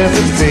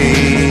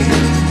hesitate.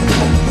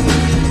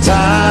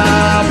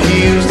 Time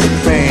heals the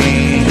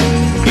pain,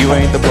 you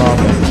ain't the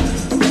problem.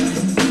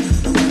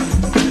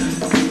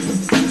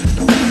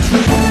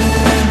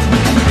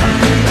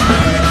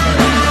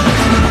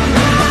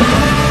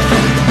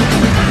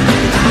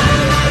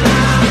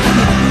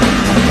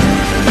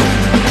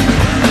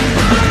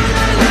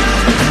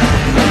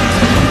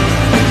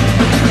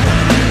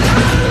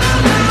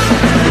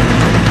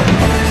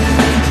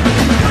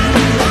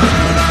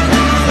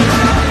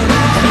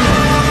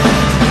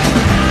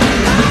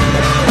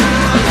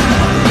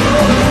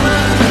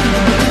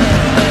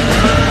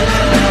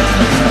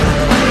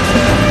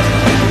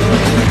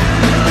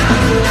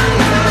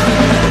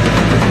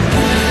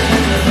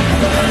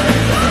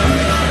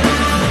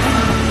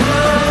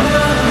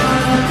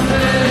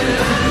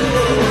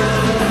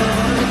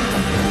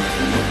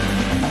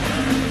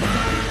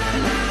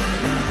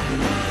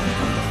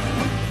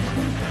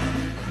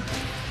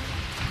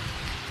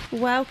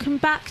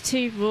 welcome back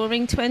to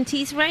Roaring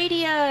Twenties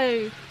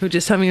Radio. We're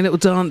just having a little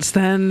dance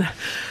then.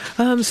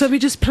 So we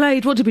just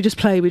played, what did we just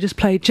play? We just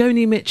played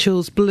Joni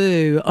Mitchell's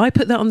Blue. I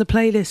put that on the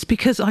playlist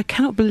because I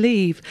cannot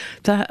believe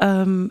that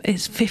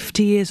it's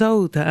 50 years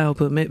old, that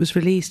album. It was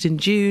released in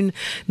June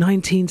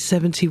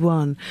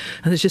 1971.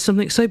 And there's just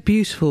something so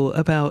beautiful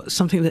about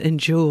something that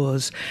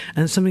endures,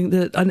 and something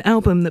that, an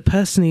album that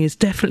personally is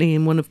definitely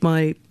in one of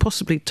my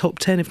possibly top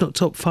 10, if not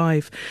top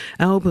 5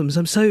 albums.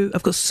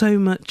 I've got so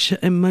much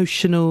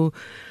emotional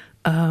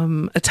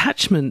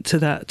attachment to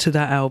that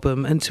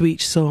album and to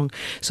each song,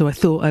 so I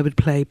thought I would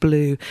play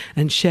Blue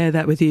and share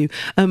that with you.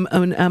 And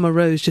Amma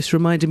Rose just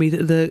reminded me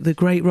that the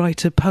great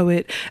writer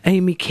poet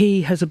Amy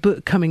Key has a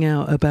book coming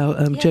out about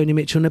Joni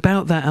Mitchell and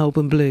about that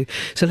album Blue.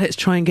 So let's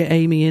try and get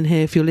Amy in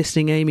here. If you're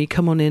listening, Amy,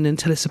 come on in and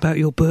tell us about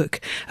your book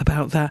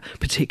about that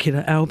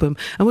particular album.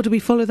 And what do we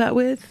follow that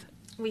with?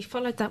 We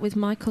followed that with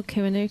Michael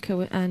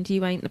Kiwanuka and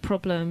You Ain't the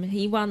Problem.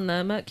 He won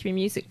the Mercury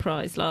Music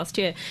Prize last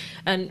year.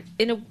 And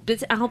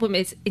this album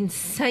is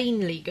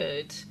insanely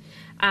good.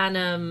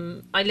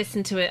 And I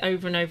listened to it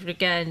over and over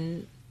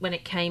again when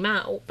it came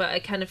out, but I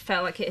kind of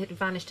felt like it had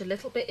vanished a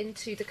little bit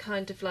into the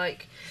kind of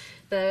like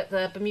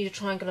the Bermuda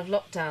Triangle of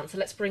lockdown. So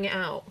let's bring it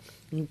out.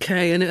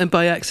 Okay, and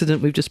by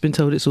accident we've just been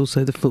told it's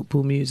also the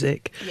football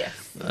music.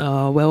 Yes.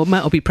 Oh, well,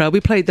 Matt will be proud.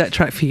 We played that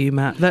track for you,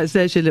 Matt.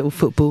 There's your little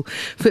football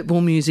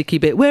music-y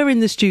bit. We're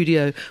in the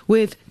studio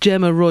with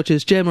Gemma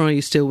Rogers. Gemma, are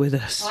you still with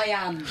us? I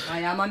am.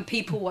 I'm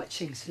people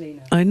watching,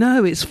 Selena. I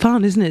know, it's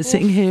fun, isn't it?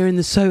 Sitting here in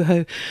the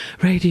Soho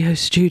radio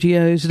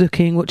studios,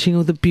 watching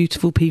all the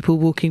beautiful people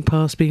walking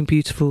past, being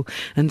beautiful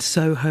and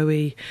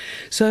Soho-y.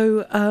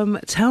 So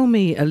tell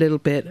me a little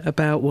bit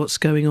about what's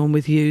going on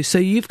with you. So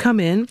you've come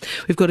in,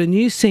 we've got a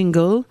new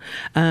single,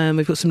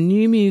 we've got some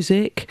new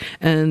music,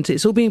 and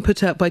it's all being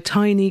put out by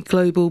Tiny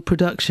Global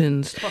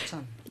Productions. Spot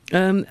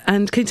on.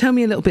 And can you tell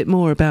me a little bit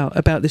more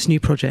about this new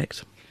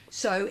project?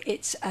 So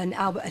it's an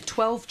album, a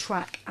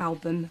 12-track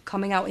album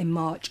coming out in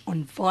March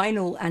on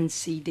vinyl and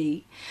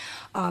CD,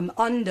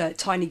 under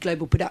Tiny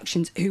Global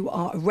Productions, who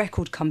are a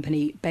record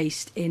company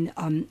based in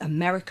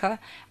America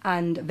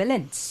and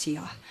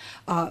Valencia,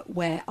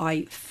 where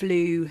I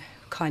flew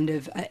kind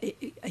of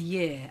a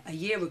year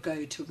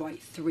ago to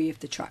write 3 of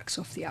the tracks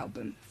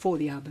for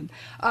the album.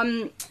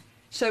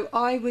 So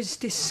I was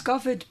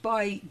discovered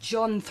by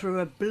John through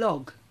a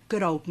blog,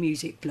 good old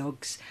music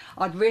blogs.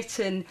 I'd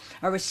written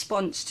a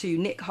response to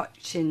Nick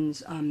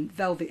Hutchins'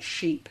 Velvet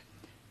Sheep,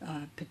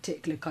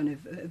 particular kind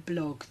of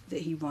blog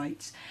that he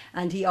writes,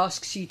 and he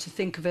asks you to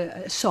think of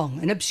a song,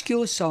 an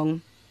obscure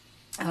song.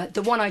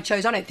 The one I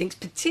chose, I don't think is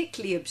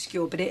particularly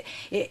obscure, but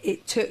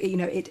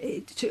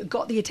it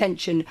got the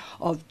attention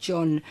of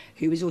John,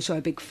 who is also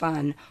a big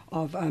fan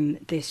of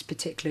this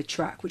particular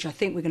track, which I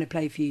think we're going to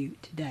play for you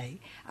today.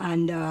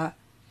 And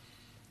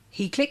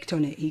he clicked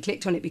on it. He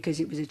clicked on it because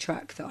it was a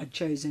track that I'd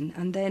chosen,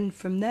 and then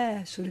from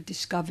there sort of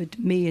discovered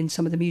me and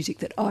some of the music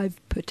that I've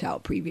put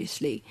out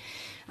previously.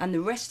 And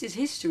the rest is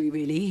history,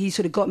 really. He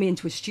sort of got me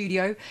into a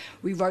studio.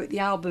 We wrote the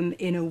album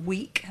in a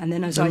week, and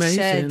then, as Amazing.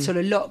 I said, sort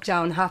of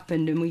lockdown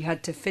happened, and we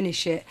had to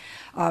finish it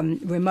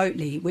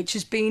remotely, which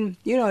has been,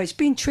 it's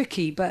been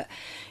tricky, but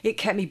it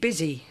kept me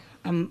busy.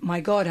 My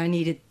God, I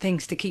needed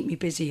things to keep me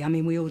busy. I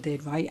mean, we all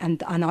did, right?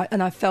 And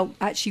I felt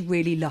actually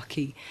really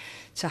lucky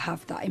to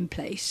have that in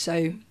place.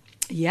 So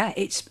yeah,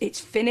 it's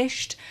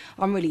finished.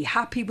 I'm really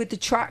happy with the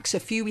tracks. A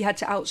few we had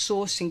to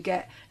outsource and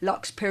get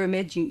Lux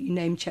Pyramid, you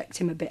name-checked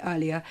him a bit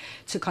earlier,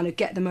 to kind of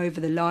get them over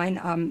the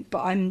line.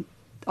 But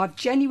I've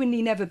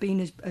genuinely never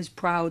been as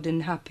proud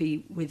and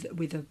happy with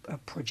a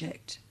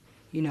project,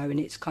 and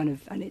its kind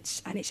of and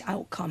its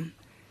outcome.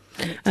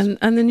 And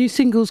the new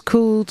single's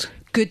called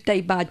Good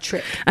Day Bad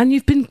Trip. And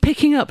you've been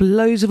picking up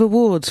loads of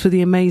awards for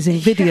the amazing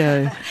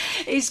video.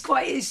 It's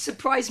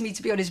surprised me,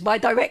 to be honest. My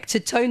director,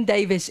 Tone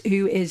Davis,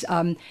 who is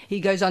he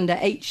goes under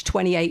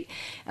H28,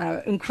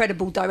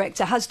 incredible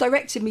director, has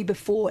directed me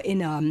before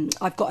in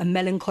I've got a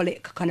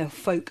melancholic kind of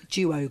folk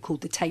duo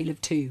called The Tale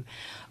of Two,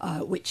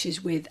 which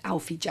is with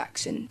Alfie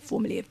Jackson,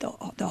 formerly of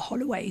the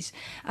Holloways,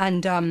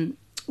 and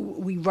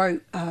we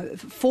wrote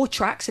 4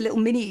 tracks, a little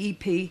mini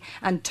EP,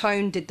 and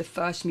Tone did the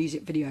first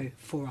music video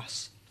for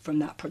us from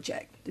that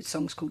project. The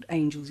song's called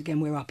Angels. Again,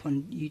 we're up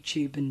on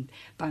YouTube and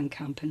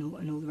Bandcamp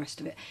and all the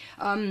rest of it.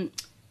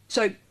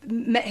 So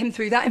met him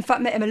through that. In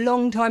fact, met him a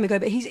long time ago,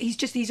 but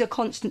he's a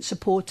constant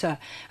supporter,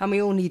 and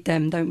we all need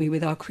them, don't we,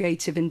 with our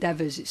creative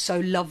endeavours. It's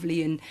so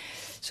lovely and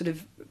sort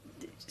of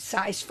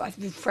satisfying,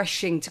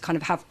 refreshing to kind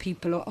of have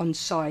people on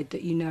side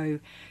that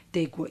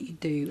dig what you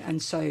do.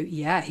 And so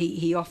yeah,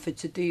 he offered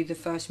to do the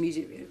first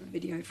music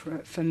video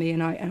for me,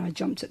 and I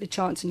jumped at the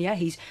chance, and yeah,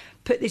 he's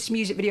put this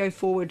music video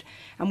forward,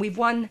 and we've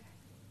won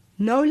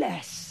no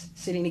less.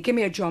 Selena, give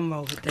me a drum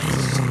roll with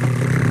this.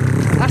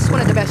 That's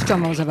one of the best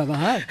drum rolls I've ever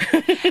heard.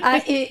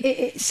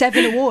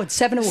 7 awards.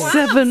 7 awards.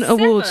 Wow, 7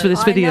 awards for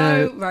this video.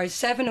 I know, Rose,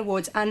 7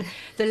 awards. And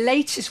the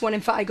latest one,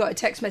 in fact, I got a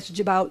text message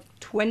about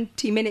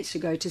 20 minutes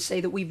ago to say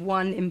that we've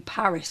won in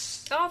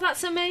Paris. Oh,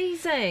 that's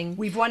amazing.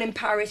 We've won in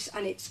Paris,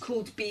 and it's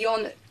called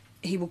Beyond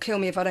he will kill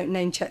me if I don't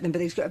name check them,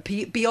 but he's got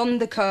a Beyond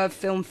the Curve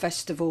Film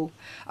Festival,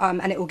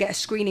 and it will get a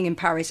screening in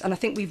Paris. And I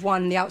think we've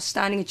won the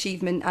Outstanding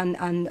Achievement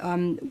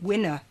and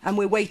winner, and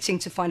we're waiting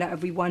to find out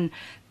if we won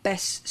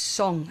Best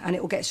Song, and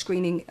it will get a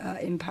screening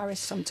in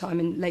Paris sometime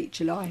in late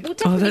July. We'll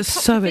definitely that's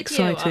pop so the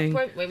video exciting. up,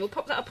 won't we? We'll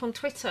pop that up on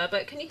Twitter,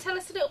 but can you tell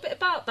us a little bit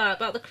about that,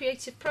 about the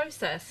creative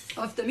process?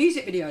 Of the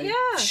music video?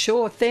 Yeah.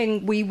 Sure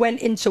thing. We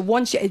went into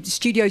one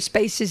Studio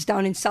Spaces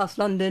down in South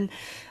London.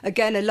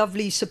 Again, a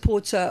lovely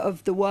supporter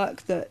of the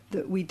work that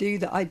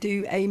I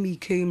do, Amy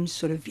Coombs,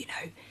 sort of,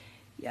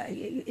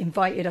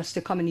 invited us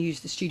to come and use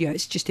the studio.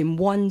 It's just in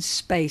one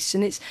space,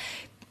 and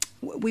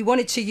we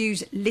wanted to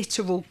use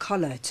literal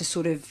colour to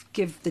sort of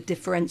give the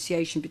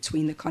differentiation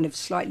between the kind of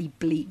slightly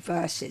bleak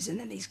verses and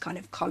then these kind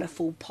of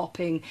colourful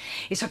popping.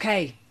 It's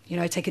okay,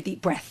 take a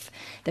deep breath.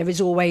 There is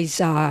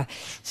always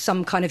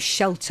some kind of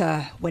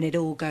shelter when it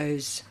all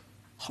goes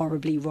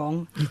horribly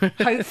wrong.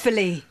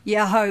 Hopefully,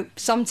 hope.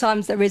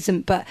 Sometimes there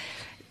isn't, but,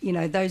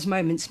 those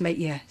moments make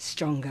you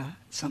stronger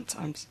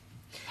sometimes.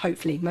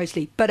 Hopefully,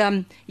 mostly.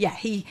 But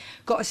he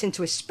got us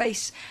into a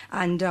space,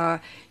 and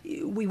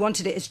we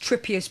wanted it as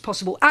trippy as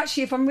possible.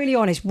 Actually, if I'm really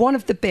honest, one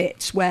of the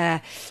bits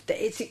where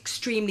it's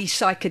extremely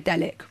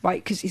psychedelic,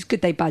 right? Because it's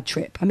Good Day Bad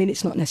Trip. I mean,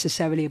 it's not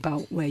necessarily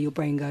about where your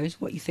brain goes,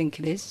 what you think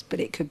it is,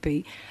 but it could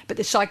be. But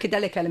the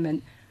psychedelic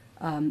element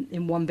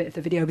in one bit of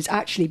the video was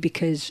actually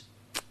because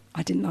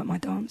I didn't like my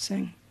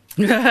dancing.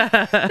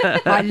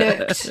 I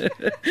looked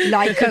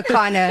like a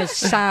kind of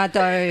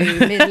sado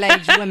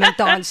middle-aged woman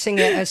dancing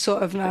at a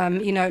sort of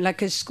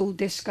like a school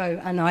disco,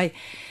 and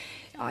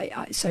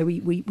so we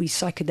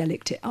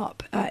psychedeliced it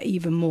up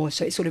even more,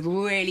 so it sort of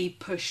really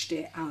pushed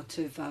it out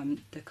of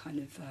the kind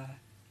of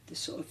the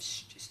sort of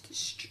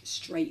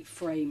straight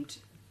framed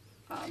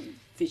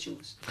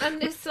visuals.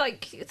 And it's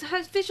like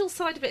the visual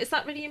side of it, is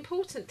that really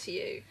important to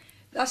you?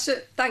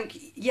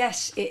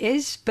 Yes, it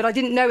is, but I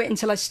didn't know it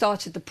until I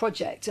started the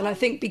project. And I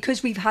think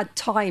because we've had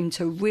time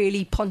to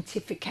really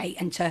pontificate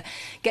and to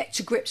get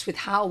to grips with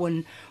how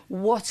and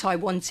what I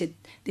wanted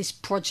this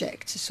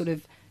project to sort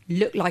of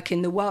look like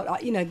in the world,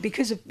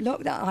 because of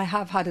lockdown, I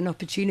have had an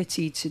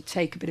opportunity to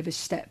take a bit of a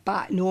step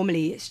back.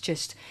 Normally it's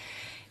just,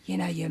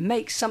 you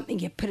make something,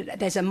 you put it,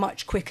 there's a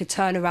much quicker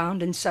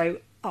turnaround, and so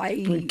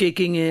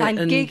gigging it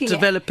and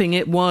developing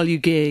it while you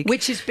gig,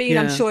 which has been,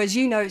 I'm sure, as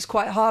you know, it's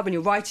quite hard when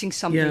you're writing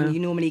something. You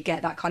normally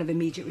get that kind of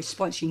immediate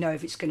response.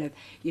 If it's going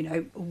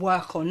to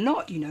work or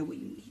not. We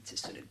need to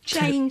sort of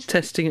change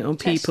testing it on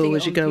people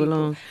as you go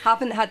along.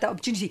 Haven't had that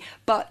opportunity,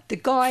 but the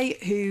guy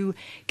who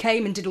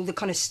came and did all the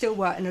kind of still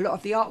work and a lot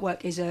of the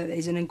artwork is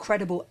an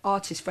incredible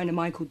artist friend of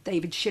mine called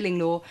David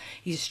Shillinglaw.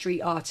 He's a street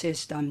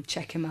artist.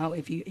 Check him out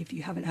if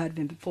you haven't heard of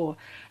him before.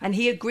 And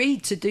he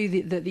agreed to do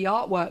the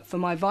artwork for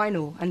my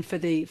vinyl and for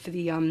the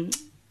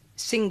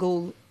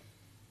single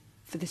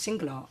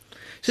art.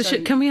 So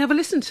can we have a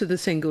listen to the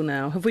single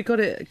now? Have we got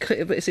it?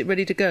 Is it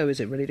ready to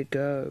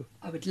go?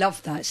 I would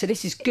love that. So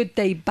this is Good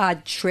Day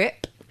Bad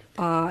Trip,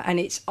 and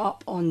it's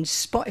up on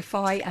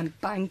Spotify and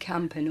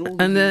Bandcamp and all.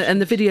 And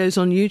the video's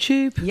on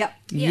YouTube.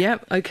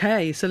 Yep.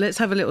 Okay, so let's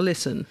have a little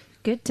listen.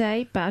 Good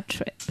Day Bad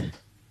Trip.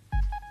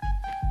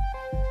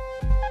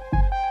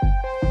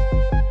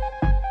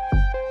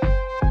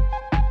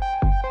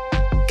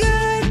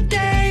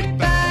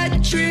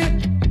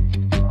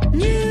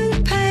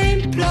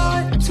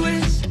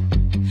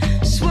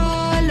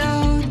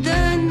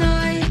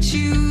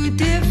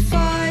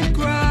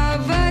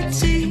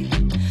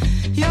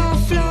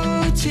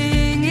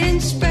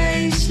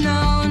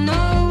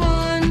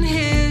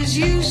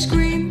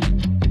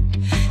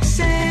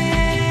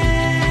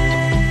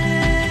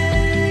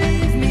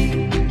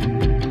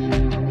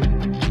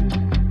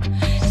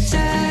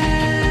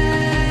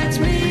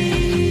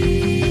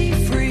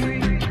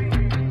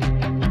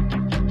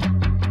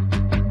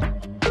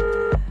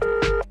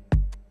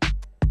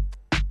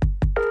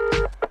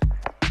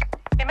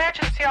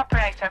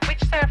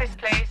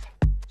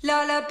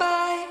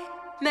 Lullaby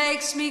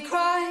makes me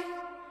cry,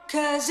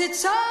 'cause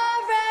it's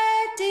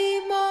already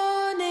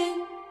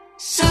morning.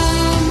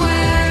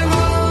 Somewhere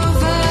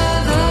over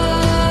the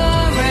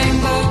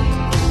rainbow,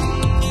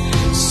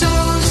 so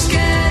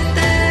scared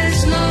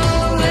there's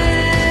no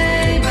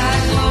way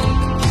back home.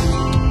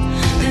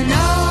 And oh,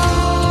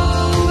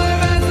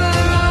 wherever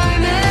I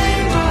may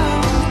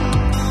roam,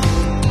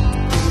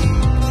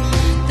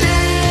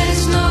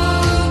 there's no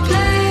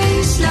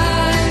place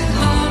like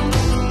home.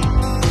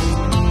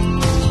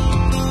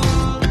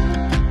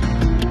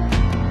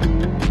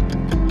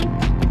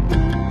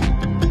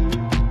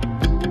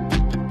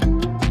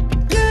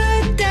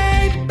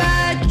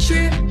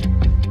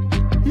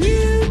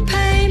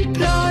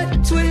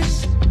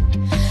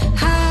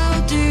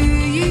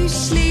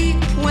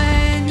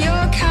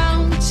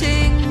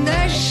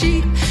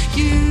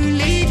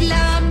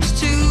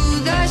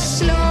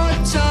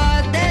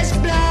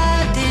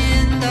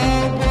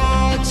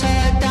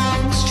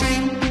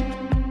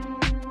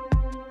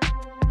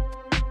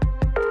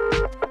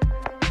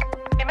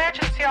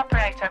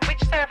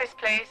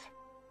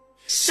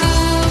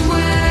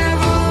 Somewhere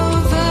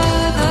over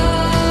the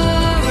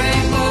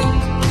rainbow,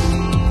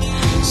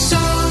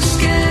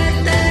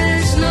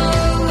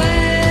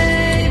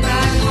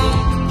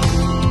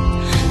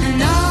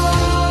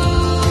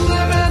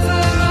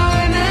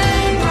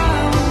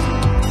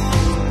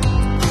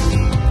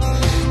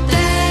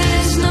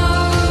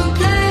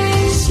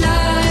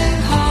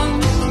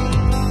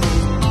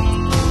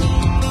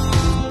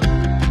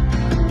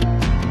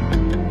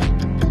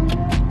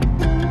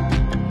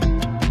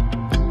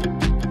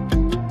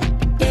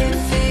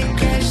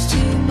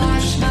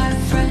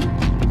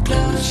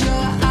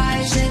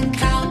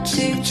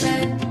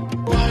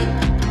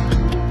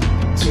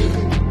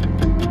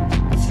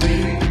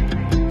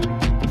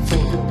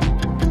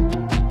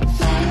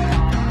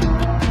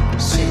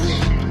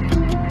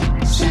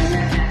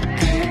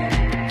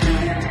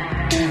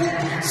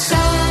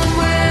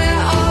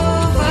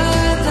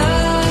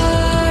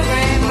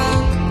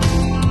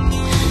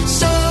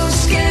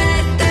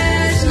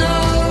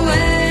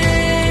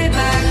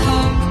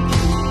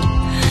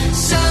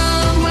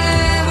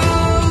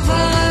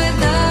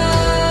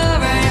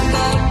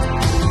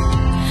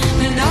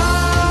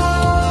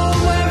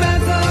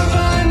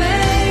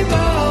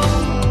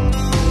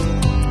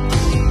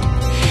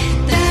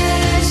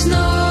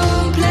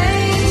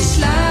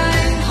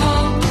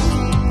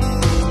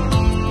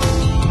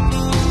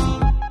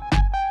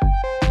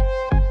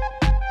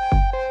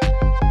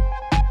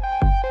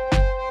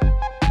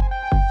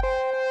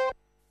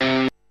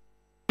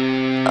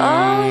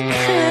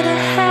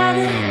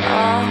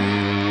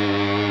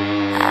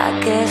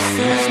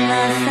 there's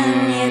nothing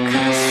you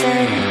can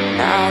say,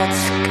 now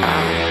it's gone.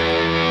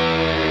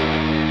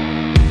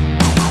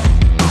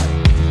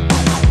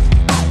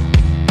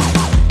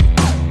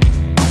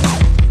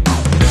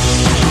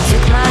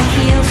 Took my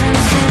heels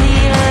into the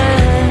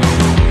earth.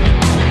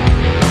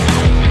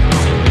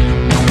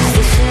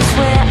 This is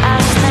where I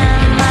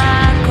stand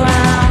my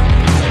ground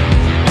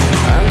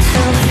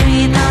until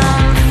freedom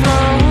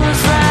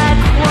flows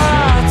like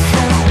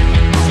water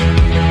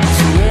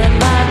to where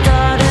my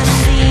daughter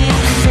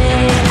sleeps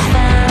safe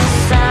and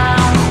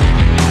sound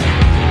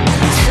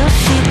until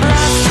she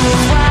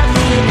blossoms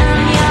wildly in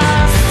your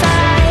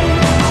sight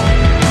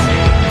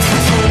to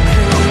take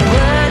the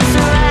words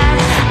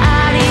right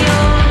out of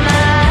your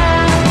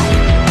mouth.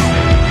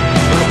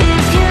 But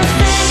if you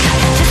think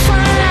just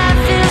one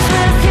life is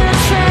worth your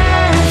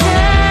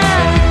treasure,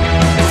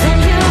 then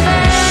you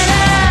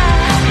better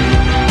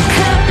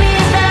cut me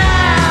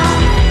down.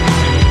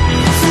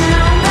 So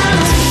now I'm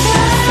gonna take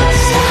the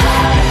first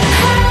heart,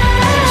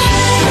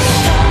 choose the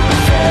strong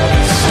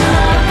feelings. So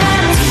now I'm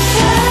gonna take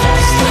the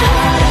first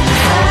heart,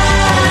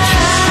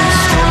 choose the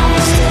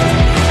strongest day.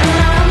 And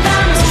now I'm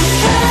gonna take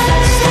the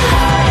first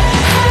heart,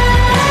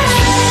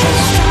 choose the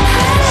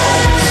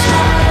strongest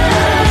one.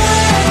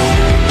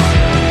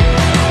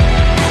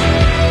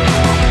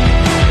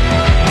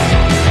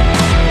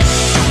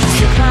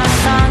 Took my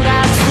song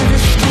out to the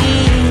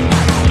street,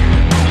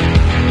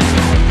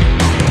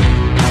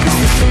 'cause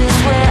this is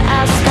where I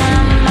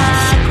stand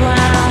my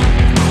ground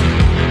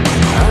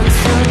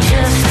until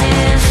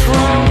justice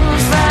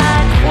rolls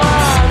like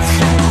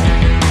water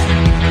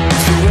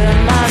to where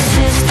my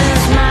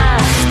sister's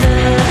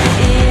master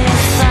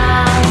is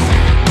found.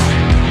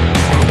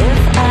 And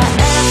if I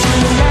ever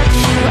let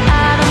you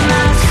out of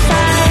my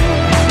sight,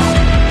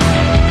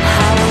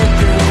 how would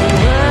the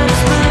words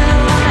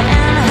bloom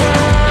in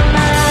her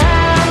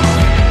mouth?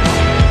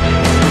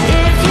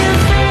 If you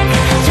think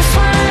just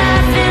one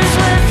life is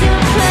worth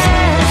your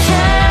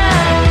pleasure,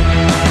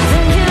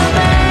 then you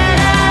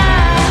better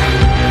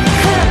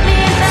cut me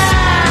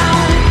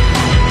down.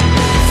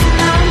 So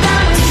now I'm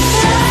gonna take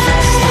the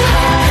first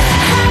heart,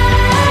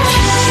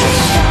 choose the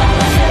strong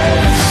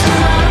feelings. So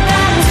now I'm gonna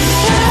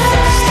take the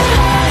first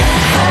heart,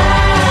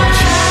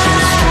 choose the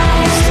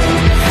strongest day.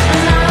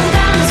 And now I'm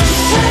gonna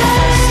take the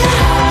first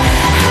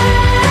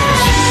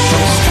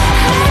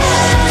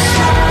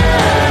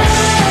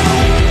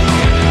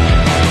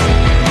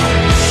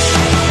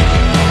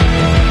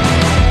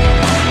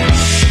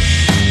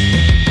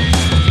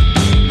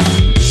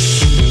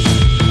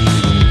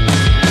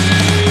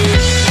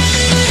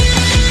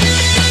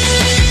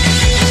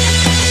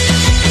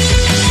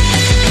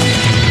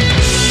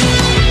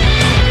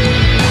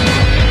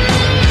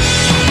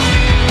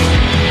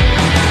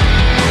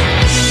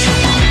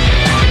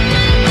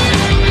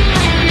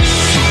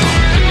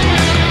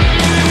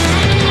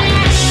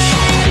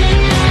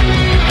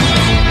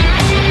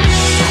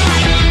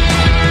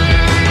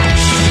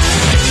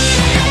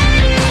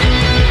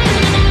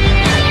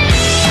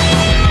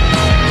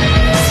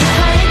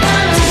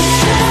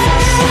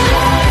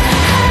choose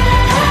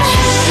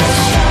the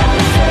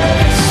strongest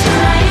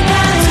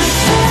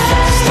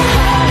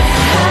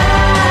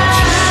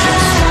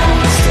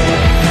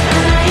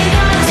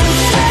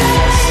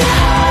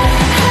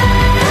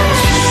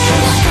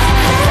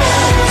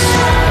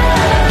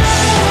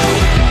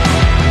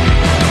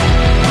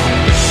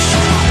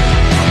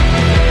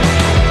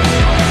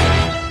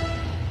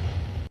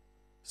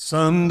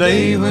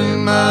Someday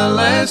when my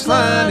last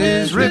line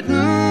is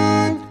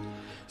written,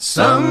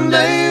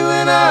 someday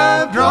when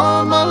I've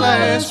drawn my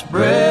last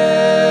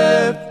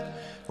breath,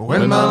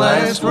 when my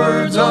last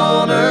words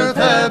on earth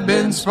have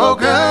been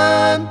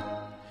spoken,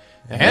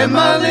 and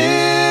my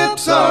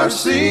lips are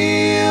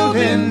sealed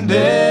in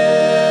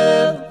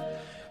death,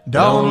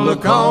 don't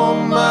look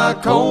on my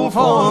cold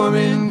form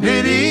in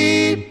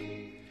pity,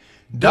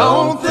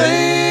 don't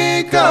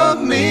think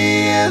of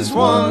me as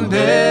one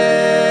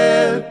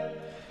dead.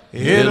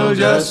 It'll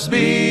just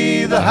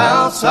be the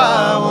house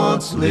I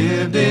once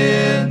lived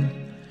in.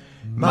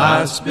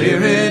 My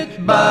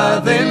spirit by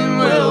then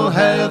will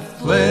have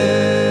fled.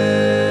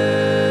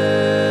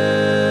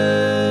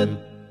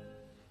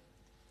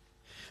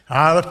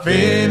 I'll have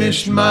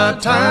finished my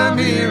time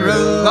here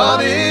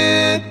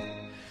allotted,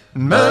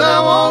 but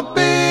I won't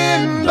be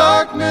in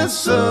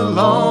darkness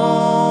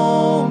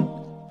alone.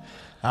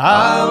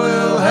 I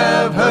will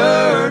have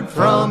heard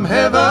from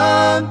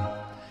heaven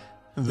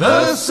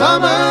the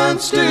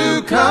summons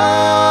to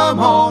come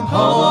on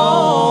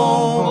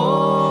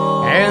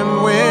home.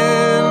 And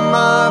when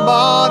my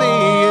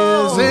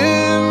body is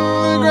in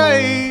the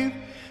grave,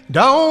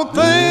 don't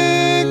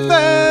think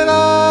that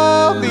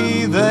I'll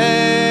be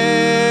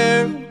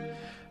there.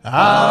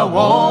 I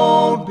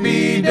won't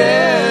be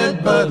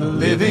dead but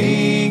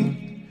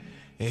living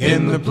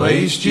in the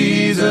place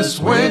Jesus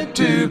went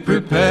to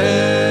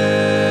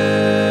prepare.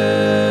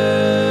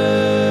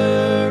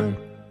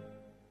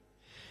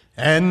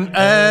 And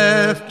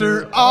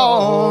after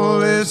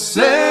all is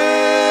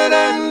said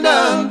and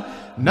done,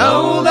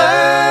 know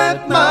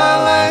that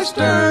my last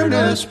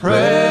earnest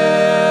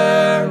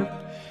prayer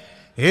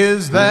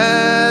is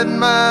that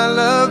my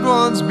loved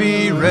ones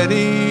be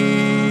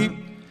ready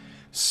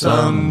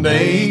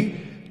someday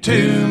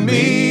to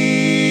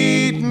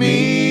meet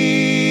me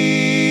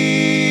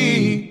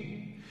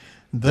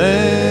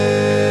there.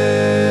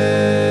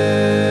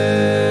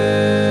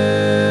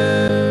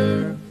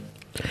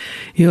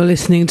 You're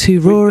listening to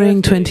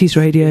Roaring Twenties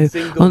Radio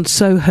on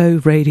Soho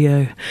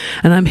Radio.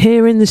 And I'm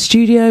here in the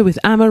studio with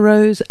Amma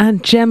Rose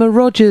and Gemma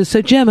Rogers.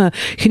 So Gemma,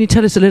 can you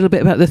tell us a little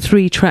bit about the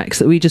 3 tracks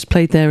that we just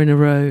played there in a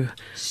row?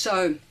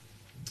 So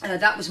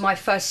that was my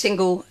first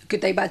single, Good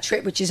Day Bad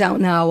Trip, which is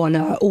out now on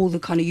all the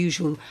kind of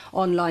usual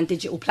online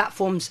digital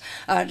platforms.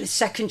 The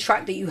second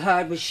track that you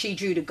heard was She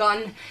Drew the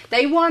Gun.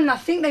 I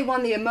think they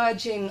won the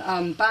Emerging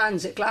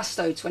Bands at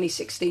Glasgow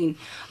 2016.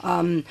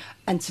 And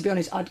to be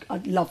honest,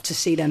 I'd love to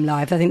see them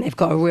live. I think they've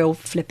got a real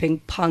flipping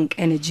punk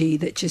energy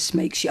that just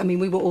makes you... I mean,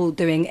 we were all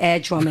doing air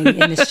drumming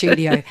in the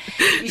studio.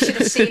 You should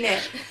have seen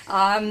it.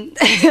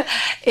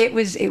 It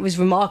was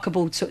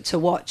remarkable to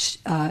watch...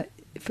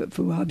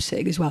 For Rob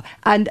Sig as well,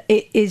 and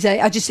it is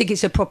I just think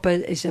it's a proper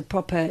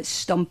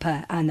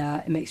stomper, and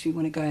it makes me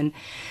want to go and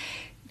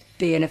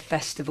be in a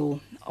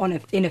festival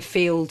in a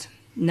field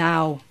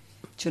now.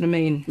 Do you know what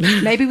I mean?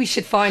 Maybe we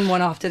should find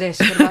one after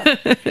this.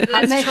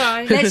 Let's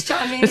try. Let's try.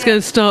 I mean, Let's go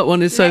and start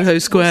one in Soho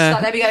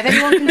Square. There we go. If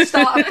anyone can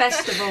start a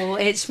festival,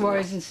 it's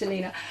Rose and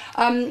Selena.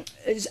 And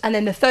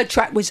then the third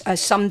track was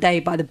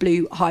Someday by the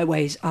Blue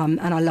Highways, and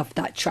I love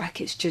that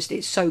track.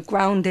 It's so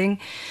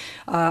grounding.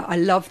 I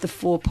love the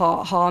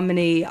 4-part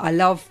harmony. I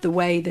love the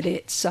way that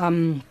it's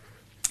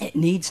it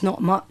needs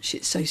not much.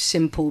 It's so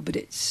simple, but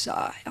it's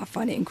I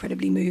find it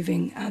incredibly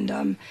moving.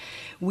 And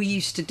we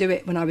used to do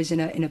it when I was in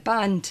a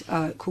band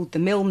called the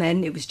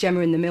Millmen. It was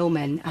Gemma and the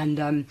Millmen, and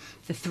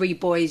the 3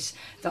 boys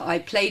that I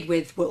played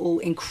with were all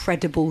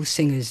incredible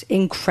singers,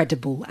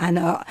 incredible. And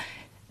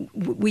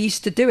we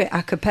used to do it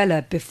a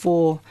cappella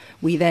before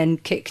we then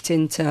kicked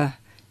into,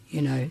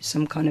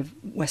 some kind of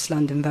West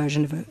London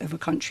version of a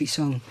country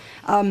song.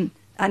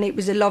 And it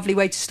was a lovely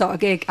way to start a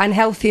gig, and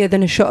healthier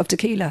than a shot of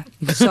tequila.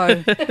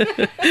 So,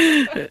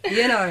 I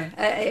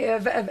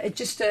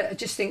just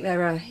think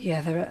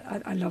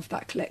I love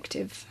that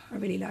collective. I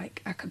really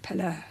like a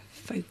cappella,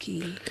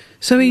 folky.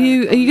 So are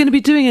you going to be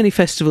doing any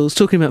festivals?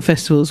 Talking about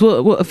festivals,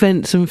 what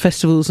events and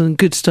festivals and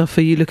good stuff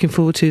are you looking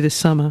forward to this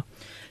summer?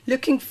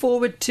 Looking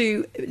forward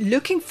to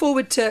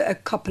a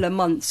couple of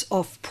months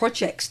of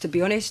projects, to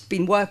be honest.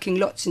 Been working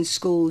lots in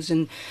schools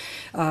and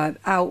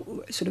out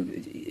sort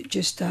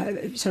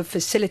of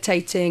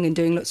facilitating and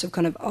doing lots of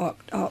kind of art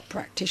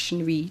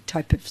practitioner-y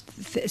type of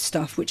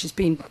stuff, which has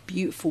been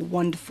beautiful,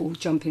 wonderful,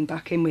 jumping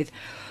back in with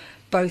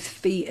both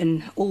feet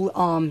and all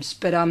arms.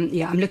 But I'm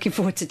looking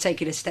forward to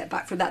taking a step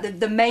back from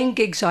that. The main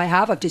gigs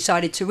I've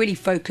decided to really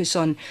focus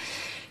on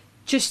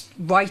just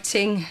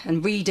writing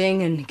and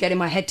reading and getting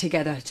my head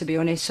together, to be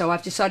honest. So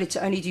I've decided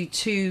to only do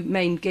 2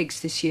 main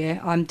gigs this year.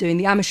 I'm doing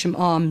the Amersham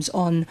Arms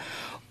on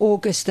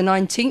August the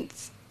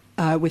 19th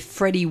with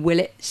Freddie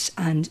Willits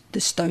and the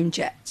Stone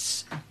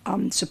Jets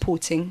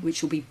supporting,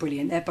 which will be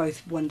brilliant. They're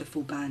both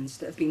wonderful bands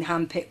that have been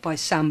handpicked by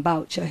Sam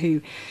Boucher,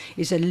 who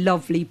is a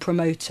lovely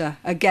promoter.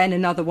 Again,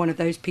 another one of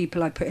those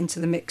people I put into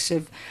the mix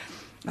of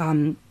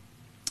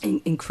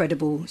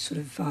incredible sort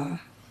of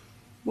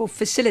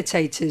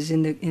facilitators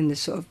in the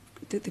sort of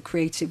the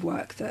creative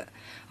work that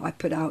I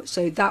put out.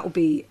 So that will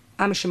be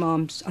Amersham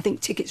Arms. I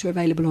think tickets are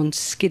available on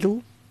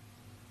Skiddle.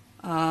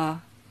 And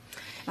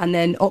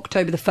then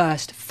October the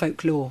 1st,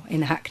 Folklore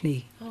in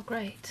Hackney. Oh,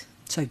 great.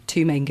 So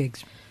 2 main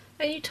gigs.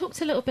 And you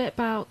talked a little bit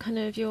about kind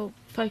of your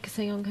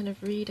focusing on kind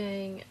of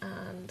reading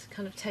and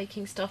kind of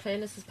taking stuff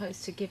in as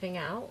opposed to giving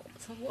out.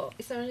 So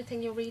is there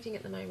anything you're reading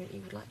at the moment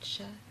you would like to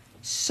share?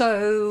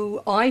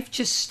 So I've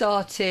just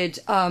started...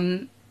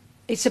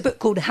 it's a book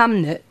called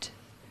Hamnet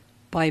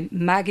by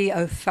Maggie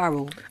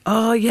O'Farrell.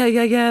 Oh, yeah.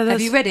 Have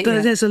you read it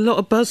yet? There's a lot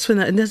of buzz for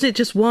that. And hasn't it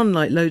just won,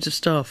 loads of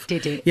stuff?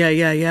 Did it?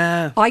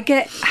 Yeah. I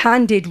get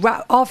handed...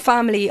 Our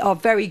family are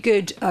very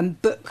good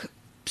book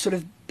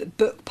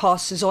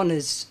passers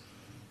honours.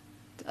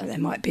 There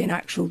might be an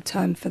actual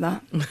term for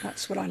that.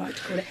 That's what I like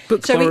to call it.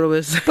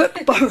 Borrowers.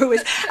 Book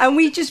borrowers. And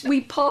we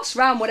pass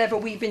around whatever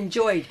we've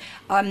enjoyed.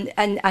 And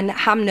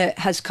Hamnet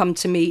has come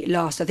to me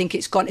last. I think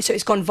it's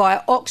gone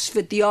via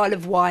Oxford, the Isle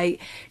of Wight,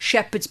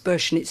 Shepherd's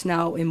Bush, and it's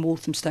now in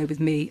Walthamstow with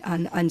me.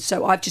 And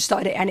so I've just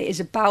started it, and it's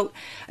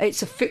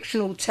a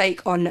fictional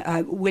take on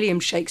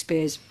William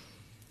Shakespeare's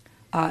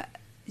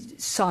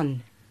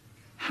son,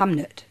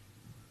 Hamnet,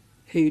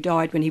 who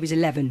died when he was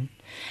 11.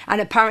 And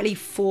apparently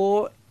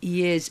 4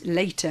 years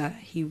later,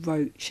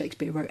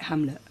 Shakespeare wrote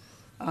Hamlet.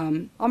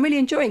 I'm really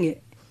enjoying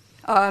it.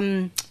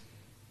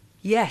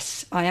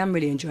 Yes, I am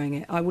really enjoying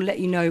it. I will let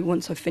you know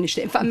once I've finished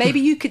it. In fact, maybe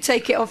you could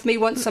take it off me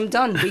once I'm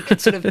done. We could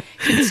sort of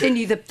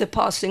continue the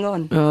passing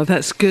on. Oh,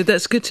 that's good.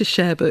 That's good to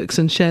share books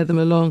and share them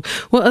along.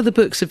 What other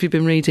books have you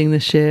been reading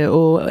this year,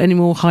 or any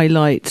more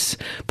highlights,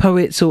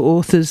 poets or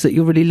authors that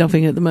you're really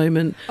loving at the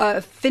moment?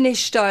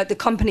 Finished The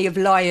Company of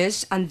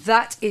Liars, and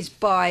that is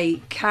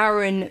by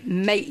Karen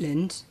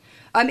Maitland.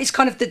 It's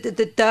kind of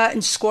the dirt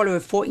and squalor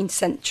of 14th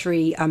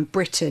century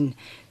Britain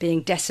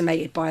being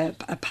decimated by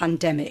a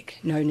pandemic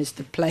known as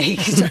the plague.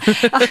 So,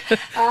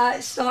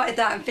 started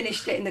that and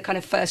finished it in the kind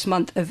of first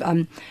month of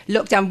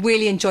lockdown.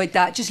 Really enjoyed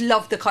that. Just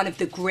loved the kind of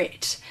the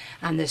grit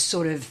and the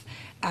sort of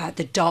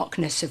the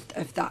darkness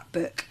of that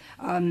book.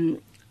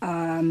 And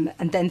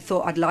then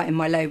thought I'd lighten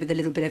my load with a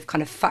little bit of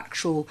kind of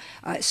factual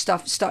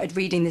stuff. Started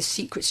reading The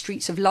Secret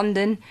Streets of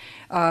London.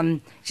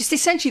 Just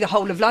essentially the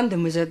whole of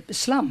London was a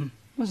slum,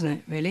 wasn't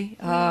it, really?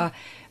 I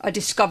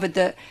discovered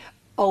that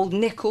Old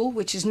Nickel,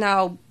 which is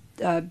now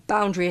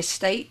Boundary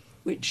Estate,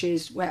 which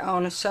is where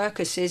Arna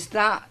Circus is,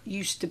 that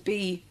used to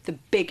be the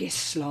biggest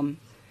slum.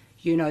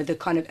 You know, the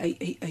kind of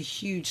a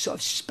huge sort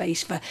of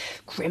space for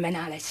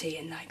criminality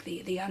and like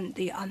the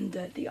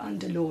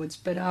underlords.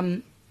 But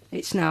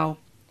it's now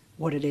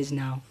what it is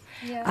now.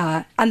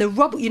 Yeah. And the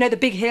rubble, you know, the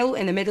big hill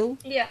in the middle.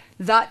 Yeah.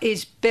 That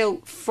is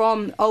built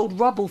from old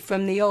rubble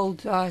from the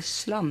old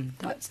slum.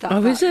 That's that.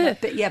 Oh, is it?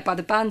 But yeah, by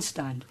the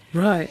bandstand.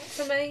 Right. It's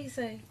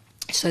amazing.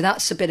 So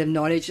that's a bit of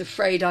knowledge.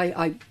 Afraid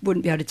I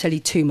wouldn't be able to tell you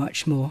too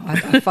much more.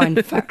 I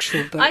find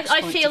factual, but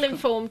I feel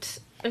informed.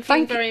 I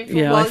feel very informed.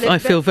 Yeah, I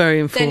feel very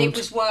informed. Then it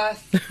was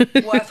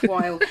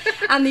worthwhile.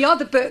 And the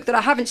other book that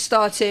I haven't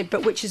started,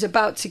 but which is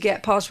about to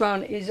get passed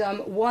around, is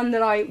one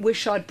that I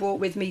wish I'd brought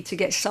with me to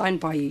get signed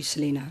by you,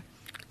 Selena.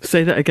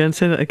 Say that again.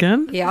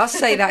 Yeah, I'll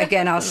say that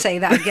again.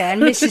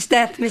 Mrs.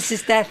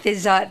 Death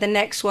is the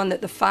next one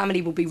that the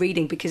family will be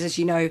reading because, as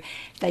you know,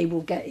 it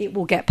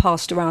will get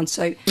passed around.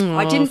 So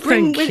I didn't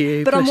bring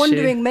with, but I'm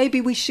wondering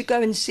maybe we should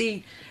go and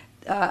see.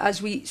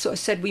 As we sort of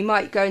said, we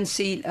might go and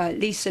see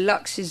Lisa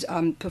Lux's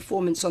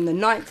performance on the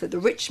 9th at the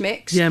Rich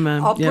Mix. Yeah,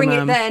 ma'am. I'll bring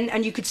it then,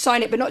 and you could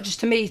sign it, but not just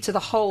to me, to the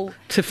whole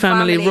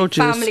family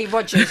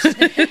Rogers,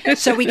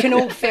 so we can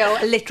all feel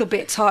a little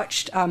bit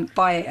touched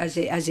by it as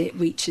it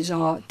reaches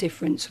our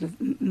different sort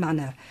of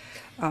manner.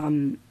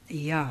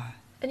 Yeah.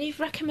 And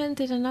you've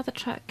recommended another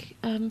track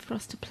for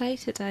us to play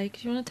today.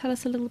 Do you want to tell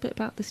us a little bit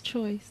about this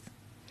choice?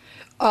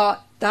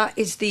 That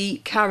is the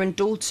Karen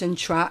Dalton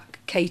track,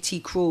 Katie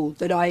Cruel,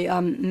 that I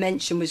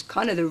mentioned was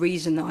kind of the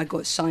reason that I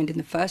got signed in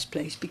the first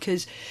place,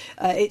 because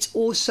it's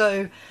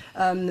also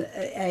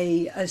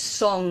a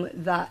song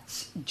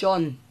that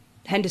John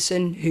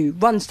Henderson, who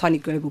runs Tiny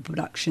Global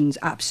Productions,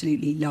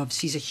 absolutely loves.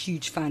 He's a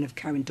huge fan of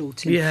Karen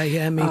Dalton.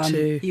 Yeah, me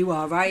too. You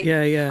are, right?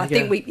 Yeah. I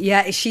think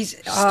she's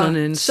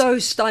stunning. So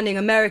stunning.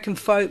 American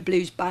folk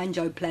blues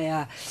banjo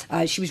player.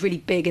 She was really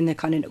big in the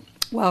kind of,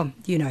 well,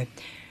 you know,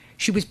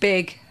 she was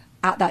big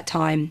at that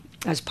time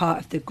as part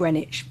of the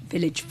Greenwich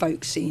Village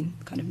folk scene,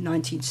 kind of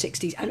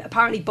 1960s. And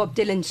apparently Bob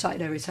Dylan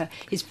cited her as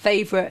his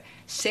favourite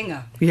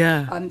singer.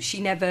 Yeah. She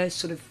never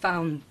sort of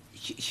found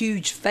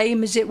huge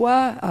fame, as it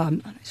were.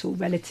 It's all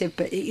relative,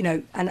 but, you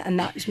know, and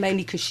that was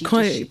mainly because she...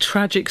 Quite a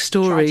tragic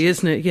story,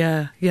 isn't it?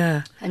 Yeah.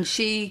 And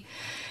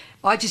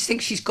I just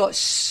think she's got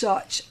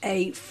such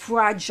a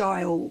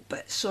fragile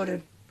but sort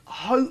of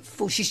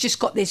hopeful... She's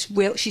got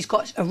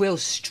a real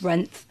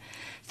strength.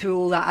 Through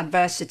all that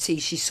adversity,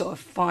 she sort of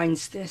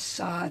finds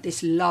this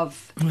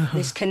love,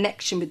 this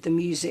connection with the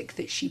music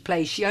that she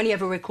plays. She only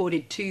ever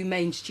recorded 2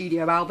 main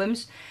studio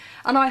albums.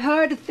 And I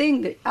heard a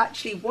thing that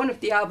actually one of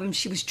the albums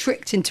she was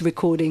tricked into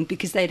recording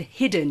because they'd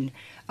hidden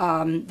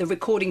the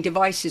recording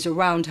devices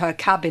around her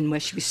cabin where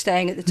she was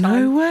staying at the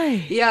time. No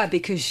way. Yeah,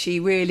 because she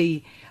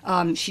really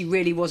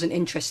wasn't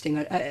interested.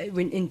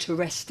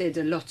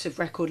 A lot of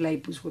record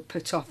labels were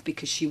put off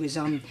because she was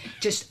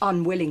just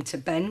unwilling to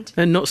bend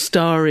and not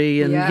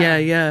starry and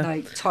yeah.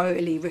 Like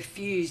totally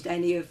refused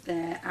any of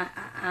their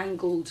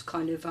angled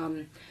kind of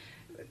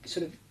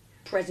sort of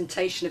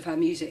presentation of her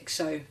music.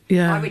 So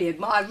yeah. I really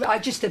admire. I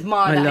just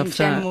admire that in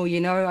general. You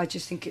know, I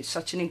just think it's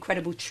such an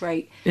incredible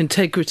trait.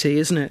 Integrity,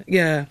 isn't it?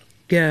 Yeah.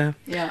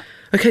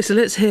 Okay, so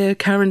let's hear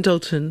Karen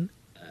Dalton,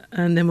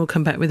 and then we'll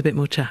come back with a bit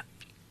more chat.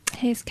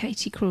 Here's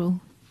Katie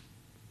Cruel.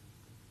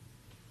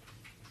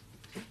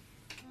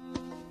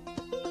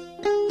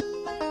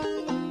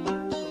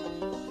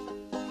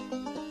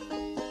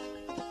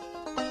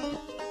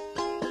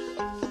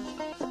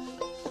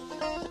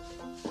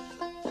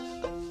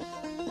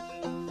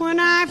 When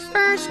I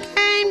first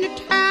came to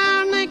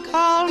town, they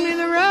called me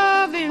the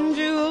Roving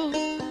Jewel.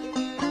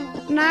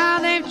 Now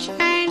they've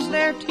changed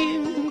their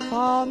tune and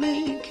call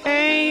me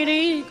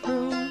Katie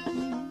Cruel.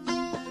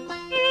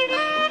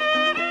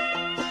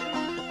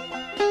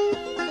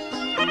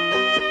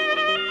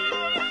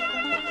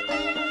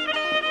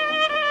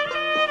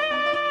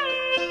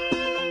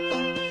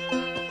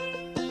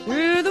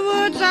 Through the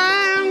woods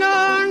I'm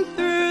going,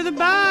 through the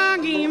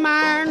boggy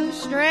mire, and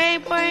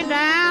straight way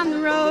down the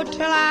road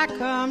till I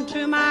come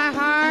to my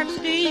heart's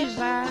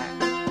desire.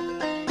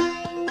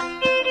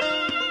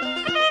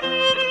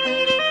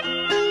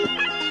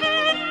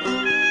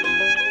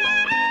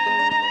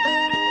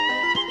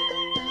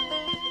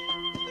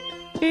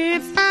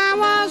 If I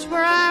was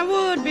where I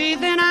would be,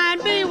 then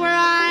I'd be where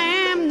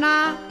I am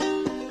not.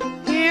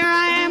 Here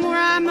I am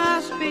where I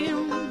must be,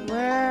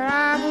 where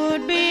I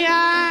would be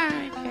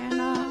I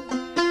cannot.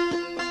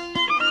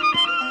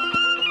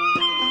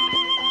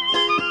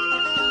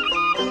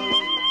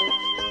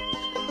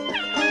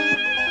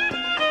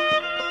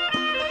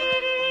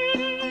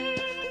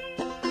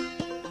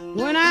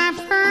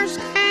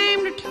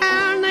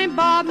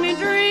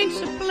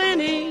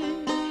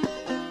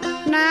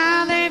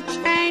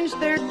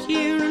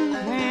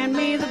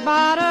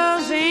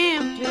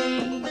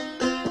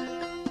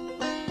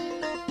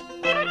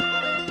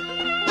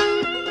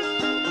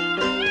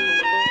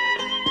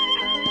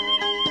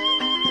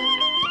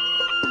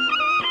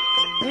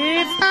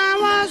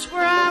 was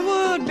where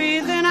I would be,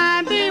 then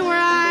I'd be where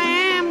I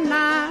am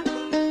not.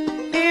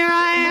 Here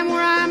I am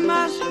where I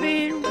must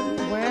be,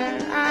 where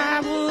I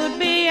would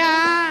be,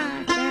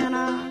 I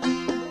cannot.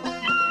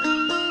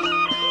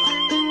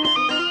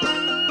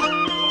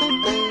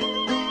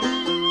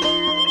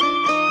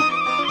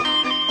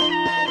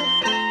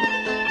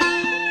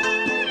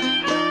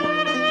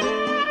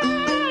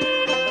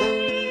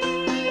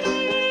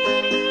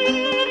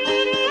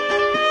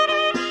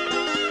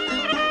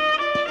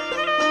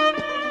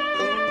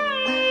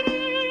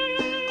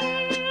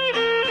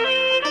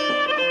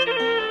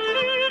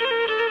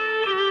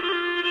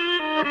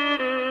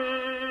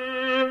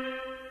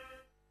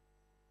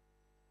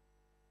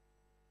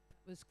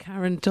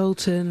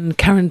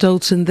 Karen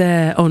Dalton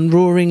there on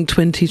Roaring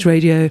Twenties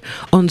Radio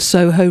on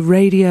Soho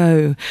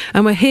Radio.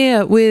 And we're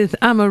here with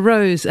Amma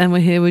Rose and we're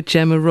here with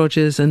Gemma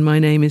Rogers, and my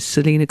name is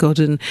Selena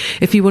Godden.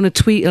 If you want to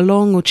tweet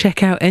along or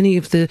check out any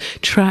of the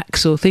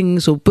tracks or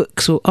things or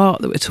books or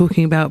art that we're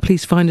talking about,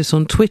 please find us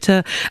on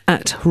Twitter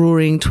at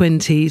Roaring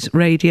Twenties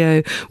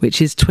Radio,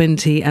 which is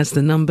 20 as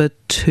the number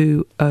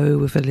 20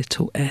 with a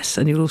little s.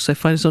 And you'll also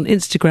find us on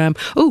Instagram.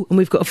 Oh, and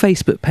we've got a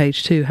Facebook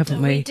page too,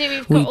 haven't we?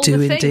 We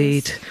do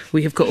indeed.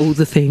 We have got all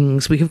the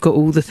things. We have got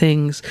all the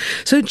things.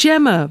 So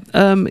Gemma,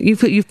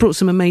 you've brought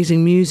some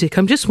amazing music.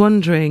 I'm just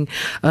wondering,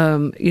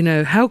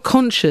 how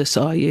conscious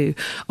are you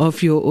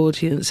of your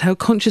audience? How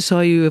conscious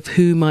are you of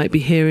who might be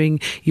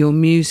hearing your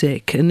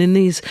music? And in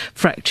these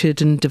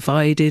fractured and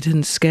divided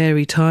and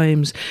scary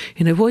times,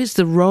 what is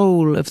the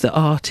role of the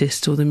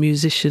artist or the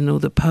musician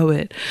or the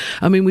poet?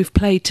 I mean, we've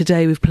played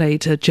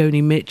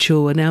Joni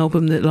Mitchell, an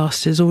album that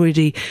is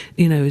already,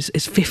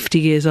 is 50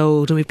 years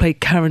old, and we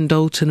played Karen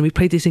Dalton, and we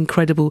played these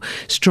incredible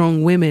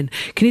strong women.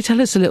 Can you tell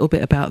us a little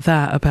bit about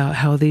that, about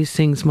how these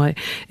things might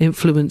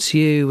influence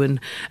you and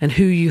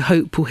who you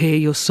hope will hear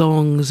your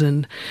songs,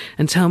 and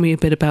tell me a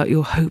bit about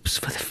your hopes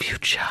for the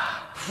future?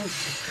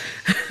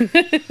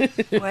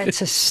 Where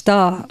to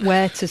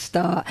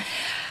start?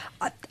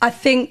 I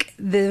think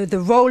the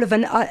role of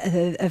an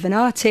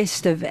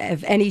artist, of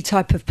any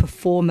type of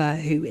performer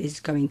who is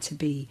going to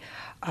be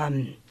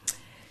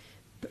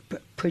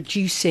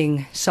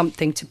producing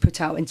something to put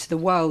out into the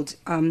world,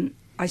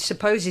 I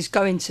suppose is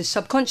going to,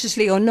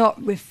 subconsciously or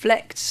not,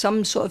 reflect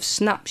some sort of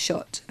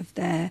snapshot of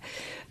their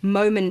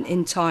moment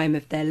in time,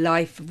 of their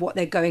life, of what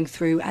they're going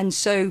through. And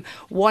so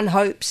one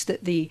hopes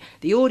that the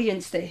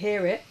audience that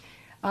hear it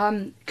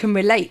can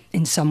relate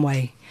in some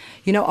way.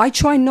 I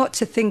try not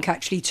to think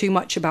actually too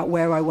much about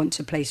where I want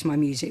to place my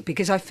music,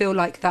 because I feel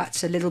like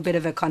that's a little bit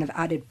of a kind of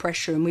added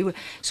pressure. And we were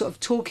sort of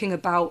talking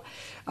about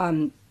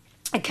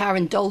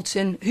Karen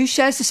Dalton, who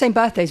shares the same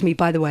birthday as me,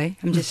 by the way.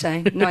 I'm just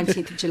saying,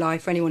 19th of July,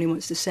 for anyone who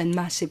wants to send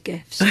massive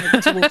gifts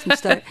over to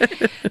Walthamstow.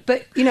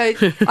 But,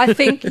 I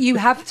think you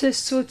have to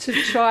sort of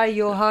try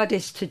your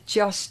hardest to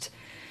just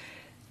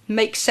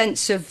make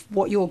sense of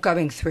what you're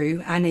going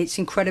through. And it's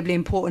incredibly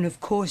important, of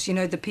course.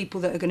 The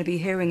people that are going to be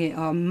hearing it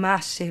are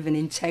massive and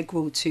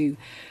integral to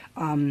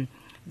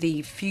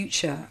the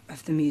future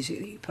of the music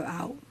that you put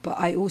out. But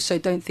I also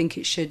don't think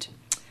it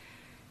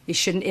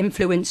shouldn't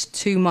influence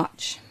too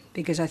much,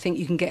 because I think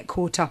you can get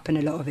caught up in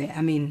a lot of it.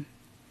 I mean,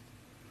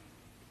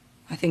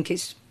 I think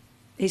it's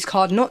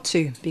hard not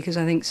to, because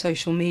I think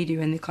social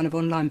media and the kind of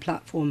online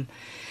platform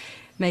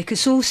make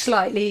us all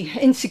slightly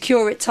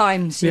insecure at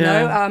times, you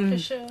know. For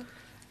sure.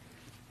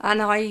 And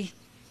I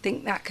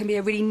think that can be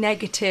a really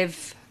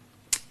negative.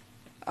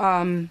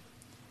 I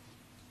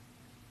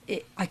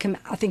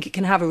think it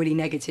can have a really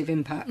negative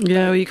impact.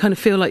 Yeah, well, you kind of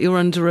feel like you're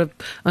under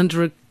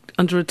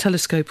a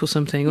telescope or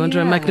something, or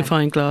under a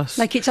magnifying glass.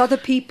 Like it's other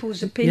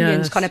people's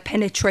opinions kind of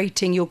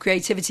penetrating your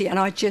creativity. And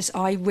I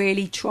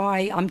really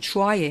try,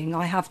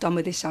 I have done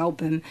with this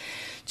album,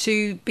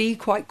 to be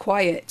quite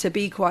quiet, to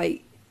be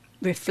quite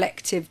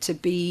reflective, to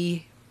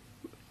be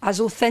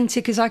as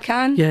authentic as I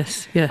can.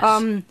 Yes.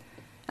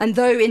 And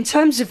though in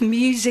terms of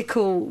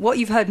what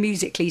you've heard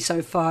musically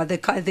so far,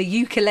 the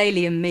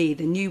Ukulele and Me,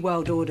 the New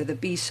World Order, the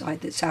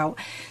B-side that's out,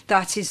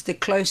 that is the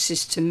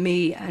closest to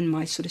me and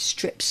my sort of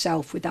stripped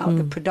self, without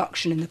the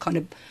production and the kind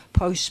of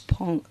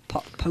post-punk.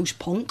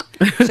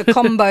 It's a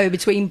combo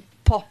between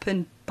pop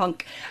and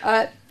punk.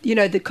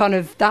 The kind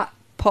of that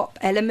pop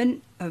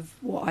element of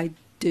what I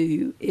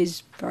do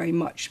is very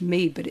much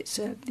me, but it's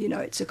a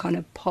kind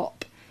of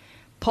popped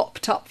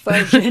up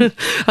version.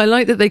 I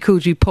like that they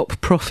called you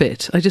Pop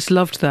Prophet. I just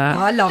loved that.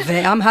 I love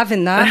it. I'm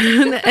having that.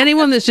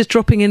 Anyone that's just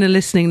dropping in and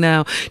listening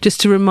now,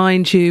 just to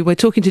remind you, we're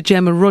talking to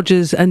Gemma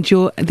Rogers, and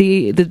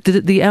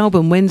the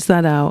album, when's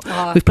that out?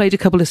 We've played a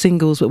couple of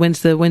singles, but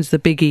when's the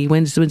biggie?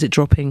 When's it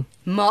dropping?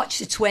 March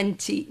the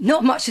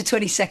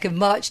 22nd,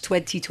 March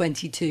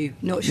 2022.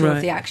 Not sure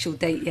of the actual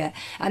date yet.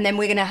 And then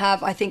we're going to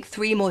have, I think,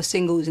 3 more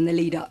singles in the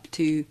lead up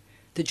to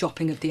the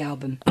dropping of the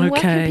album. And where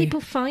can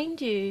people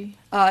find you?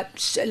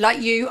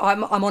 Like you,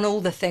 I'm on all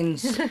the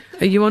things.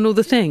 Are you on all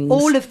the things?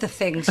 All of the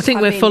things. I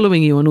think we're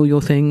following you on all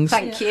your things.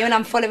 Thank you, and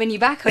I'm following you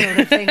back on all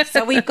the things.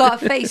 So we've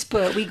got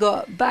Facebook, we've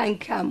got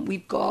Bandcamp,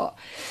 we've got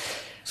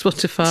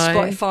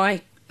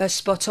Spotify.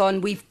 spot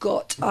on. We've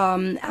got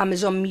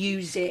Amazon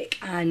Music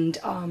and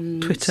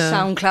Twitter.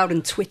 SoundCloud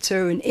and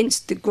Twitter and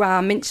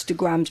Instagram.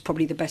 Instagram's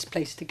probably the best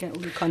place to get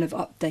all the kind of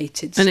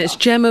updated stuff. And it's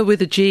Gemma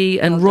with a G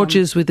and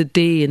Rogers with a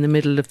D in the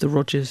middle of the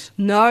Rogers.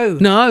 No.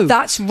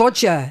 That's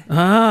Roger.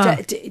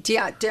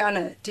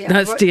 Deanna.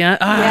 That's Deanna.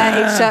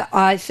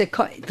 Yeah,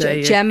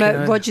 it's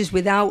Gemma Rogers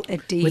without a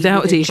D.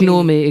 Without a D.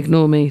 Ignore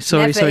me.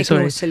 Sorry.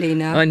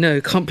 Selena. I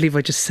know. Can't believe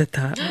I just said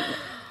that.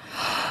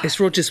 It's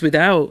Rogers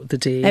without the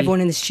D. Everyone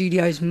in the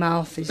studio's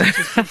mouth is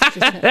just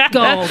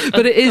gold.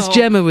 But it is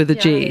Gemma with a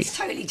G. It's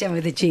totally Gemma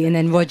with a G, and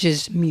then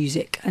Rogers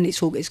Music, and it's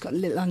got a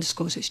little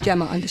underscore, so it's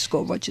Gemma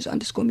 _Rogers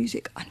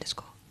 _music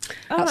 _.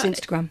 That's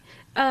Instagram.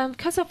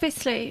 Because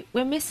obviously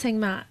we're missing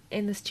Matt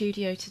in the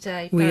studio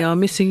today. We are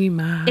missing you,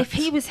 Matt. If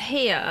he was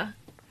here,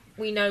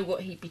 we know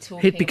what he'd be talking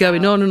about. He'd be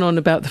going on and on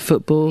about the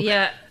football.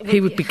 Yeah.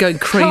 He would be going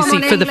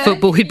crazy for the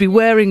football. He'd be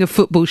wearing a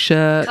football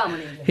shirt.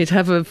 He'd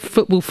have a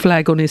football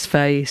flag on his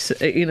face.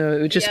 You know,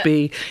 it would just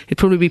be... He'd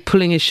probably be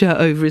pulling his shirt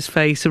over his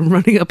face and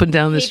running up and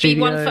down the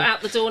studio. He'd be 1 foot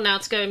out the door now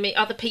to go and meet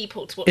other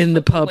people to watch in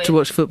the pub with. to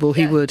watch football.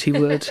 He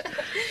would.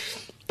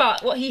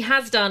 But what he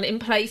has done in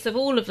place of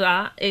all of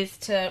that is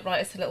to write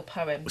us a little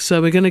poem.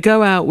 So we're going to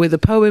go out with a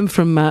poem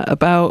from Matt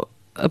about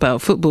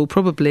football,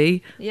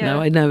 probably. Yeah.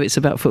 No, I know it's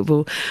about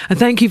football. And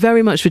thank you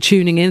very much for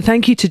tuning in.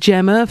 Thank you to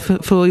Gemma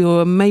for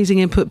your amazing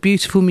input,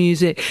 beautiful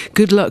music.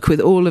 Good luck with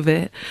all of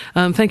it.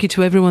 Thank you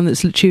to everyone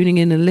that's tuning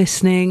in and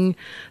listening.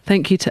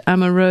 Thank you to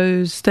Amma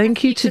Rose.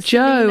 Thank you to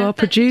Joe, our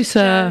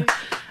producer.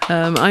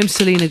 I'm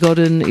Selena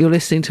Godden. You're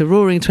listening to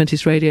Roaring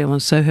Twenties Radio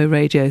on Soho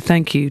Radio.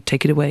 Thank you.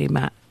 Take it away,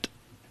 Matt.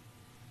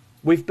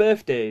 With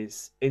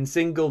birthdays in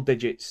single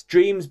digits,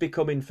 dreams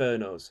become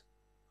infernos.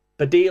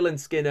 Baddiel and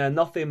Skinner,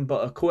 nothing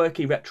but a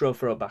quirky retro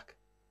throwback.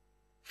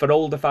 For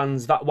older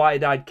fans, that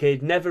wide-eyed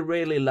kid never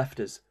really left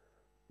us,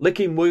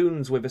 licking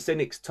wounds with a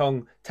cynic's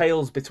tongue,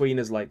 tails between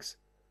his legs.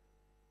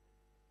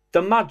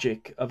 The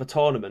magic of a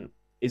tournament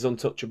is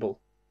untouchable.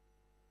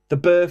 The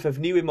birth of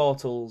new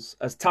immortals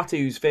as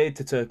tattoos fade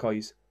to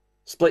turquoise.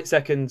 Split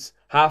seconds,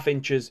 half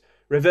inches,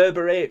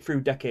 reverberate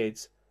through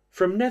decades.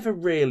 From never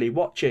really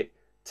watch it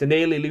to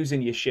nearly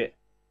losing your shit.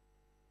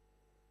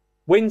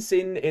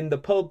 Wincing in the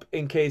pub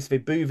in case they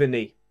boo the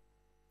knee.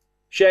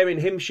 Sharing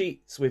hymn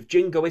sheets with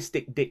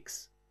jingoistic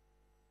dicks.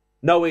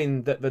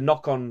 Knowing that the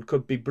knock-on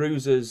could be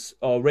bruises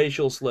or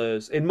racial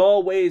slurs in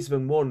more ways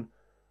than one,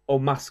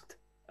 unmasked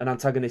and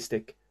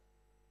antagonistic.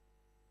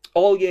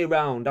 All year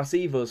round I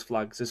see those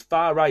flags as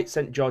far-right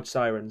St. George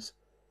sirens.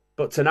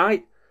 But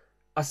tonight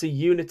I see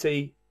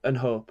unity and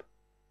hope.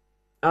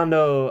 I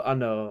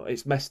know,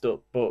 it's messed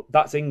up, but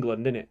that's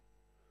England, innit?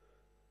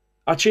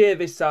 I cheer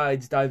this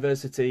side's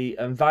diversity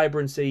and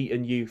vibrancy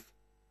and youth.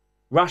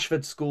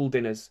 Rashford's school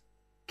dinners,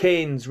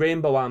 Kane's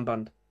rainbow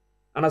armband,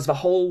 and as the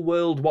whole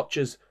world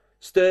watches,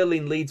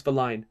 Sterling leads the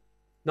line.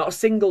 Not a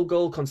single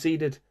goal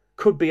conceded.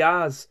 Could be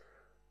ours.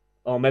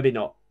 Or maybe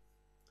not.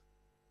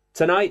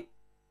 Tonight,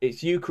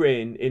 it's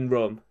Ukraine in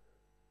Rome.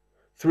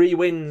 3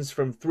 wins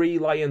from 3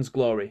 Lions'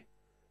 glory.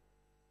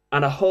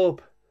 And a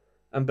hope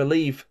and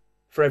believe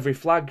for every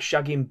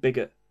flag-shagging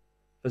bigot.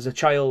 There's a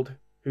child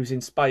who's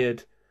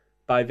inspired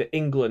by the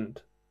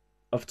England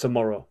of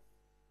tomorrow.